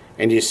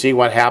and you see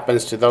what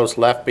happens to those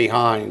left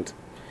behind.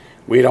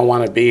 We don't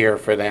want to be here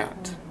for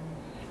that.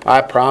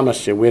 I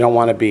promise you, we don't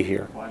want to be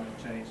here. Climate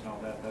change and all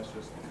that, that's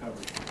just the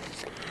cover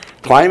story.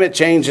 Climate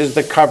change is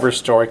the cover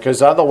story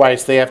because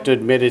otherwise they have to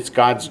admit it's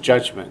God's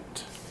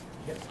judgment.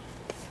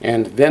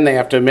 And then they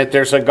have to admit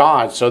there's a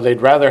God, so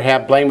they'd rather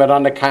blame it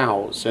on the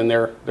cows and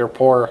their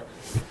poor...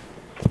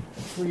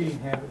 Eating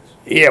habits.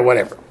 Yeah,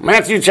 whatever.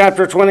 Matthew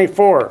chapter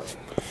 24.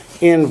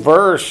 In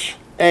verse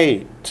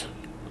 8,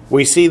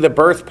 we see the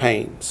birth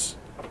pains,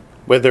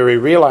 whether we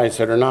realize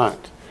it or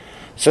not.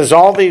 It says,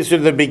 all these are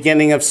the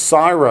beginning of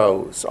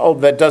sorrows. Oh,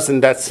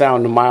 doesn't that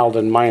sound mild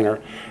and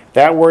minor?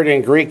 That word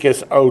in Greek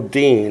is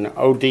odin,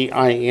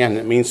 O-D-I-N.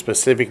 It means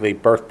specifically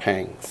birth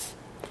pangs.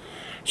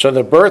 So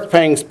the birth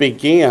pangs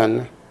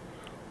begin,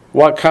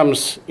 what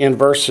comes in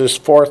verses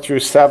 4 through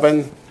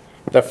 7?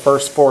 The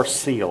first 4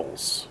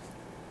 seals.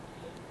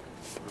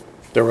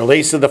 The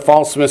release of the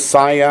false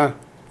Messiah,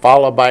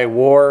 followed by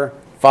war,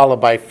 followed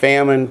by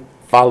famine,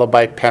 followed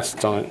by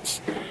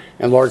pestilence.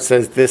 And the Lord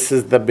says this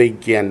is the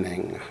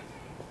beginning.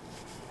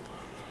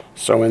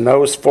 So in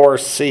those 4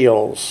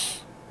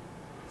 seals,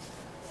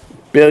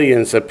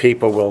 billions of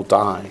people will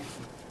die.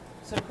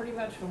 So pretty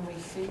much when we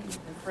see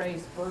the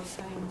phrase birth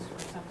pains or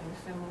something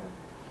similar,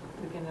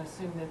 we can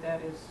assume that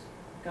that is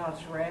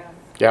God's wrath,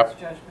 Yep. God's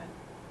judgment.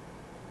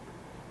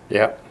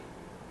 Yep.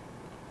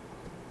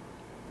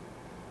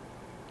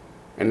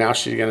 And now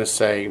she's going to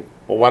say,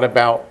 well, what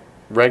about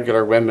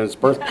regular women's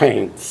birth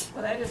pains?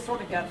 Well, that is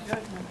sort of God's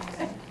judgment.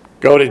 Isn't it?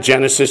 Go to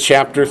Genesis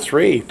chapter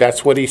 3.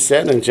 That's what he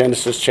said in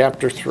Genesis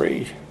chapter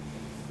 3.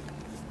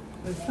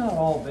 It's not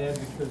all bad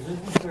because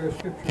isn't there a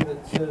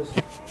scripture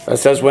That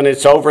says when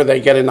it's over, they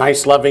get a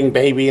nice loving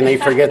baby and they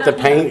forget the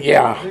pain.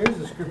 Yeah. There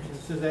is a scripture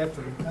that says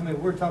after,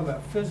 we're talking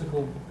about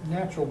physical,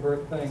 natural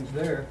birth pains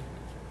there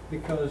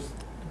because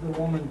the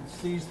woman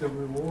sees the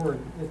reward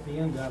at the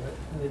end of it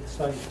and it's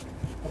like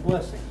a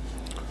blessing.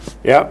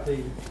 Yep.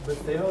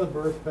 But the other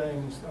birth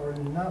pangs are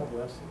not a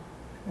blessing.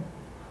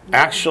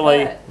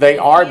 Actually, But they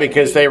are can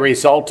because be- they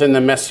result in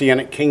the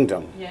Messianic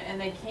kingdom. Yeah, and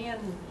they can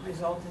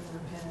result in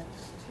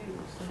repentance too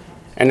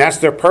sometimes. And that's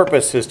their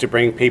purpose, is to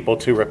bring people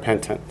to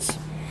repentance.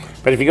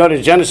 But if you go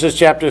to Genesis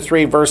chapter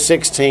 3, verse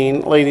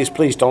 16, ladies,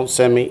 please don't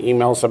send me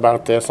emails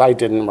about this. I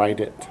didn't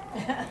write it.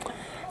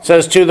 It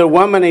says, to the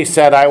woman he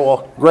said, I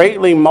will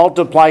greatly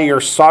multiply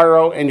your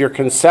sorrow and your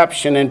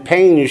conception. In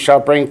pain you shall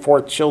bring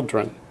forth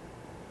children.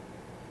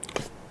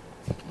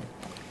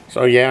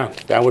 So yeah,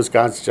 that was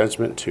God's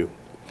judgment too.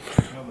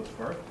 Those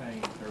birth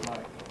pains, they're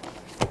like,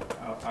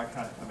 I'm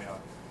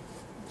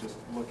just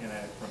looking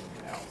at it from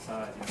the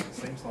outside, it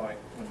seems like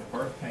when the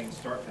birth pains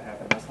start to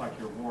happen, that's like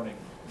your warning,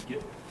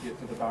 get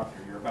to the doctor,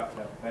 you're about to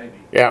have a baby.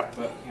 Yeah.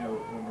 But,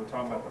 when we're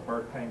talking about the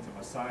birth pains of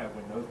Messiah,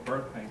 when those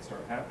birth pains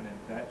start happening,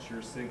 that's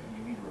your signal,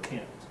 you need to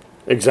repent.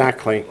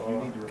 Exactly.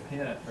 You need to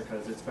repent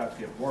because it's about to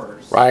get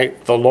worse.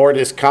 Right. The Lord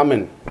is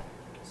coming.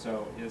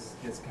 So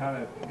it's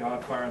kind of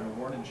God firing the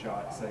warning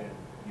shot saying,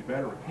 you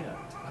better repent.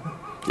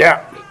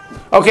 Yeah.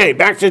 Okay,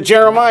 back to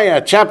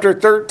Jeremiah chapter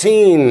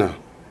 13,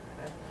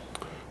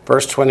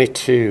 verse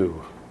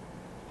 22.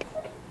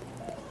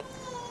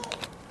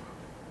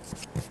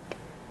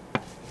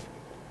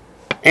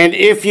 And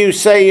if you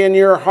say in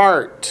your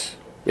heart,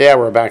 yeah,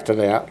 we're back to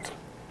that.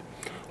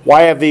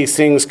 Why have these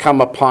things come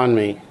upon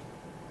me?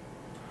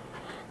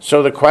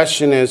 So the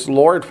question is,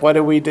 Lord, what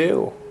do we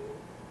do?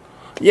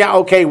 Yeah,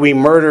 okay, we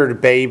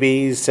murdered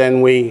babies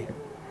and we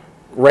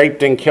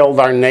raped and killed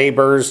our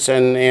neighbors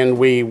and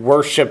we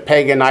worship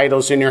pagan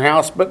idols in your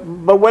house, but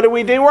what do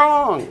we do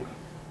wrong?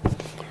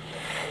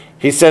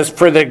 He says,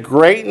 for the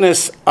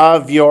greatness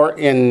of your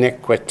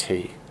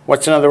iniquity.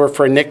 What's another word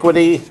for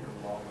iniquity?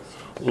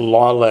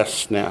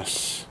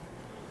 Lawlessness.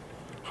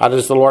 How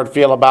does the Lord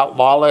feel about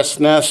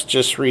lawlessness?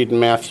 Just read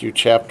Matthew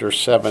chapter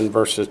 7,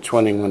 verses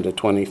 21 to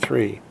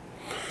 23.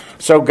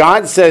 So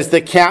God says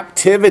the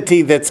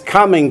captivity that's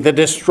coming, the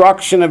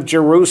destruction of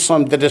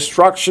Jerusalem, the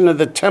destruction of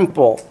the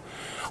temple,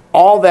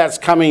 all that's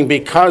coming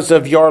because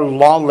of your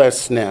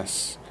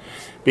lawlessness,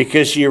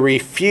 because you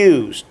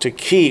refuse to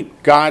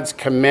keep God's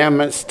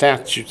commandments,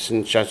 statutes,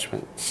 and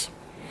judgments.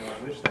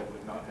 I wish they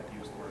would not have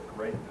used the word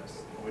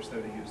greatness. I wish they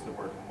would have used the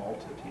word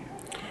multitude.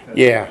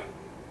 Yeah.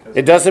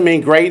 It doesn't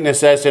mean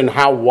greatness as in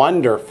how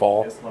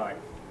wonderful. It's like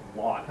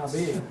lots. How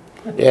big?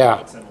 Yeah.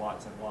 Lots and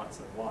lots and lots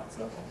and lots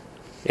of them.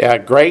 Yeah,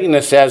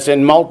 greatness as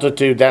in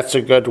multitude, that's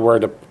a good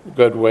word, a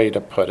good way to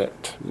put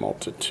it.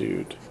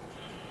 Multitude.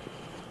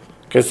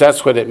 because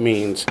that's what it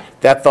means.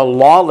 That the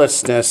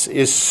lawlessness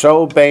is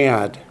so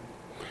bad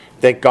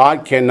that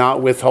God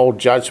cannot withhold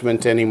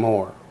judgment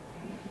anymore.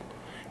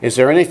 Is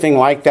there anything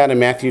like that in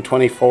Matthew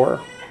 24?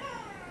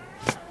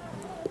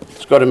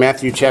 Let's go to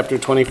Matthew chapter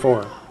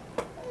 24.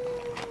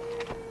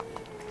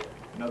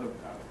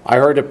 I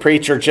heard a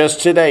preacher just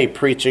today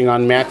preaching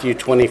on Matthew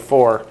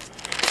 24,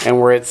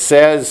 and where it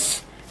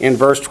says in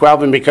verse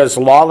 12, and because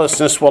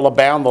lawlessness will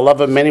abound, the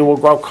love of many will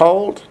grow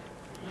cold.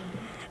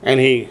 And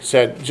he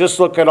said, just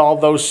look at all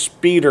those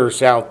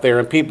speeders out there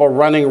and people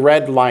running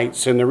red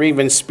lights, and they're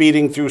even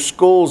speeding through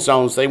school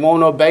zones. They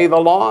won't obey the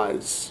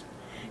laws.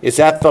 Is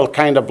that the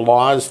kind of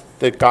laws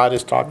that God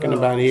is talking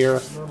about here?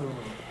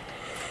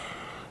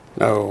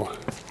 No.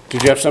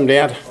 Did you have something to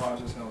add? Well, I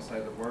was just going to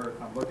say the word,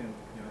 I'm looking,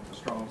 at the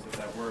Strong's at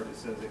that word, it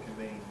says it can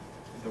mean,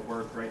 the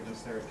word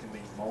greatness there, it can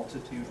mean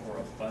multitude or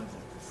abundance.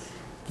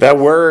 That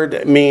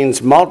word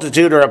means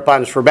multitude or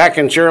abundance. We're back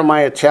in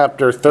Jeremiah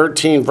chapter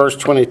 13, verse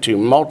 22.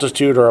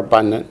 Multitude or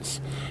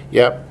abundance.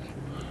 Yep.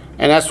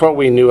 And that's what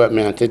we knew it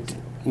meant.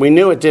 We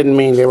knew it didn't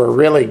mean they were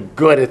really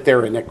good at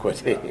their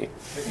iniquity. But,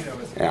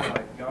 it's Yeah.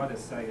 like God is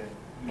saying,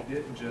 you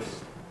didn't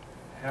just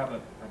have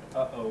an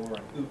uh-oh or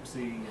an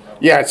oopsie,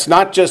 Yeah, it's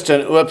not just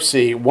an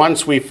oopsie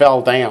once we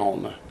fell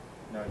down.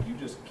 No, you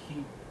just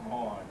keep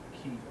on,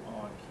 keep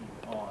on,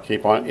 keep on.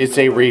 Keep on. It's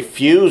a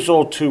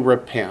refusal to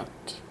repent.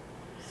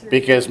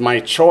 Because my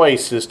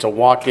choice is to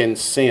walk in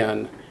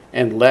sin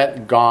and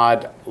let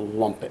God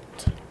lump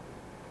it.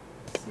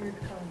 Seared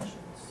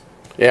conscience.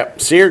 Yep,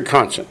 seared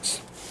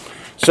conscience.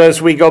 So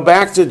as we go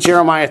back to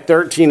Jeremiah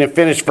 13 and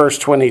finish verse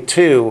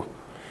 22,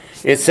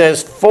 it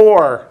says,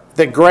 for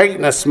the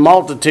greatness,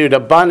 multitude,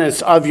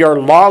 abundance of your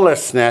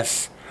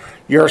lawlessness,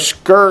 your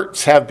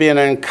skirts have been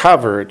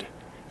uncovered,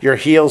 your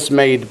heels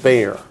made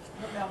bare.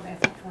 What about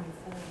Matthew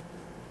 24?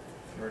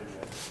 Very good.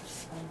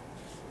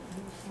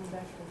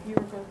 You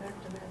were going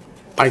back to Matthew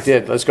 24. I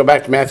did. Let's go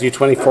back to Matthew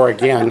 24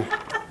 again.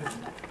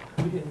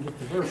 We didn't get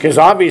the verse. Because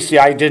obviously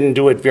I didn't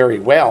do it very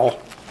well.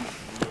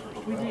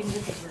 We didn't get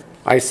the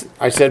verse.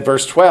 I said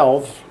verse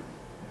 12,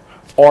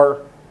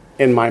 or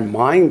in my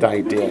mind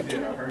I did.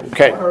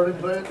 Okay. I heard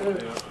him say it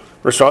too.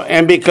 Verse 12,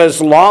 and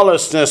because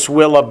lawlessness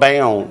will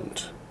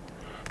abound,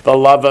 the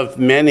love of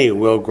many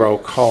will grow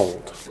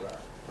cold.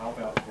 I'll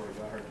vouch for you,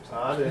 I heard you say.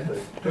 I did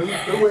too. Two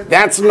witnesses.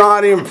 That's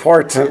not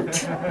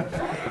important.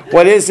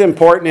 What is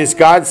important is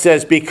God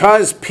says,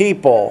 because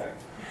people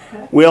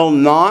will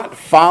not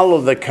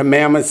follow the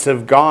commandments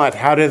of God,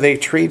 how do they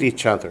treat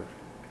each other?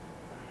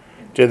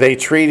 Do they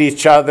treat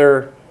each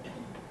other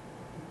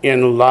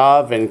in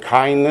love and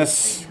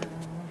kindness?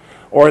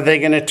 Or are they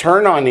going to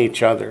turn on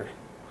each other?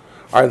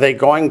 Are they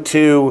going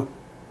to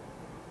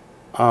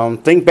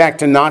think back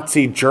to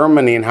Nazi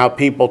Germany and how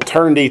people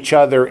turned each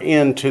other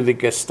into the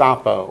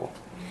Gestapo?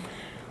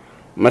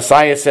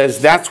 Messiah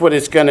says that's what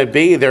it's going to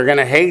be. They're going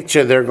to hate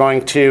you. They're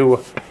going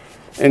to,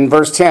 in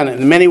verse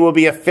 10, many will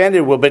be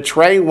offended, will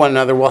betray one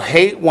another, will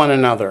hate one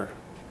another.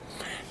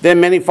 Then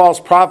many false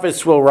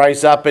prophets will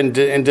rise up and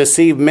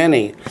deceive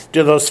many.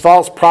 Do those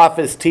false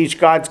prophets teach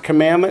God's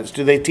commandments?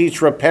 Do they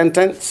teach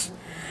repentance?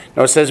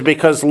 No, it says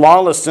because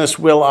lawlessness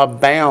will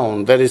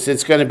abound. That is,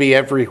 it's going to be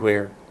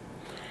everywhere.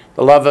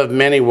 The love of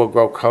many will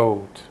grow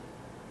cold.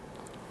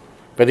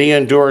 But he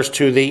endures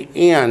to the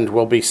end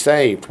will be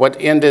saved. What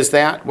end is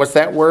that? What's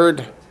that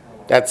word?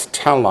 That's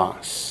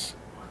telos.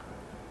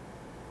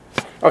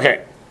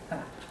 Okay.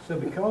 So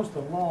because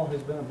the law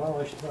has been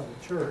abolished by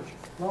the church,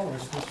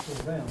 lawlessness will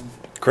abound.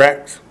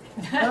 Correct.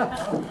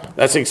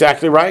 That's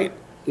exactly right.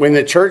 When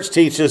the church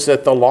teaches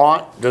that the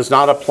law does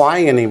not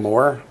apply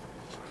anymore,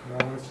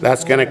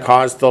 that's going to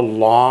cause the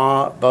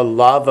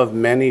love of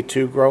many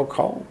to grow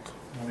cold.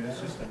 I mean,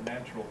 it's just a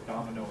natural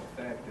domino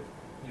effect.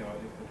 If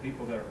the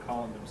people that are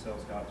calling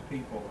themselves God's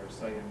people are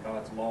saying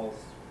God's laws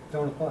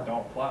Don't apply.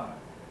 don't apply,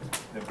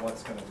 then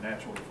what's going to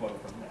naturally flow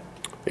from that?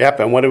 Yep,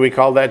 and what do we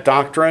call that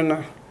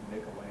doctrine?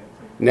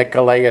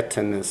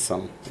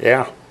 Nicolaitanism.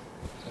 Yeah.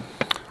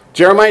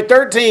 Jeremiah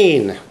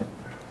 13.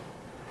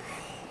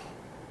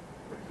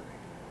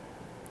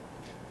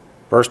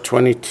 Verse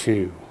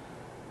 22.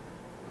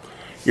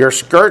 Your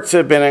skirts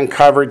have been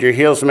uncovered, your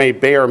heels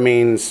made bare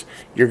means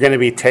you're going to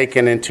be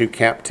taken into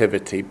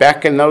captivity.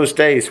 Back in those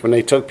days when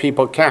they took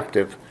people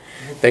captive,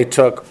 they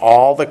took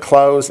all the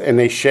clothes and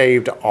they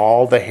shaved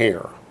all the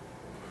hair.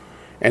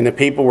 And the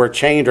people were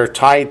chained or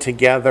tied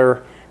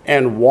together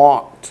and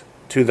walked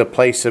to the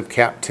place of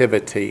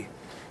captivity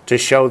to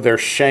show their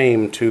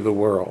shame to the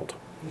world.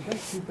 Did that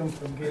keep them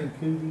from getting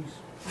cooties?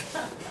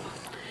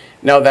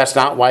 No, that's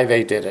not why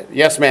they did it.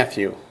 Yes,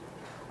 Matthew.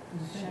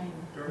 Shame.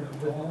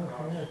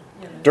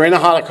 During the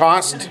It's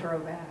Holocaust? gonna grow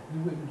back.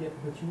 You wouldn't get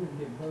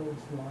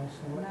bugs, lice,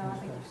 and No, that I kind of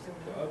think you stuff.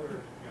 still The do. other,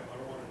 I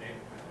don't want to name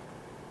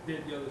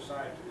them, did the other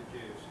side to the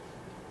Jews,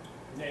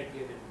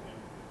 naked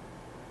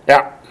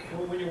Yeah.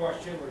 and when you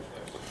watch Schindler's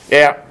List.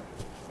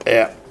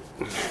 Yeah.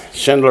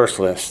 Schindler's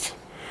List.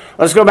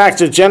 Let's go back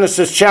to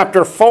Genesis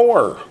chapter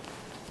 4.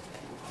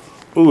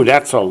 Ooh,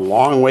 that's a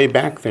long way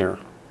back there.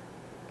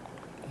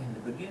 In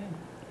the beginning.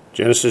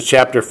 Genesis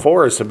chapter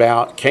 4 is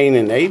about Cain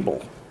and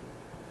Abel.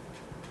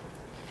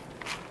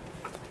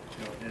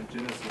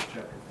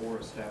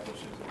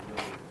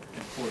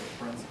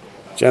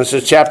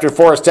 Genesis chapter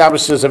 4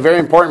 establishes a very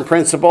important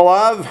principle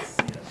of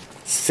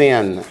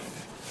sin.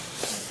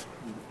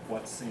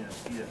 What sin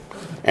is.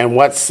 And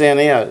what sin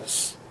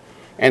is.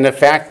 And the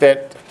fact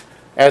that,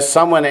 as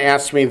someone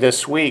asked me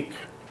this week,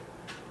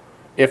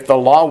 if the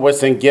law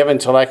wasn't given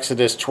till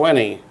Exodus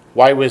 20,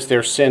 why was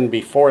there sin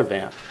before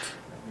that?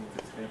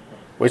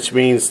 Which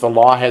means the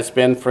law has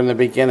been from the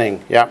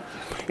beginning. Yep.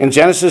 In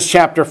Genesis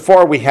chapter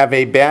 4, we have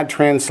a bad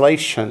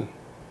translation.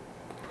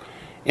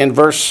 In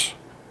verse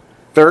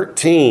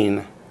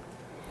 13,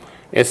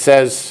 it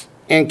says,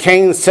 "And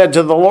Cain said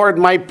to the Lord,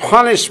 my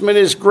punishment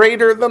is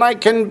greater than I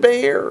can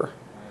bear."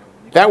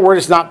 That word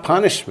is not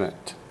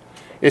punishment.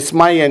 It's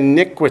my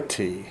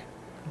iniquity,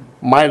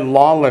 my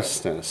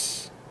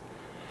lawlessness.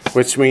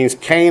 Which means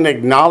Cain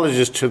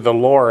acknowledges to the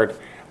Lord,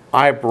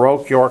 I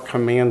broke your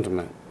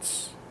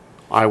commandments.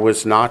 I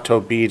was not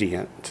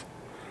obedient.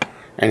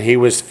 And he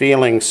was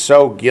feeling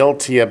so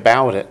guilty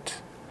about it.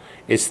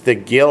 It's the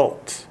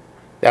guilt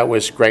that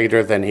was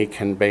greater than he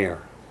can bear.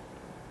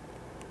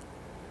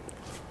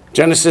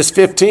 Genesis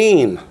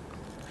 15.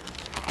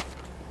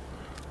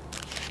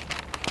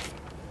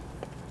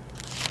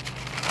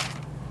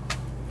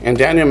 And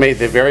Daniel made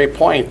the very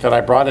point that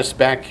I brought us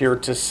back here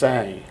to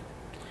say,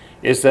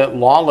 is that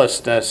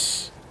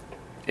lawlessness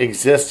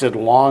existed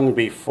long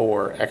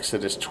before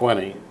Exodus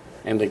 20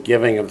 and the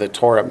giving of the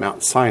Torah at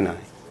Mount Sinai.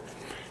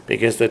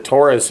 Because the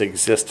Torah has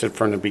existed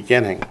from the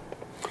beginning.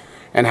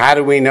 And how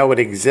do we know it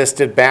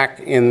existed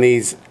back in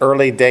these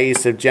early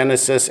days of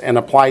Genesis and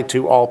applied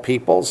to all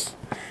peoples?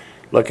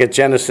 Look at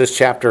Genesis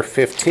chapter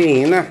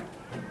 15.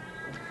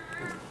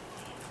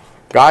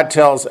 God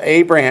tells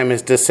Abraham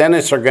his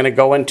descendants are going to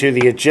go into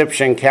the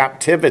Egyptian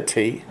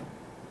captivity.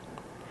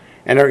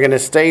 And they're going to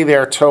stay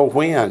there till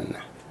when?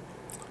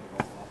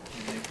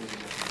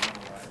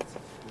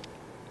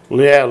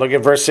 Yeah, look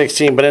at verse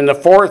 16. But in the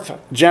fourth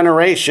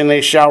generation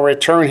they shall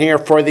return here,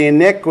 for the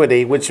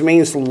iniquity, which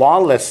means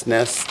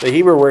lawlessness, the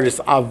Hebrew word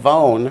is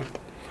avon,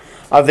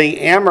 of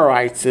the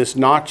Amorites is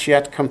not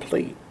yet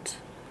complete.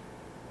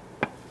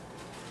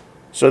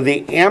 So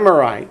the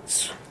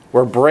Amorites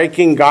were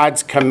breaking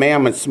God's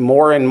commandments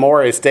more and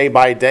more as day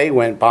by day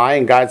went by.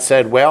 And God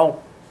said,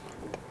 well,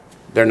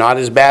 they're not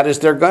as bad as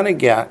they're going to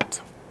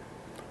get.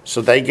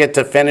 So they get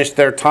to finish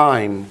their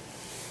time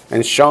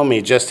and show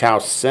me just how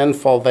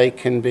sinful they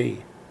can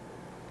be.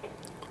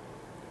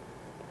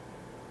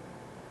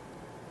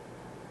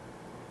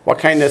 What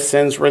kind of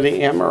sins were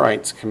the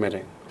Amorites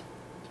committing?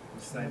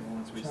 The same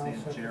ones we see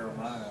in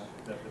Jeremiah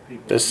that the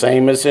people. The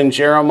same as in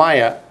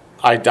Jeremiah.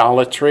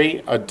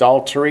 Idolatry,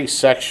 adultery,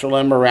 sexual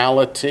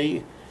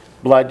immorality,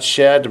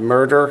 bloodshed,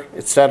 murder,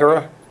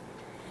 etc.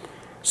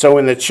 So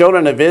when the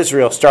children of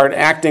Israel start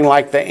acting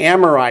like the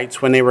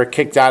Amorites when they were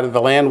kicked out of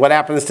the land, what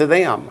happens to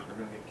them?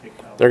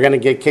 They're going to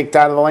get kicked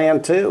out of the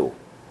land too.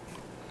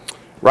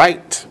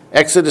 Right.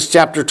 Exodus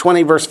chapter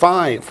 20, verse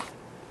 5.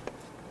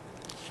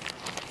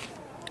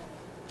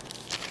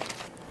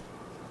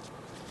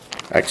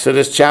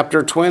 Exodus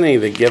chapter 20,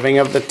 the giving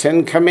of the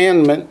 10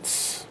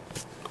 commandments.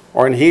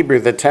 Or in Hebrew,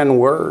 the 10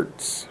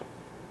 words.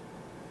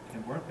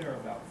 And weren't there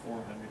about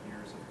 400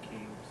 years of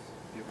kings,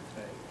 give or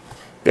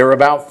take? There were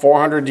about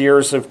 400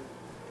 years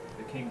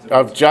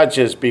of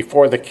judges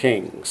before the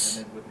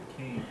kings.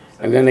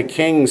 And then the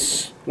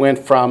kings went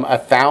from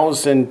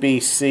 1000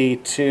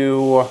 BC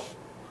to,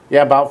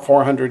 about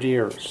 400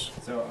 years.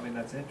 So, I mean,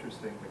 that's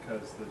interesting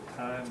because the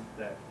time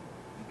that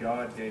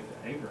God gave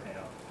to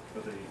Abraham for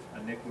the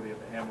iniquity of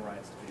the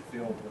Amorites to be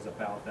filled was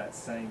about that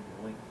same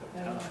length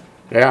of time.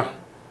 Yeah.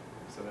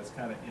 So that's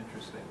kind of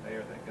interesting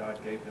there that God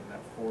gave them that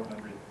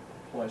 400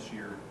 plus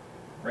year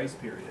grace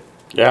period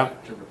to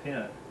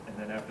repent. And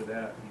then after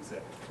that, he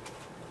said,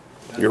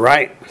 you're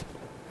right.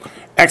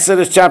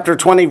 Exodus chapter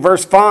 20,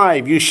 verse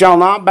 5. You shall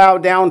not bow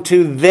down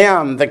to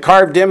them, the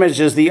carved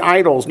images, the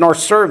idols, nor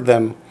serve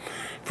them.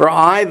 For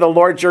I, the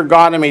Lord your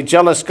God, am a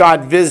jealous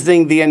God,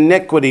 visiting the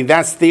iniquity.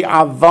 That's the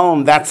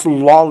avon, that's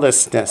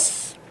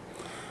lawlessness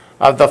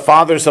of the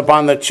fathers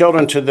upon the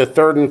children to the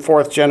third and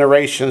fourth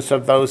generations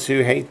of those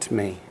who hate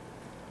me.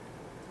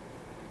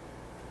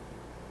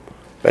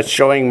 But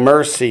showing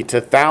mercy to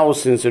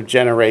thousands of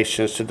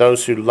generations to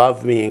those who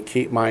love me and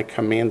keep my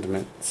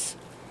commandments.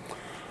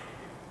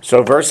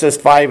 So verses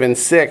 5 and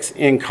 6,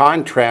 in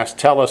contrast,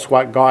 tell us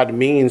what God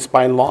means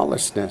by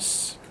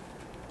lawlessness.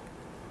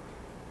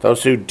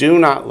 Those who do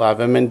not love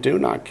him and do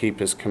not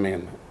keep his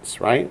commandments,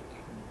 right?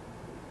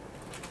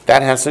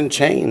 That hasn't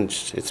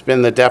changed. It's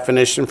been the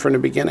definition from the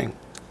beginning.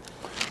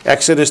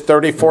 Exodus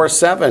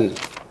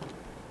 34:7.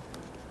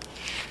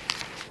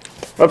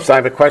 Oops, I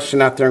have a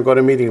question out there and go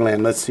to Meeting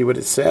Land. Let's see what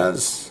it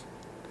says.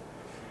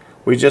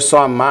 We just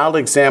saw a mild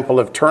example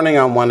of turning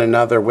on one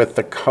another with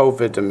the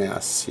COVID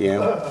mess.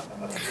 Yeah.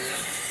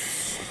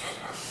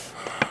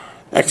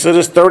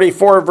 Exodus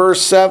 34,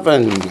 verse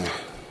 7.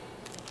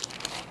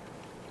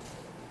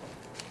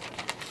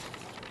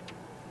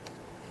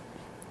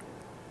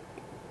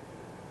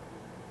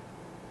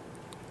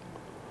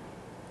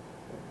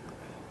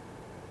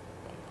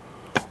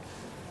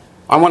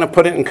 I want to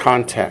put it in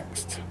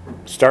context.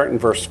 Start in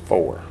verse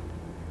 4.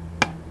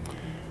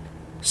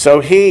 So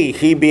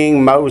he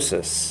being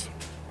Moses,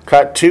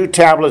 cut 2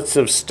 tablets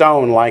of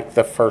stone like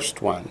the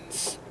first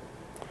ones.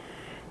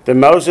 Then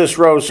Moses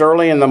rose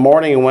early in the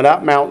morning and went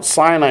up Mount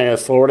Sinai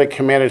as the Lord had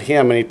commanded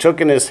him, and he took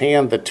in his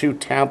hand the 2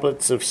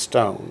 tablets of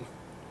stone.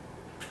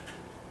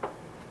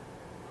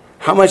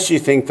 How much do you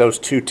think those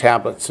 2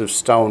 tablets of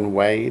stone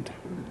weighed?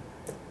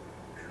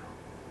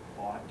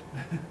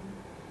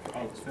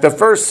 The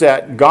first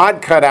set,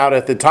 God cut out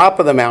at the top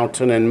of the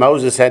mountain, and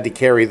Moses had to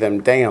carry them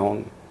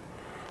down.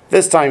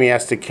 This time he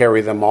has to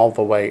carry them all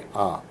the way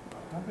up.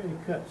 I bet he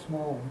cut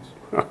small ones.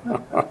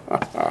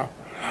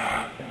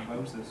 And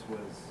Moses was,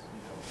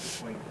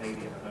 between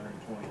 80 and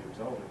 120 years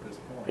old at this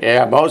point.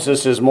 Yeah,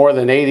 Moses is more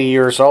than 80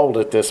 years old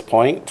at this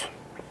point.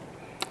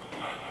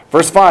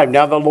 Verse 5,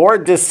 Now the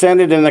Lord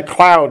descended in the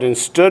cloud and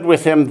stood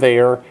with him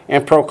there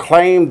and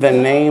proclaimed the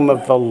name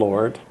of the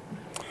Lord.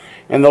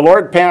 And the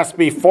Lord passed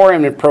before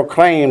him and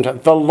proclaimed,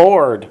 the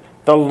Lord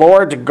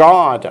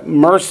God,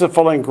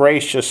 merciful and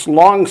gracious,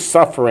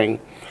 long-suffering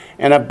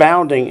and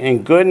abounding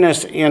in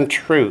goodness and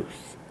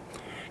truth,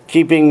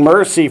 keeping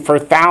mercy for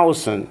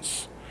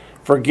thousands,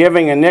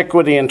 forgiving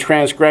iniquity and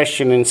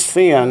transgression and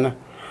sin,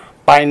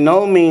 by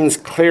no means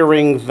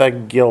clearing the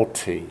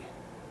guilty.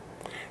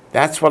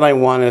 That's what I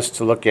want us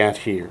to look at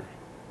here.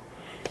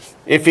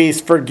 If he's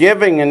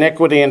forgiving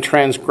iniquity and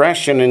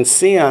transgression and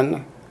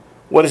sin,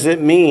 what does it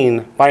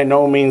mean by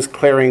no means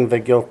clearing the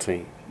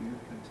guilty? If you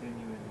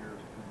continue in your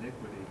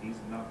iniquity,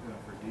 he's not going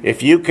to forgive you.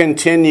 If you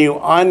continue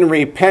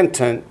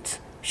unrepentant,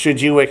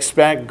 should you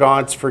expect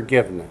God's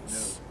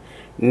forgiveness?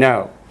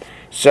 No.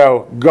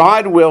 So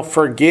God will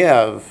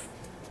forgive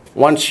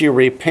once you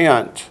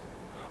repent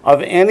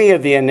of any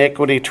of the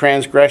iniquity,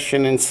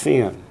 transgression, and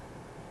sin.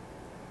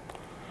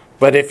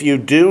 But if you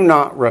do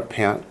not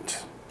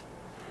repent,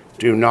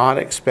 do not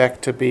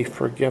expect to be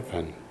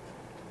forgiven.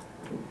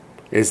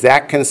 Is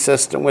that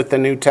consistent with the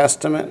New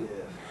Testament?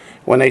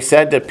 When they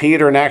said to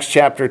Peter in Acts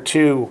chapter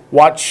 2,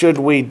 what should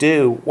we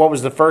do? What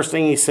was the first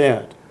thing he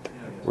said?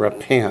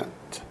 Repent.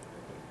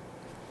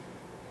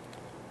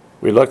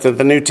 We looked at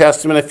the New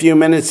Testament a few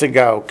minutes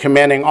ago,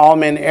 commanding all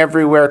men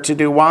everywhere to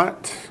do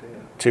what?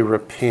 To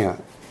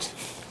repent.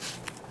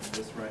 And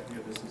this right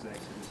here, this is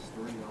Exodus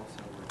 3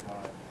 also,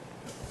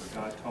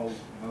 where God told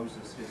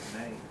Moses his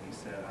name. He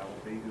said, I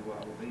will be who I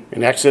will be.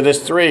 In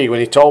Exodus 3,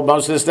 when he told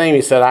Moses his name,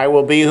 he said, I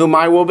will be whom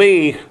I will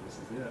be. This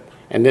is it.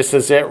 And this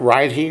is it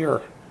right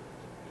here.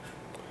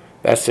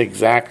 That's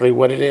exactly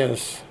what it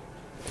is.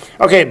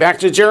 Okay, back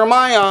to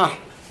Jeremiah.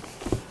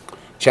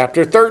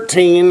 Chapter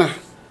 13,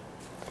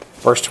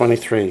 verse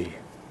 23.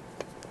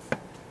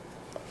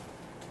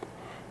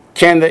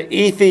 Can the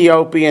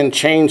Ethiopian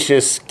change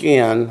his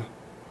skin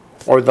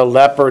or the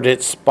leopard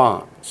its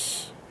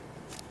spots?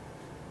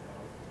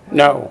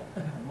 No.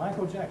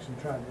 Michael Jackson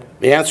tried that.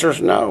 The answer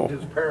is no.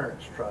 His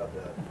parents tried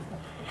that.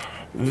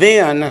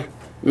 Then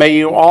may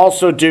you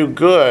also do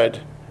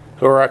good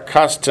who are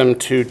accustomed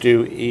to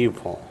do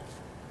evil.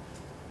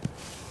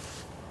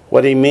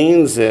 What he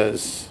means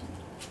is,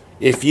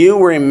 if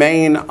you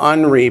remain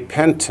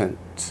unrepentant,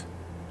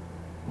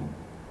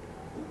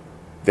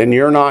 then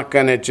you're not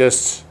going to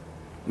just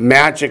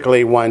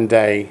magically one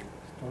day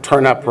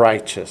turn up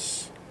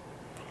righteous.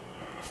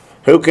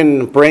 Who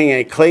can bring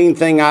a clean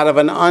thing out of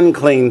an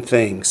unclean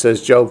thing,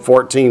 says Job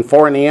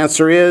 14:4, and the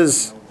answer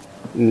is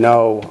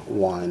no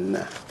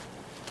one.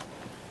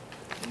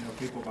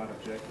 People might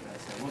object to that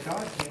and say, well,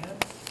 God can,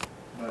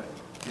 but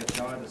if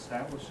God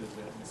establishes it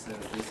and says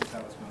this is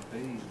how it's going to be,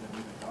 then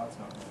even God's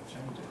not going to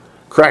change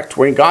it. Correct.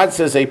 When God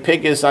says a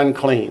pig is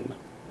unclean,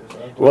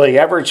 will he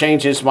ever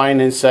change his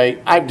mind and say,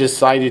 I've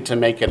decided to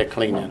make it a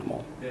clean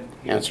animal?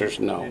 Answer is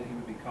no. Then he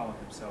would be calling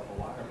himself a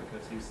liar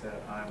because he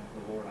said, I'm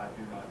the Lord, I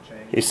do not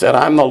change. He said,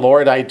 I'm the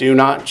Lord, I do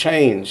not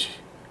change.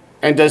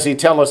 And does he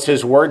tell us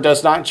his word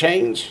does not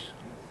change?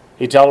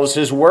 He tells us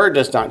his word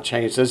does not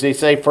change. Does he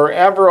say,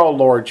 forever, O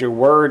Lord, your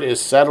word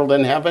is settled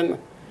in heaven?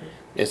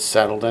 It's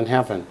settled in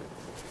heaven.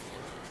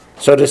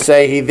 So to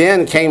say he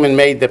then came and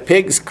made the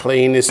pigs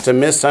clean is to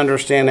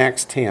misunderstand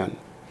Acts 10.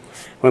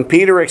 When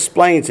Peter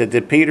explains it,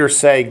 did Peter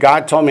say,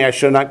 God told me I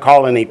should not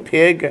call any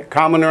pig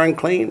common or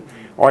unclean,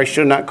 or I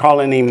should not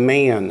call any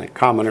man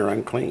common or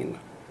unclean?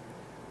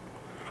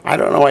 I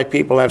don't know why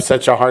people have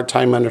such a hard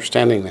time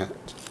understanding that.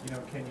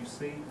 Can you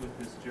see with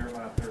this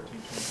Jeremiah 13:22, can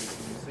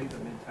you see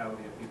the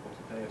mentality of people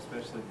today,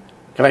 especially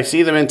Can I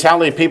see the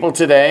mentality of people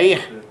today?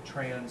 the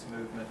trans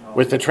movement? And all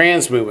With the that?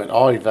 trans movement,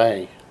 oh,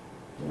 they.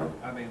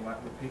 I mean,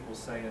 like with people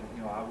saying,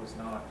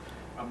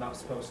 I'm not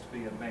supposed to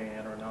be a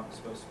man or I'm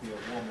supposed to be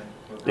a woman.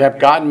 But Yep,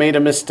 God made a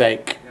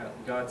mistake. Yeah,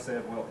 God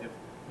said, well, if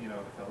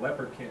a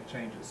leopard can't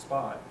change its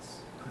spots,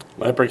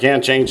 Leopard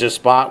can't change his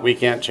spot, we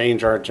can't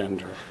change our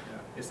gender.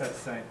 it's that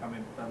same,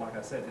 like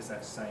I said, it's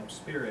that same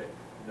spirit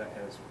that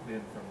has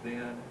been from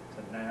then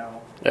to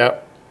now.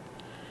 Yep.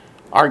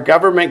 Our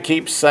government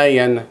keeps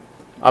saying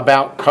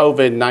about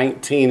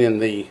COVID-19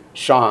 and the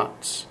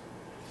shots,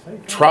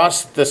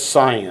 trust the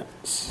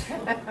science.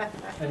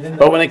 And then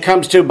But when it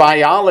comes to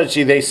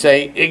biology, they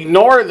say,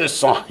 ignore the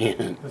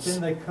science. but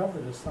then they cover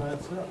the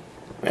science up.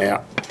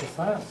 Yeah. The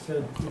science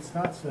said it's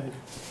not safe.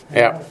 And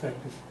Yeah. not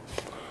effective.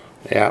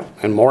 Yeah.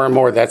 And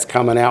more that's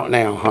coming out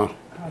now, huh?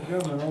 Our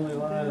government only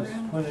lies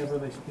whenever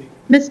they speak.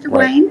 Mr.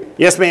 Right. Wayne,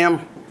 Yes,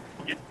 ma'am.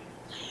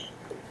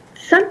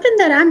 something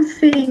that I'm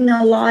seeing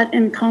a lot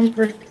in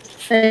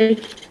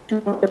conversation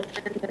with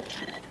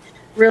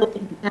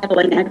really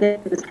battling, I guess,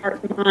 is heart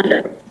and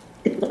mind.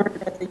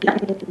 As a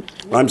young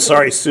I'm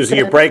sorry, Susan,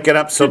 you're breaking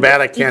up so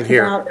bad I can't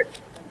hear.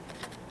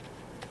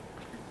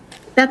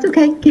 That's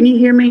okay. Can you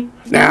hear me?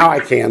 Now I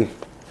can.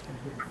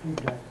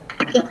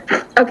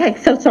 Okay,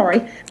 so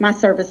sorry. My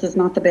service is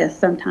not the best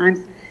sometimes.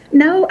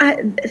 No,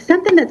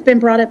 something that's been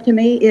brought up to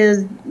me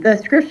is the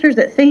scriptures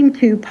that seem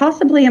to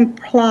possibly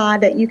imply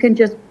that you can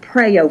just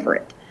pray over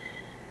it.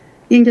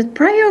 You can just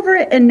pray over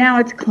it and now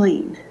it's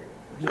clean.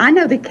 I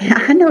know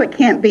it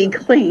can't be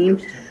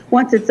clean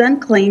once it's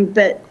unclean,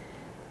 but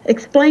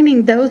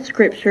explaining those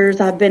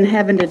scriptures, I've been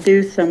having to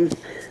do some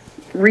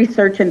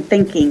research and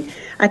thinking.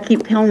 I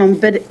keep telling them,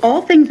 but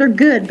all things are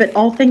good, but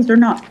all things are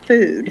not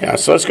food. Yeah,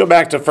 so let's go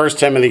back to 1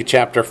 Timothy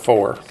chapter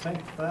 4.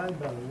 Sanctified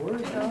by the word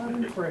of God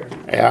and prayer.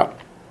 Yeah.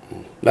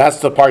 That's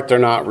the part they're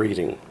not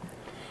reading.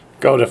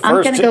 Go to I'm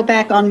first. going to go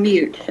back on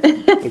mute.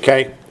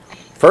 Okay.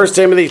 1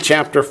 Timothy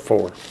chapter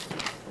 4.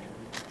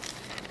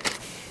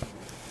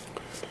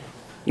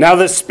 Now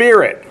the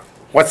Spirit.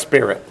 What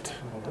Spirit?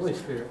 Holy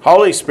Spirit.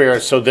 Holy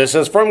Spirit. So this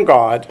is from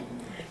God.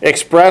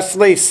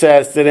 Expressly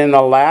says that in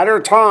the latter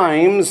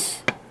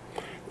times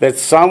that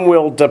some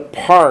will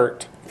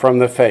depart from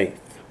the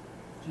faith,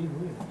 Gee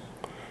whiz.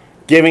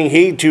 giving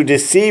heed to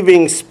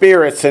deceiving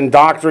spirits and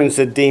doctrines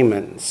of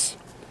demons.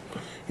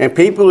 And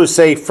people who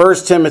say 1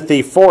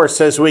 Timothy 4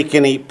 says we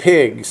can eat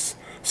pigs,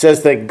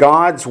 says that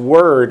God's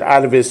word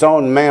out of his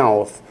own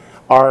mouth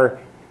are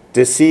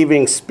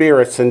deceiving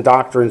spirits and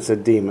doctrines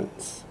of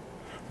demons.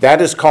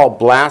 That is called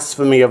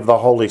blasphemy of the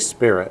Holy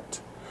Spirit.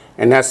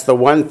 And that's the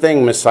one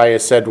thing Messiah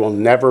said will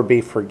never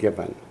be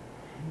forgiven.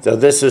 So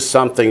this is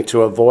something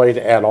to avoid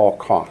at all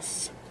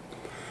costs.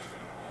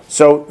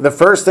 So the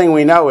first thing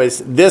we know is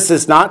this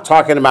is not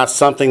talking about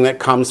something that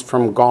comes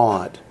from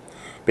God,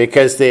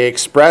 because they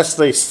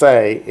expressly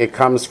say it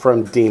comes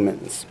from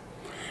demons.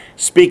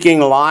 Speaking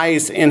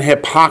lies in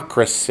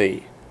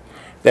hypocrisy.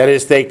 That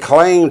is, they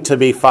claim to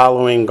be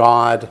following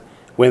God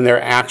when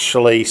they're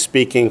actually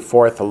speaking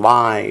forth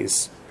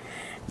lies.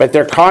 But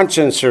their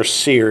conscience are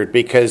seared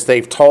because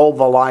they've told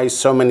the lies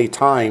so many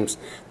times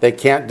they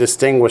can't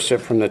distinguish it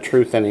from the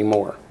truth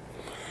anymore.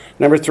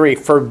 Number 3,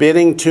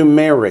 forbidding to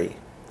marry.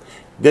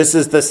 This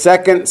is the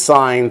second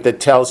sign that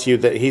tells you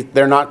that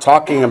they're not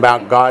talking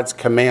about God's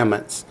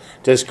commandments.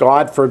 Does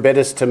God forbid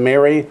us to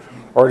marry,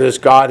 or does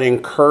God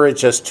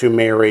encourage us to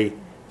marry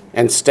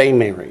and stay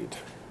married?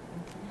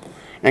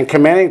 And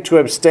commanding to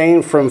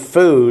abstain from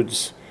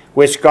foods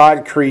which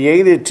God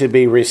created to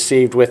be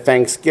received with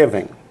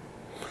thanksgiving.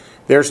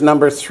 There's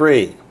number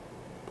 3.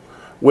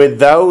 Would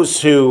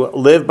those who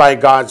live by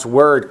God's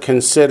word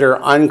consider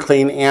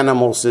unclean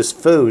animals as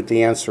food?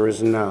 The answer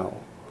is no.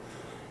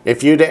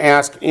 If you'd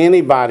ask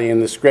anybody in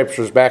the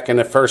scriptures back in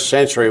the first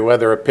century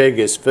whether a pig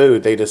is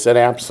food, they'd have said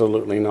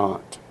absolutely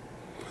not.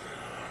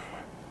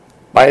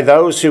 By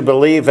those who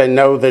believe and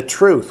know the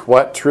truth.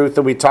 What truth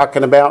are we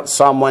talking about?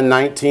 Psalm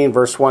 119,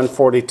 verse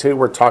 142,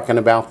 we're talking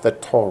about the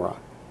Torah.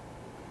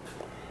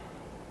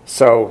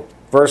 So,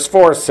 verse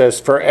 4 says,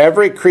 for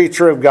every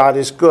creature of God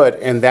is good,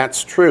 and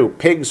that's true.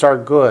 Pigs are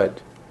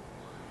good.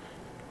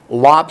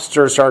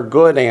 Lobsters are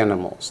good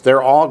animals.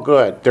 They're all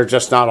good. They're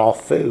just not all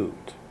food.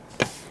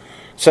 It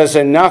says,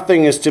 and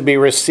nothing is to be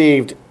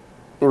refused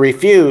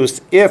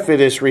if it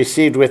is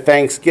received with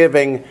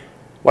thanksgiving.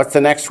 What's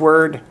the next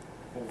word?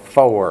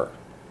 For,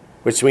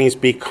 which means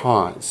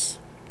because.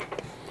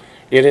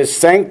 It is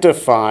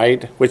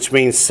sanctified, which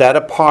means set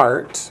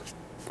apart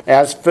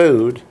as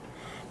food,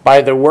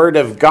 by the word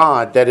of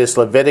God, that is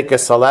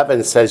Leviticus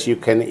 11 says you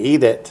can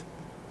eat it,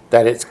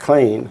 that it's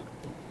clean,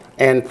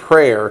 and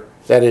prayer,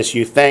 that is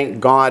you thank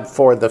God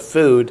for the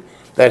food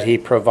that he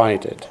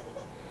provided.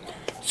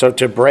 So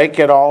to break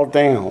it all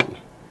down,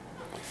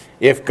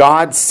 if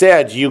God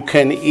said you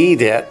can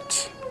eat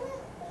it,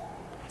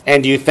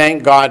 and you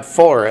thank God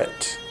for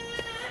it,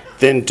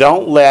 then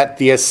don't let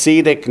the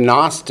ascetic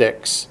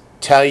Gnostics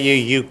tell you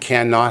you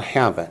cannot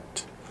have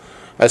it.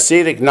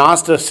 Ascetic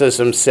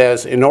Gnosticism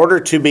says in order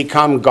to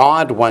become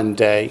God one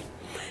day,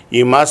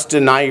 you must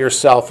deny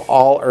yourself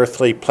all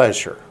earthly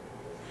pleasure.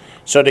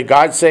 So did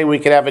God say we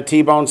could have a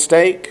T-bone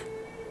steak?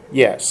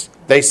 Yes.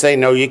 They say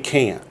no, you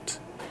can't,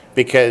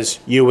 because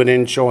you would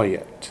enjoy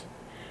it.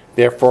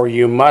 Therefore,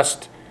 you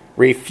must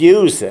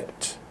refuse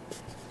it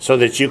so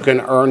that you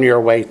can earn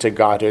your way to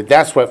Godhood.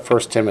 That's what 1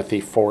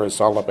 Timothy 4 is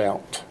all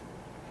about.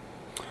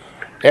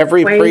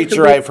 Every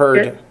preacher I've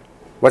heard...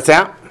 What's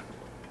that?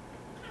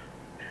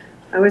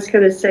 I was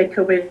going to say,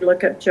 could we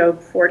look up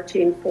Job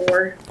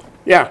 14:4?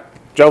 Yeah.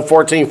 Job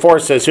 14:4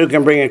 says, who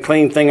can bring a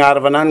clean thing out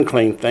of an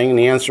unclean thing? And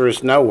the answer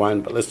is no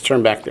one, but let's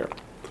turn back there.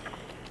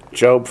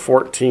 Job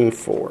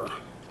 14:4.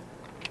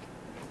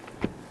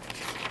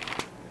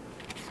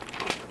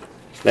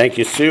 Thank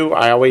you, Sue.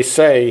 I always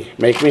say,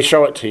 make me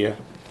show it to you.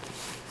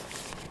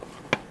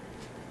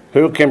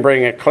 Who can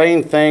bring a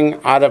clean thing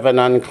out of an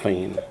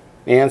unclean?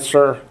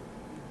 Answer,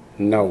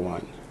 no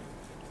one.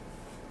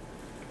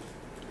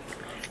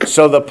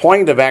 So the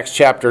point of Acts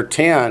chapter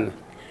 10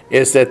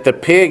 is that the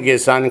pig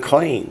is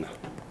unclean.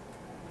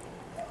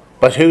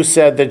 But who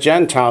said the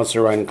Gentiles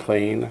are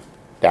unclean?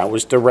 That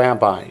was the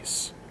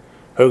rabbis.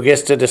 Who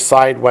gets to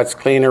decide what's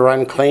clean or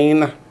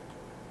unclean?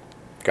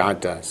 God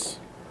does.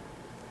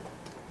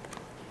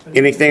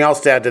 Anything else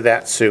to add to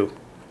that, Sue?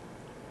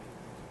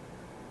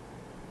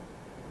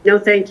 No,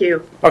 thank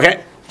you.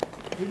 Okay.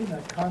 Even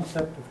that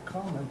concept of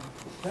common,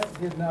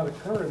 that did not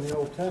occur in the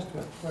Old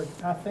Testament. But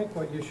I think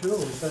what Yeshua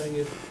was saying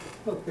is,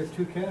 look, there are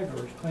two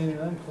categories, clean and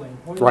unclean.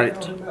 What are you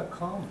talking about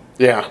common?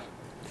 Yeah.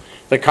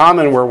 The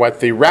common were what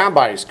the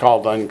rabbis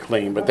called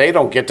unclean, but they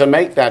don't get to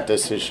make that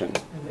decision.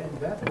 And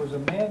that was a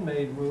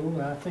man-made rule,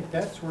 and I think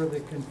that's where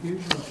the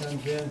confusion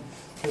comes in.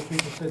 Where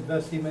people said,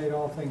 thus he made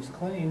all things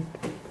clean.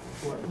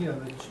 Well,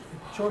 the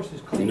choice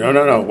is clean.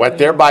 No. What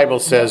their Bible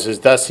says is,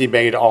 thus he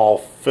made all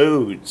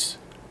foods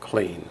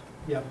clean.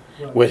 Yeah.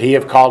 Right. Would he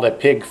have called a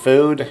pig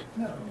food?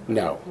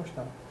 No. Of course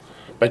not.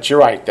 But you're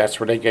right, that's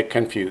where they get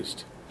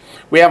confused.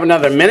 We have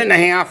another minute and a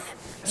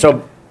half.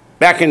 So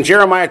back in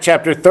Jeremiah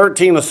chapter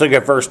 13, let's look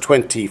at verse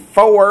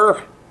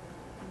 24.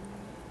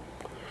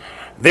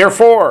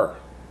 Therefore,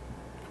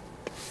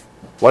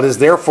 what does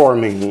therefore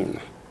mean?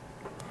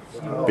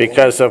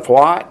 Because of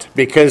what?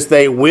 Because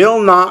they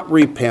will not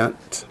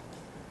repent.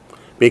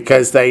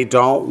 Because they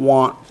don't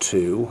want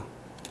to.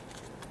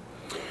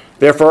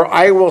 Therefore,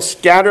 I will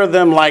scatter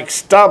them like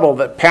stubble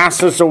that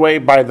passes away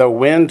by the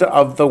wind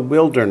of the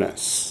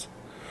wilderness.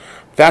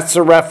 That's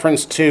a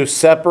reference to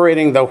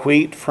separating the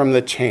wheat from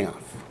the chaff.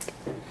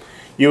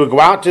 You would go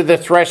out to the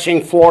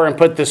threshing floor and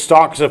put the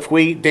stalks of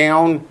wheat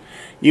down.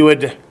 You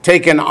would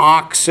take an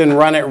ox and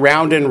run it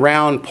round and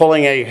round,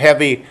 pulling a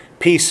heavy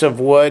piece of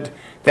wood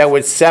that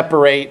would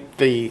separate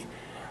the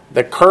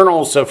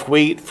kernels of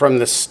wheat from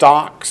the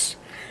stalks.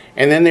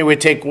 And then they would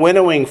take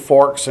winnowing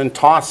forks and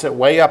toss it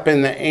way up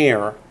in the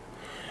air.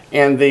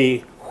 And the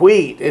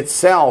wheat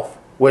itself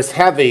was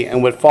heavy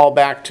and would fall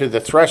back to the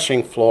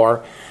threshing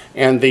floor,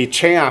 and the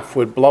chaff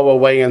would blow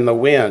away in the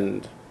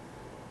wind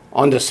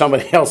onto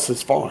somebody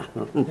else's farm.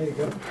 There you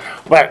go.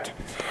 But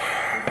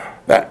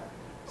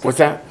what's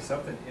that?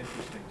 Something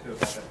interesting too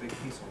about that big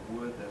piece of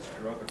wood that's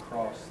drug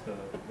across the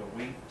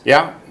wheat.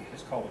 Yeah.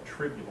 It's called a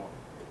tribulum.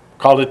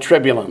 Called a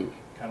tribulum.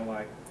 Kind of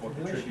like what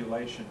the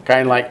tribulation.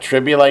 Kind of like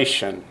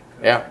tribulation.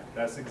 Yeah.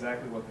 That's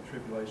exactly what the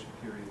tribulation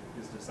period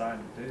is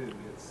designed to do.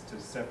 It's to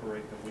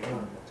separate the wheat from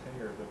the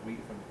tare, the wheat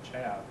from the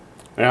chaff.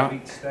 Yeah. The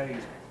wheat stays,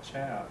 but the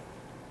chaff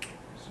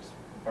is just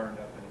burned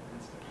up in an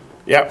instant.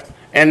 Yep.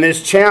 And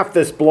this chaff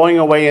that's blowing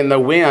away in the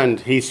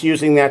wind, he's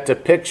using that to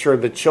picture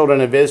the children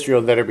of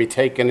Israel that are be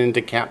taken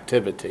into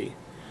captivity.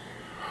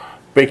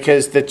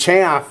 Because the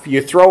chaff,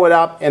 you throw it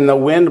up and the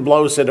wind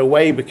blows it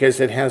away because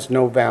it has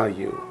no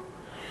value.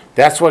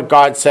 That's what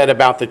God said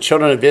about the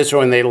children of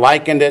Israel, and they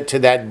likened it to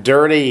that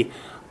dirty,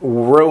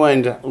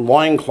 ruined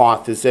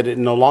loincloth, is that it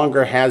no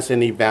longer has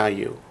any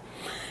value.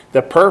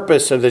 The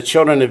purpose of the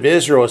children of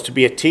Israel is to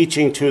be a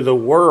teaching to the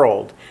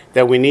world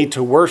that we need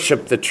to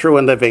worship the true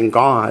and living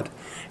God,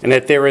 and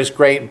that there is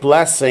great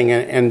blessing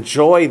and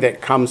joy that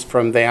comes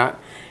from that,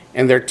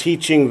 and they're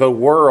teaching the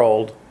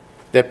world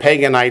that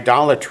pagan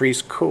idolatry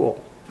is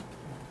cool.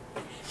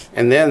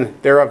 And then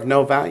they're of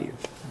no value.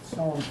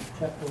 Psalm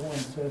chapter 1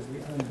 says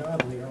the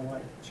ungodly are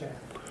like chaff.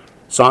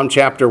 Psalm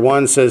chapter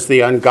 1 says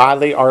the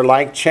ungodly are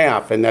like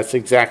chaff, and that's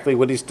exactly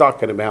what he's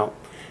talking about,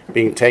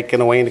 being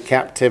taken away into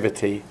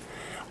captivity,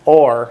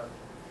 or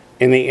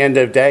in the end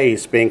of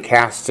days being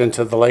cast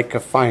into the lake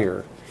of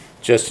fire,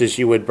 just as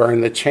you would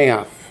burn the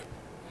chaff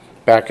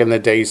back in the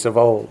days of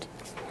old.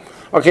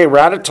 Okay, we're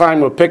out of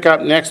time. We'll pick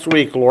up next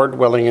week, Lord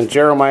willing, in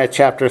Jeremiah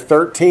chapter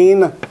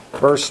 13,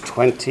 verse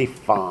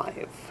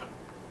 25.